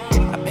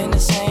 I've been the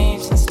same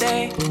since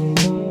day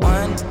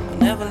one. I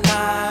never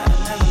lied, I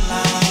never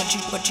lied.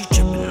 What you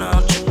tripping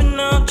on, tripping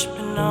on,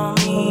 tripping on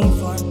me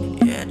for?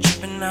 Yeah,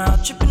 tripping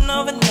out, tripping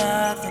over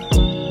nothing.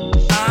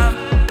 I'm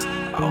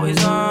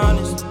always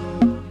honest.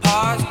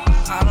 Pause,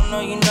 I don't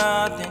know you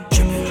nothing.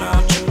 Tripping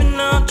on, tripping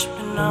on,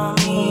 tripping on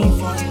me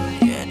for?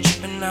 Yeah,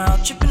 tripping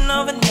out, tripping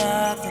over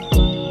nothing.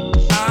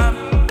 I'm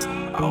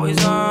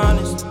always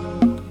honest.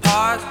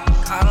 Pause,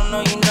 I don't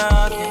know you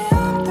nothing.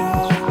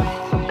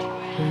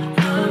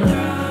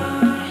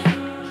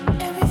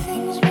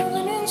 Everything's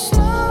moving in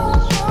slow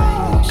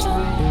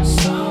motion.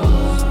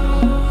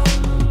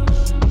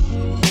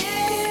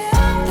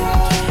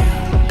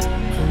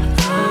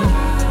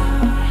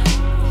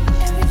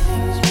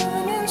 Everything's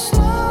moving in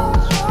slow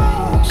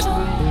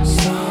motion.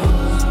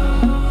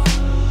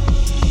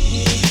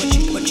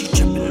 What you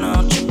tripping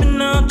on,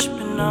 tripping on,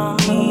 tripping on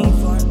me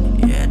for?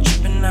 Yeah,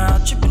 tripping out,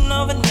 tripping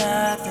over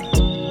nothing.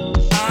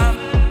 I'm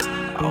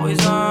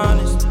always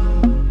honest.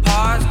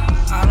 Pause,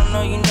 I don't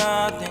know you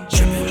nothing.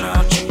 Tripping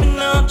on, tripping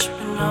on,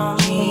 tripping on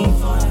me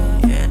for?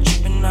 Yeah,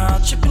 tripping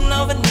out, tripping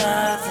over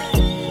nothing.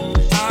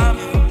 I'm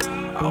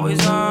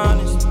always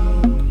honest.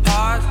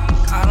 Pause,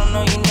 I don't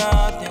know you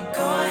nothing.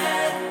 Go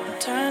ahead,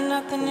 turn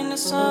nothing into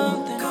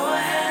something. Go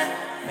ahead,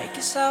 make it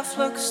yourself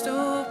look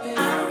stupid.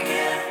 I don't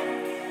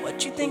care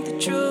what you think the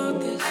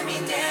truth is. I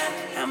mean, damn,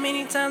 how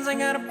many times I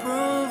gotta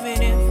prove it?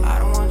 If I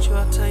don't want you,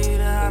 I'll tell you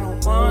that I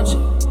don't want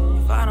you.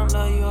 If I don't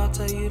love you, I'll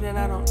tell you that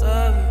I don't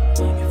love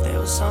you. If there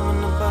was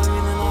someone above you,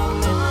 then I'll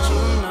let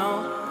you know.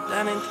 But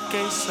that ain't the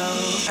case, so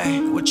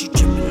hey, what you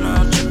tripping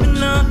on me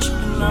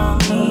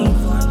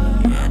for?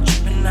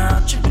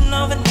 Yeah, tripping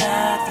over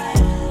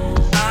nothing.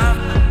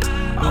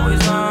 I'm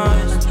always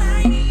honest,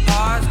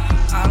 pause,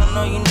 I don't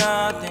know you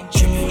nothing.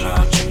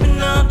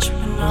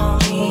 Tripping on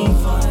me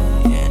for?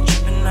 Yeah,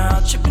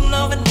 tripping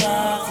over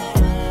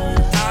nothing.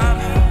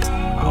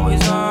 I'm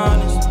always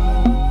honest,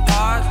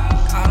 pause,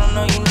 I don't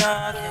know you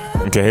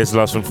nothing. Okay, here's the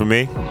last one from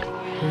me.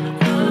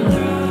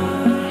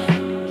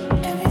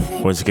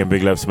 Once again,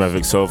 big love to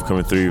Maverick Soul for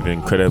coming through with an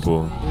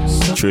incredible,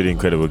 truly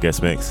incredible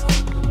guest mix.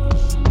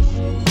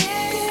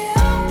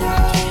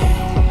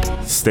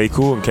 Stay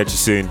cool and catch you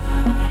soon.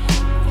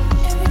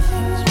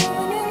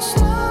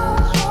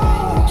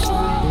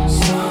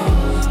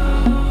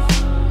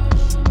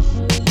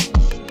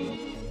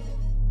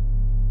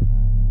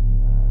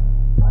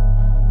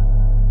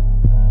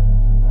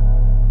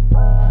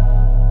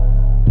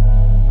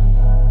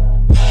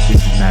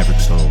 This is Maverick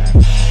Soul.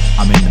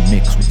 I'm in the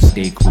mix with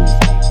Stay Cool.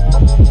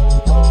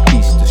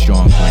 Peace to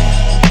Sean Graham.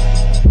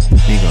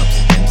 Big ups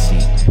to MC.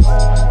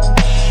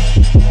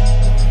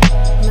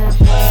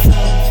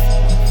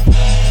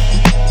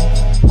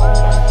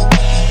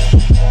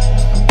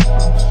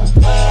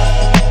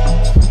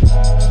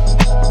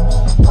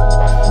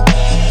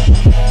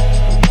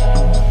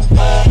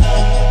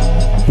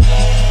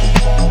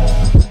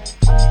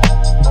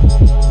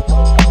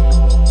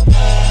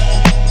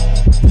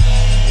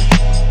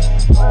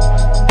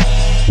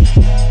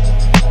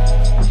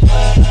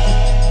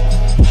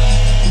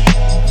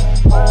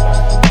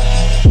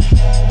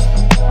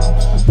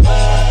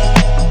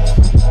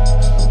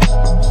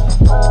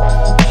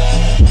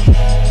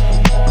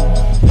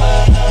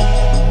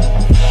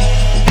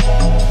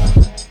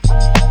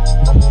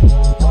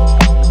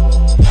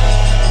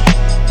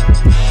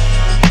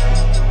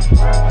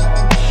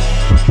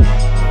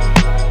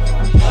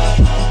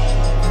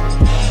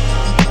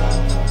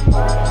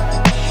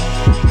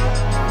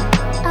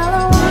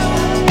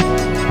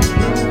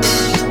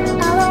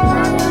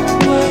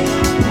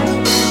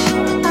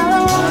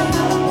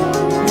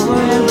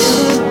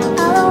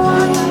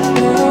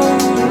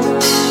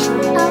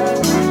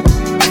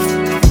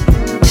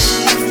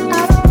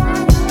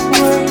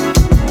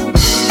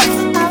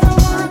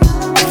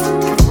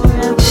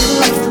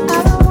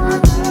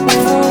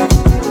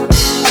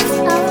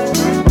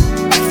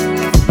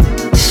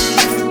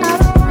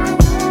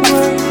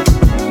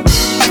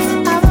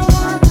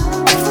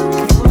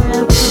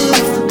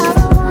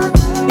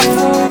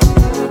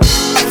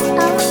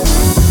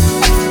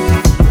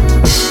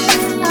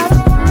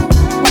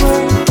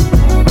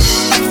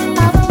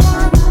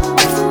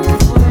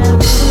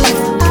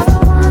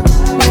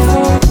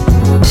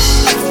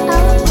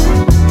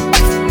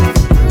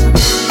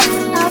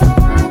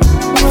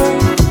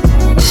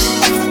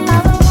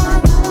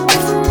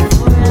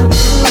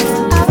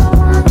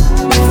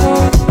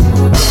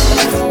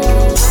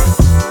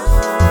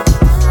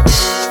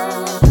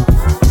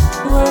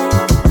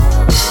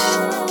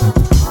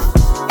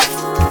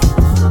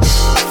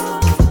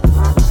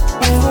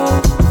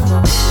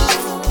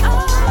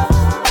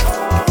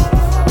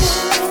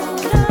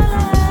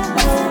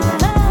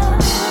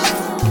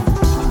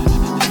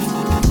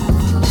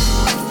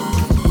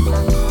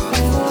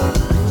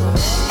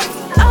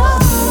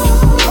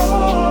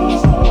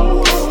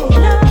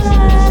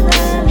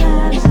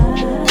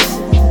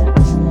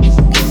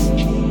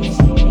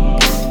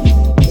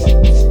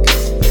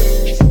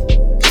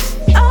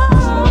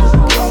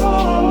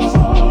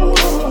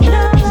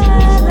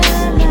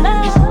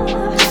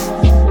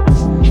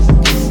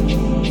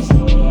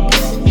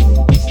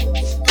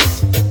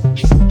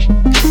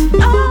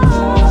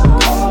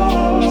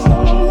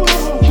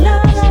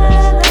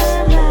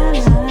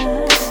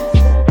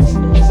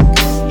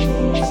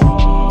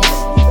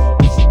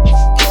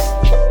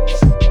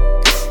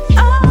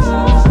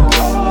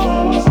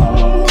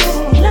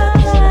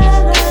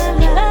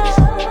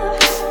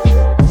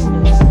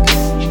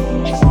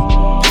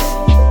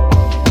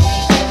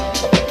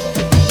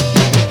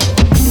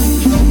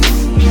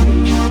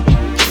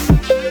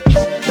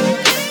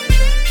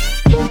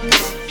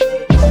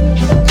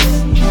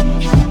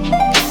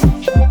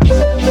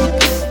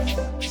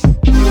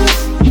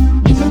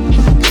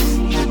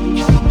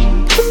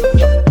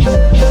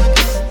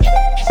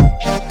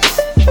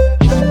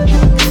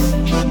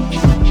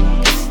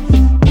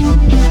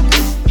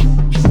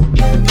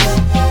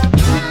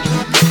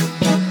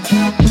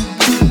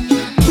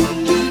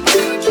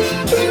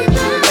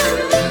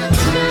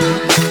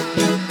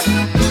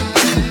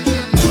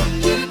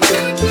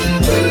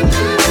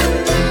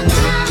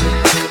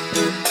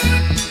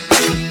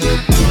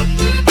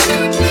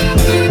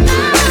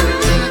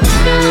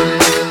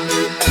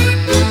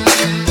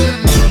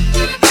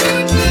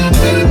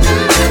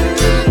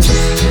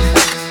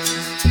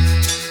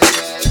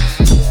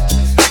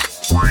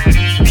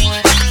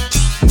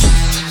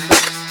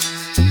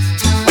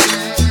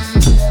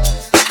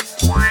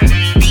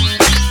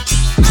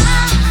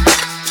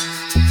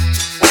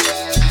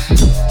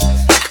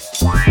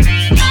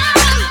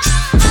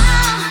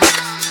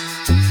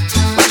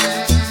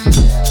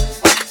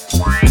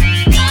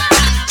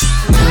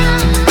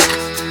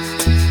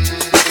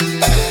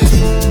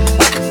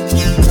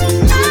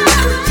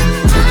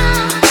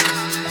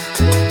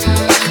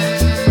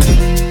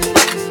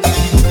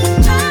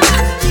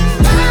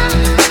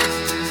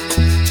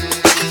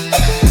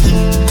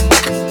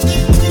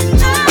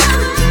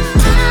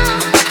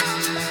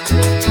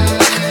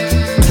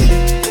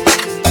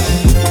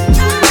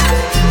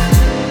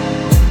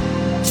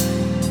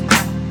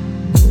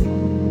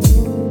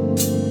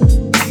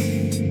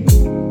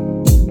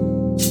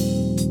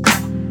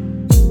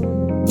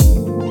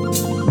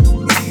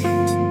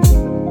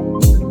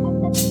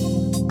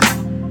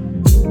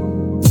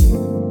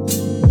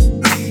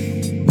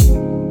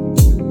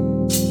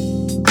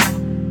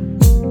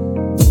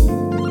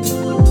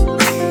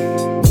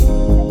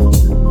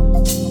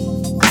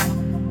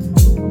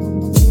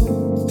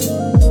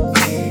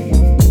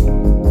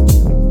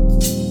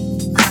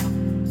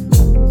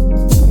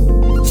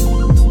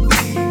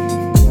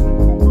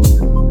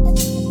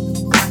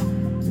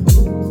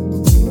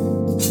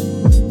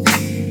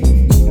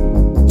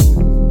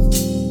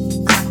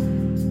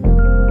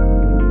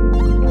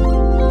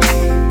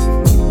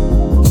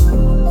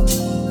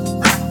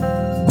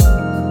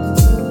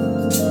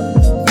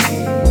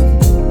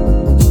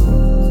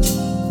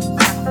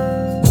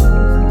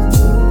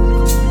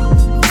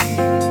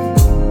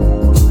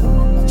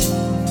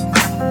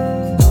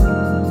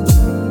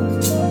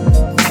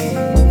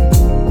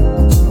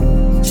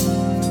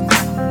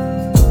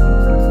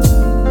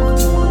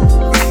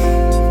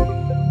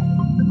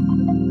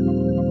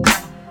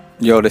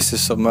 Yo, this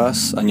is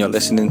Submerse, and you're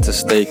listening to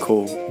Stay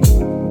Cool.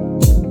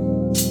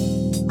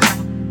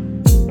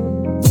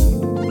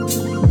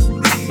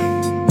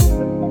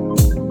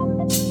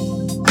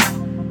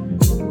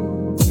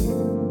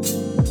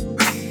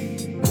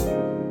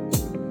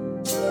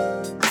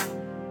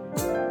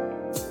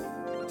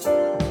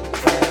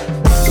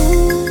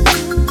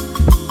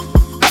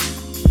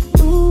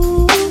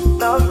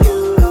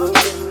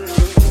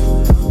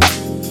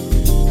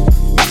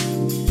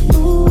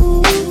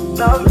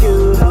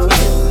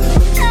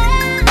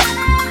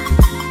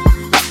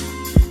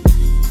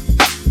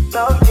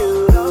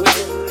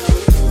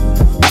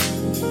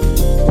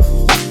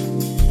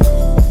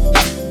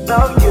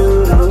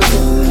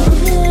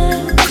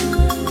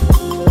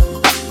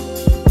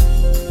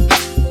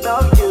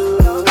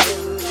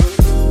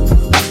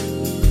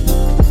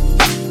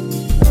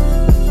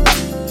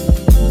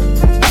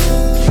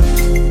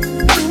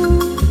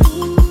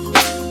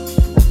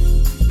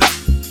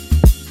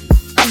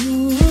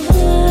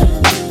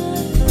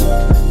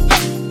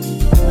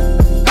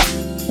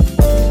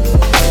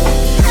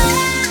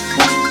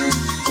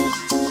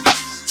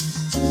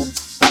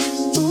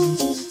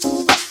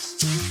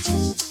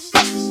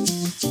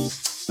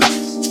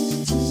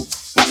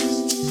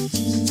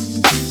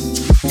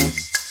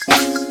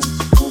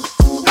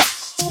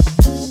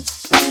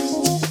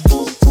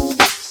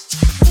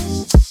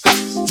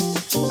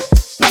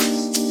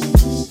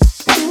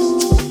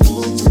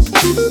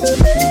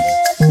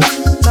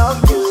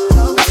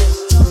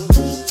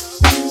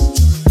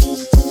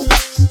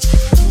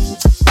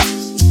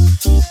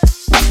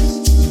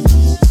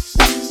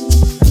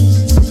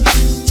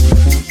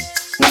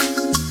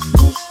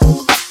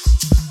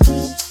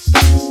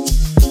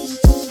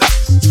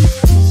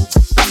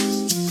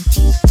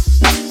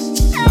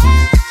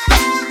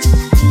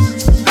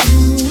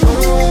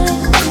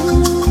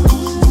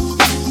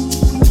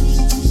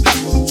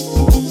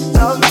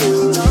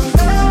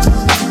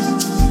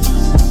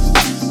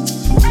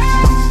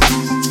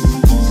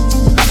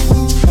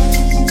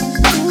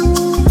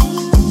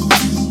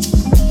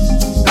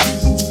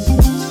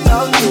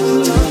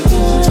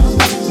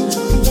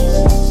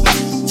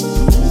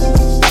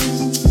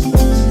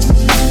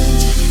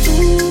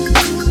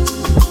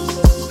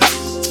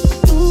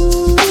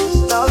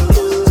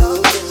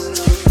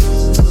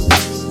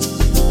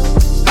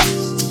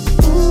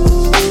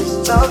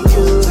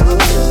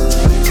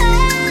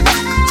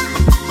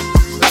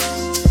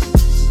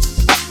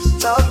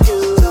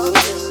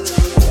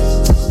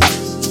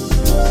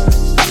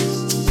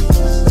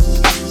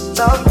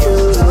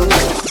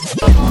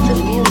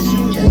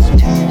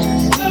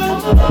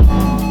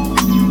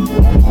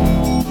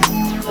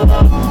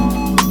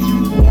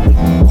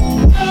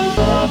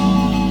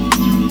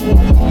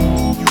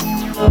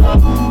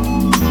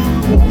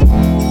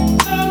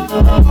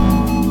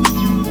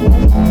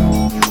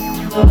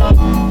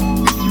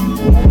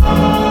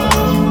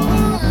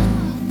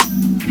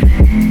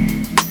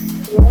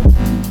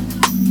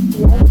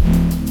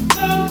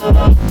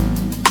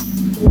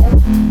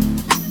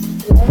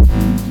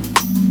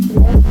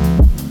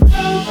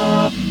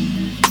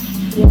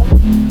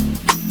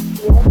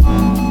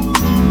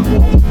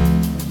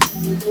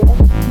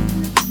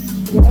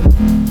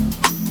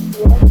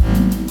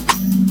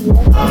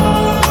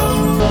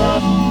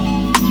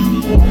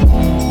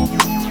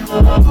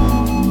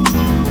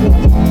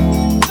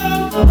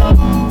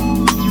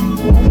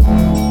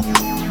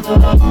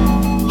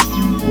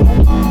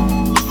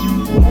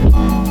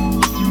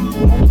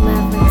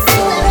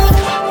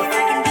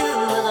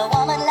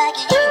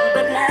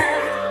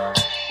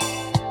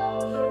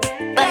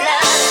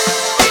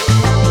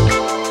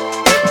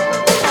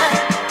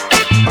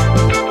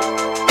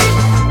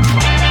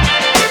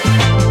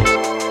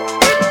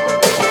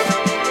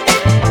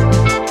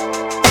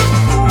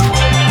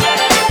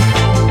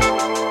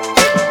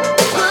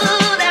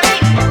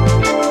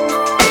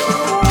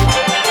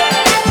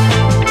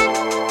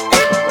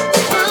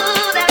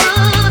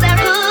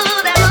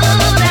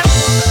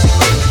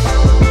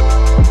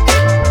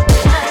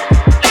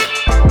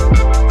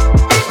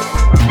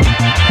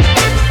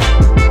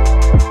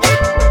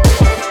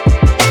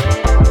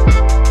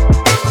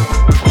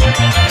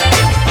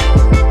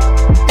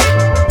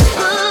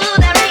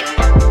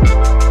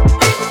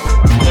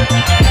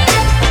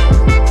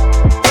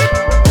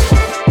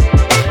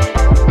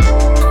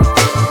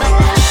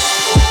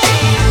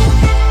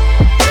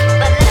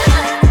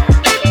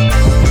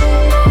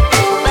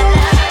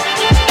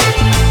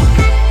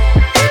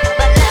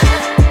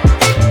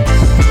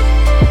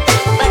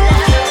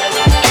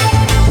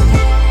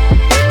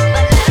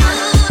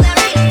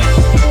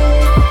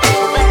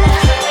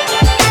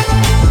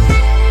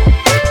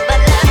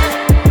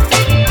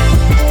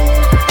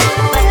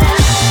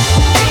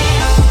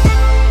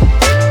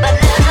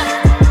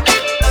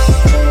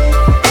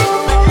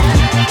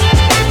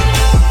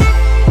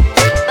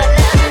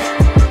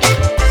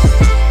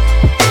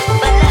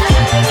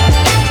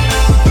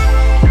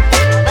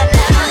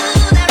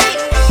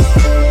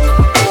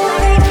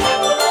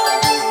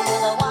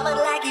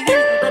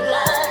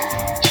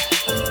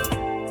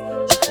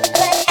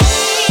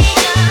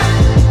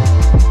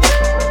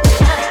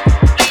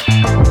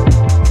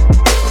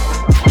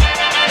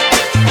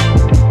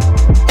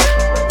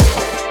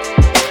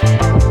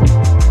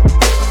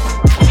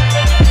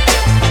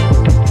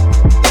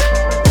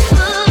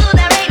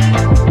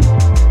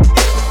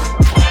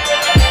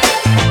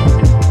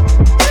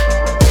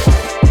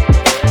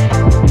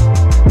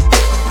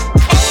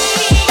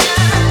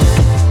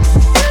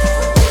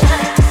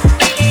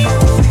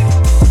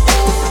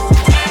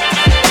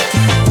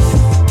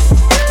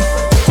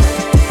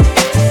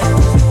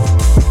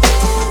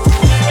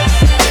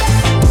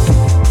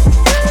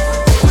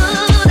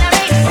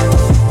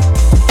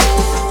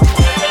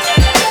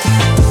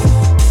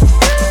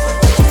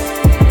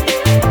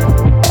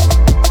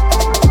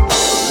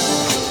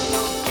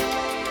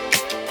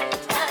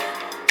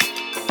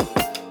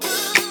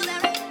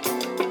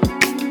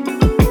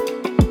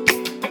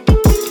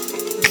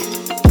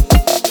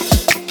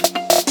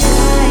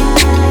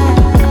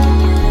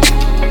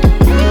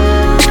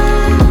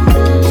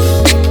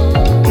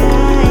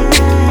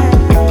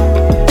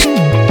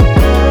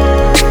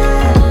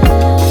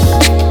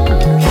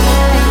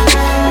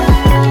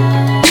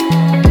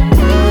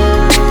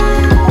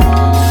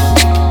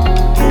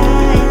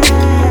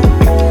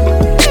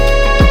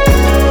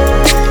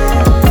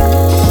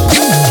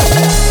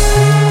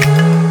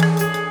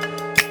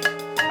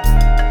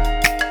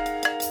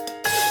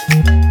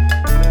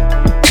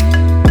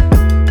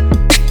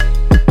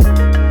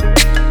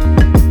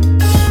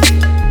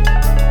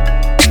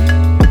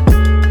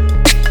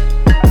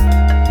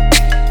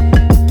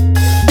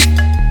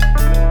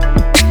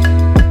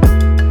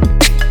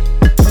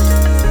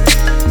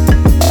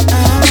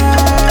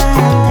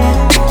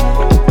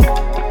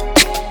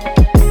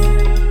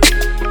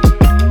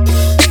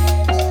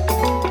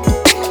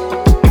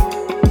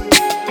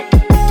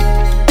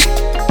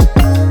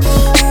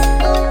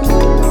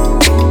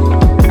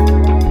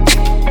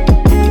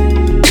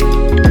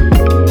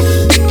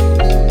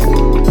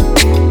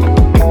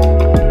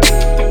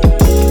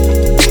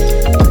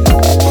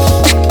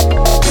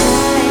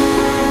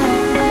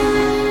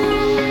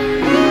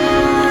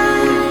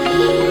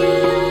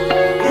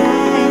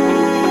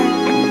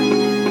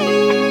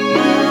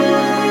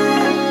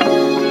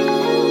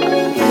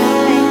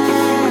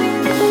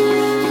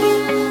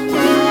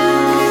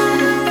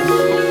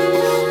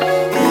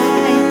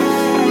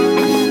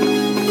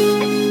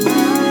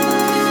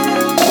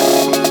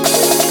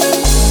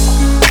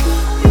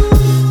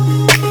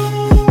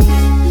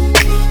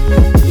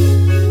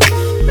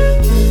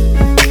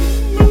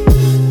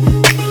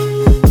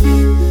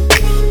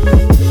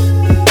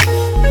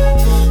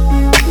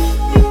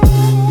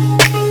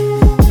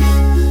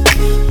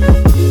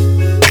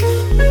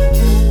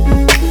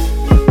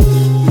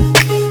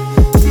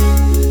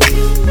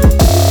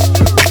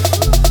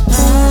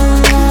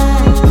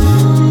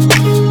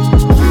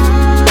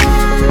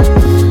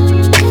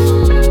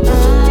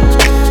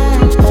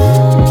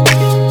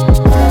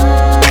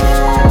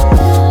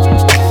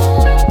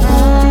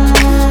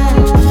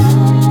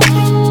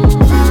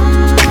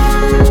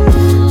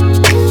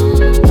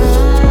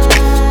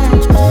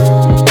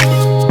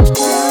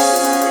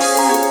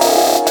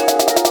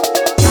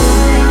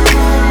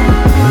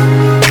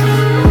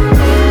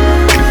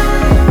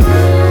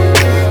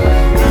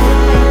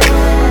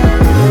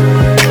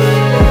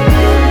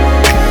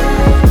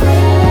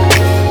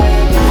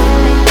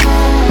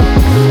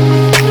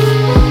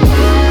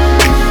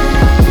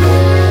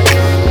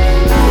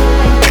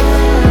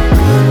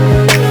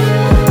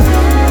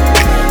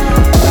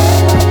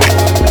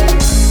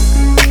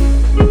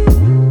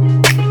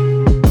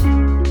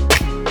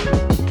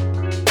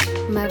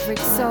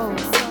 Soul.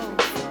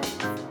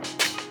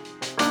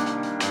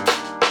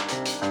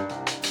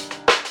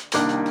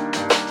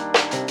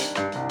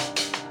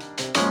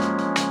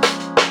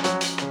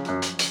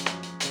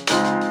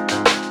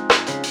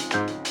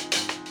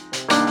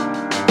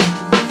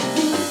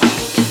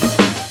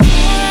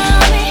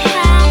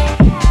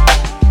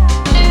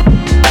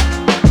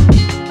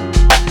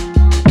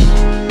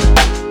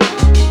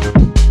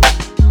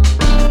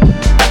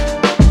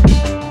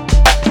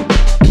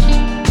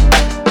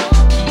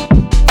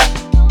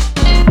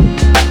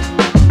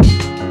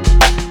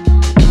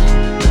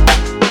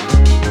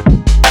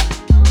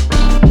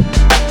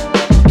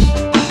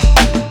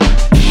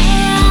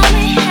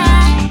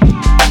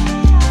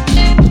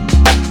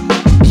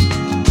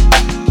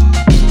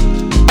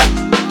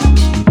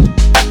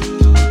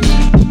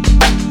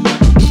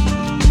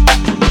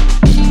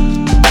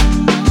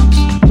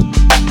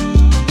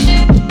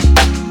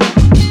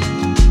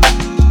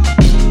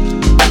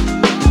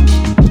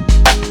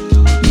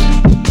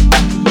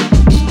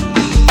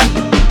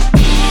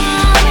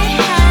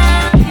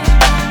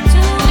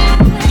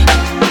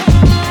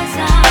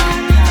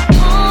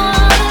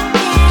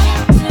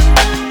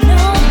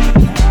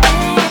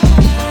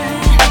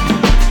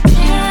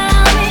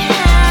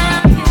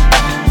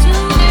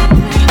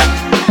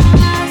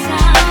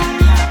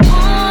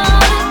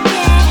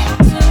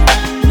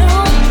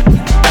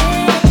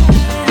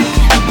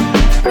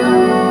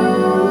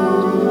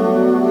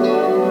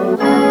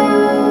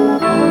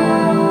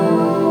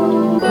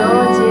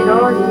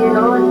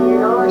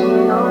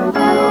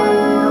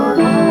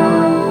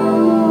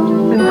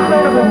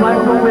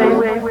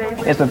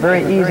 It's a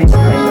very easy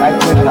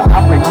actually to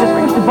operate. Just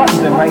push the buttons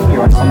in right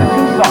here on the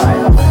two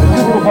sides, the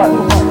two little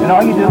buttons. And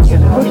all you do is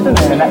push them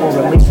in and that will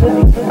release it.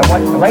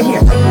 And right here,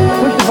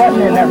 push the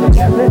button in, that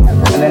releases it.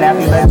 And then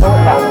after you let go,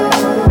 it locks.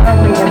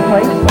 Currently in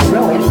place, but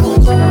really,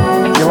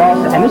 you're all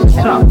set. And this is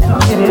tough.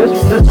 It is.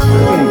 This is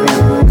an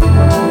example.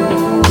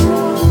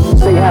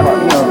 So you have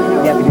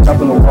you have to get up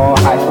on the wall,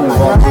 high swing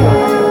ball. Hey,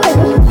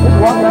 just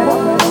walk right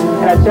up.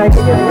 And I tell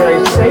you, it's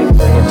very safe,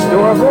 it's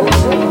durable,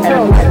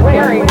 and it's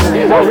wearing.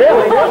 Oh,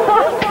 really?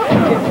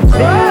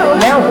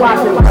 Now it's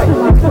locked in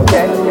place.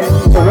 Okay?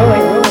 So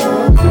really,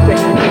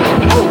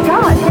 oh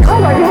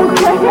God, are you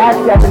okay? Ask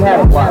doesn't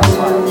have a lock.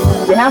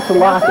 You have to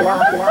lock it.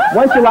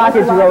 Once you lock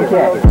it, you're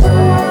okay.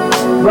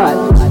 But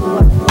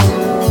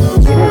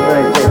it is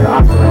very